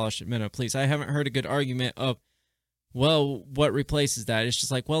for the abolishment of police. I haven't heard a good argument of, well, what replaces that? It's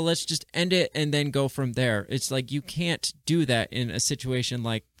just like, well, let's just end it and then go from there. It's like you can't do that in a situation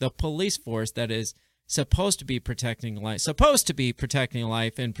like the police force that is supposed to be protecting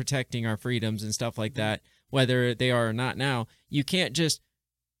life and protecting our freedoms and stuff like that, whether they are or not now. You can't just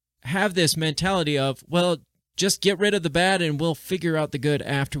have this mentality of, well, just get rid of the bad and we'll figure out the good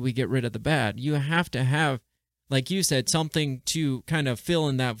after we get rid of the bad. You have to have, like you said, something to kind of fill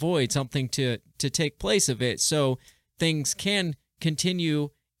in that void, something to take place of it, so things can continue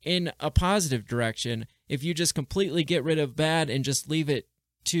in a positive direction. If you just completely get rid of bad and just leave it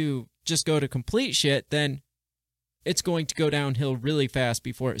to just go to complete shit, then it's going to go downhill really fast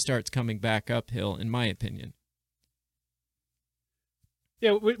before it starts coming back uphill, in my opinion.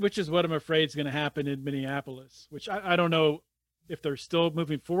 Yeah, which is what I'm afraid is going to happen in Minneapolis, which I don't know if they're still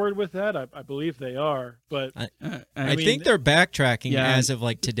moving forward with that. I believe they are, but I think they're backtracking as of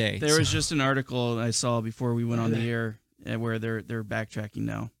like today. There was just an article I saw before we went on the air where they're backtracking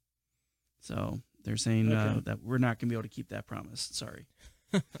now. So they're saying that we're not going to be able to keep that promise. Sorry.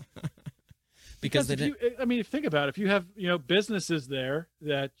 Because think about it. If you have, you know, businesses there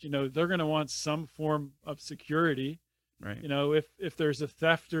that, you know, they're going to want some form of security. Right. You know, if there's a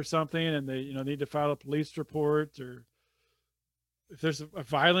theft or something and they, you know, need to file a police report, or if there's a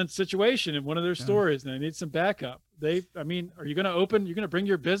violent situation in one of their stores and they need some backup, are you going to bring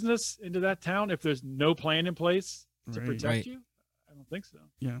your business into that town if there's no plan in place to protect you? I don't think so.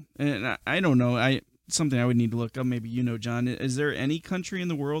 Yeah. And I don't know. Something I would need to look up. Maybe, you know, John, is there any country in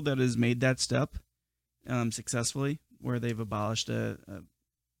the world that has made that step successfully, where they've abolished a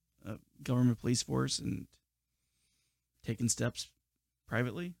government police force and taken steps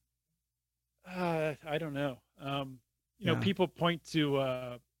privately? I don't know. You know, people point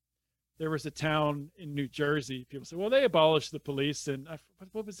to there was a town in New Jersey. People say, well, they abolished the police, and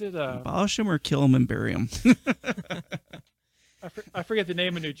what was it? Abolish them or kill them and bury them. I forget the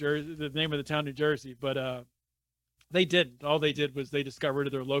name of New Jersey, the name of the town, New Jersey, but They did. All they did was they just got rid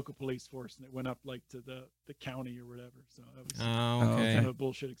of their local police force and it went up like to the county or whatever. So that was okay. kind of a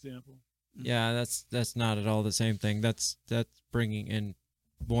bullshit example. Yeah, that's not at all the same thing. That's bringing in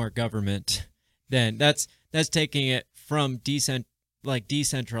more government. Then that's taking it from decentralizing.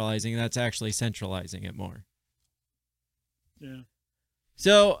 That's actually centralizing it more. Yeah.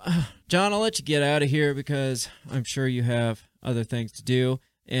 So, John, I'll let you get out of here because I'm sure you have other things to do,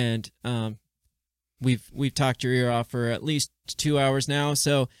 and we've talked your ear off for at least 2 hours now.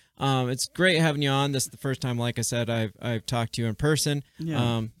 So, it's great having you on. This is the first time, like I said, I've talked to you in person.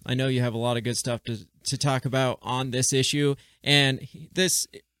 Yeah. I know you have a lot of good stuff to talk about on this issue, and this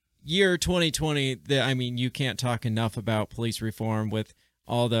year 2020. You can't talk enough about police reform with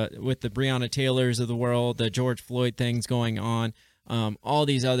the Breonna Taylors of the world, the George Floyd things going on. All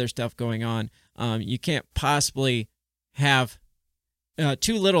these other stuff going on. You can't possibly have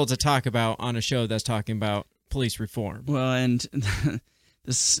too little to talk about on a show that's talking about police reform. Well, and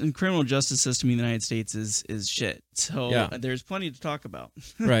this criminal justice system in the United States is shit. So there's plenty to talk about.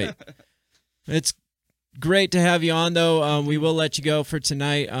 Right. It's great to have you on, though. We will let you go for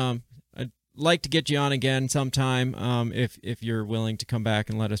tonight. I'd like to get you on again sometime if you're willing to come back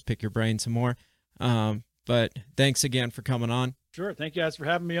and let us pick your brain some more. But thanks again for coming on. Sure. Thank you guys for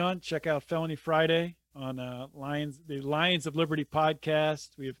having me on. Check out Felony Friday on the Lions of Liberty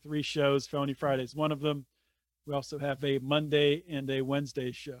podcast. We have 3 shows. Felony Friday is one of them. We also have a Monday and a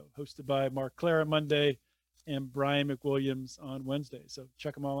Wednesday show hosted by Mark Clara Monday and Brian McWilliams on Wednesday. So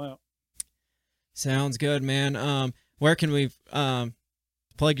check them all out. Sounds good, man. Where can we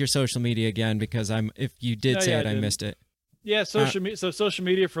plug your social media again? Because if you did say it, I missed it. Yeah, social media. So social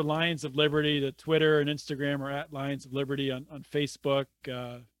media for Lions of Liberty, the Twitter and Instagram are at Lions of Liberty. On Facebook,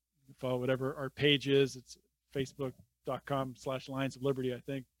 follow whatever our page is. It's facebook.com/Lions of Liberty, I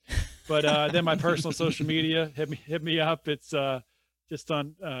think. But then my personal social media, hit me up. It's just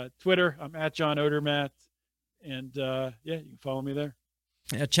on Twitter. I'm at John Odermatt, and you can follow me there.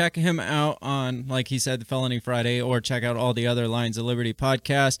 Yeah, check him out on, like he said, the Felony Friday, or check out all the other Lions of Liberty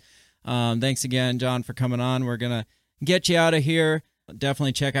podcasts. Thanks again, John, for coming on. We're gonna get you out of here.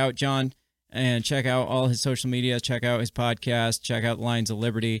 Definitely check out John and check out all his social media. Check out his podcast. Check out Lions of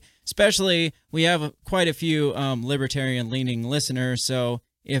Liberty. Especially, we have quite a few libertarian-leaning listeners. So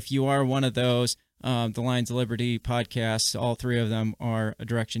if you are one of those, the Lions of Liberty podcasts, all 3 of them are a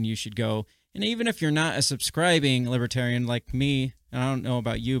direction you should go. And even if you're not a subscribing libertarian like me, and I don't know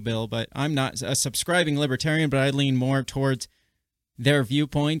about you, Bill, but I'm not a subscribing libertarian, but I lean more towards their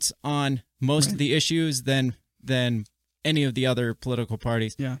viewpoints on most of the issues than any of the other political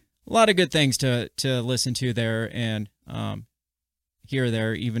parties. Yeah. A lot of good things to listen to there and hear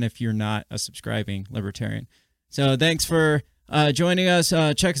there, even if you're not a subscribing libertarian. So thanks for joining us.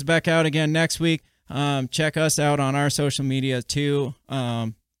 Check us back out again next week. Check us out on our social media too.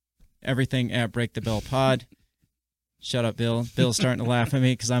 Everything at Break the Bell Pod. Shut up, Bill. Bill's starting to laugh at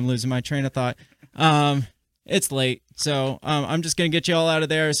me because I'm losing my train of thought. It's late, so I'm just going to get you all out of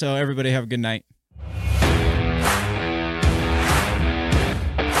there. So everybody have a good night.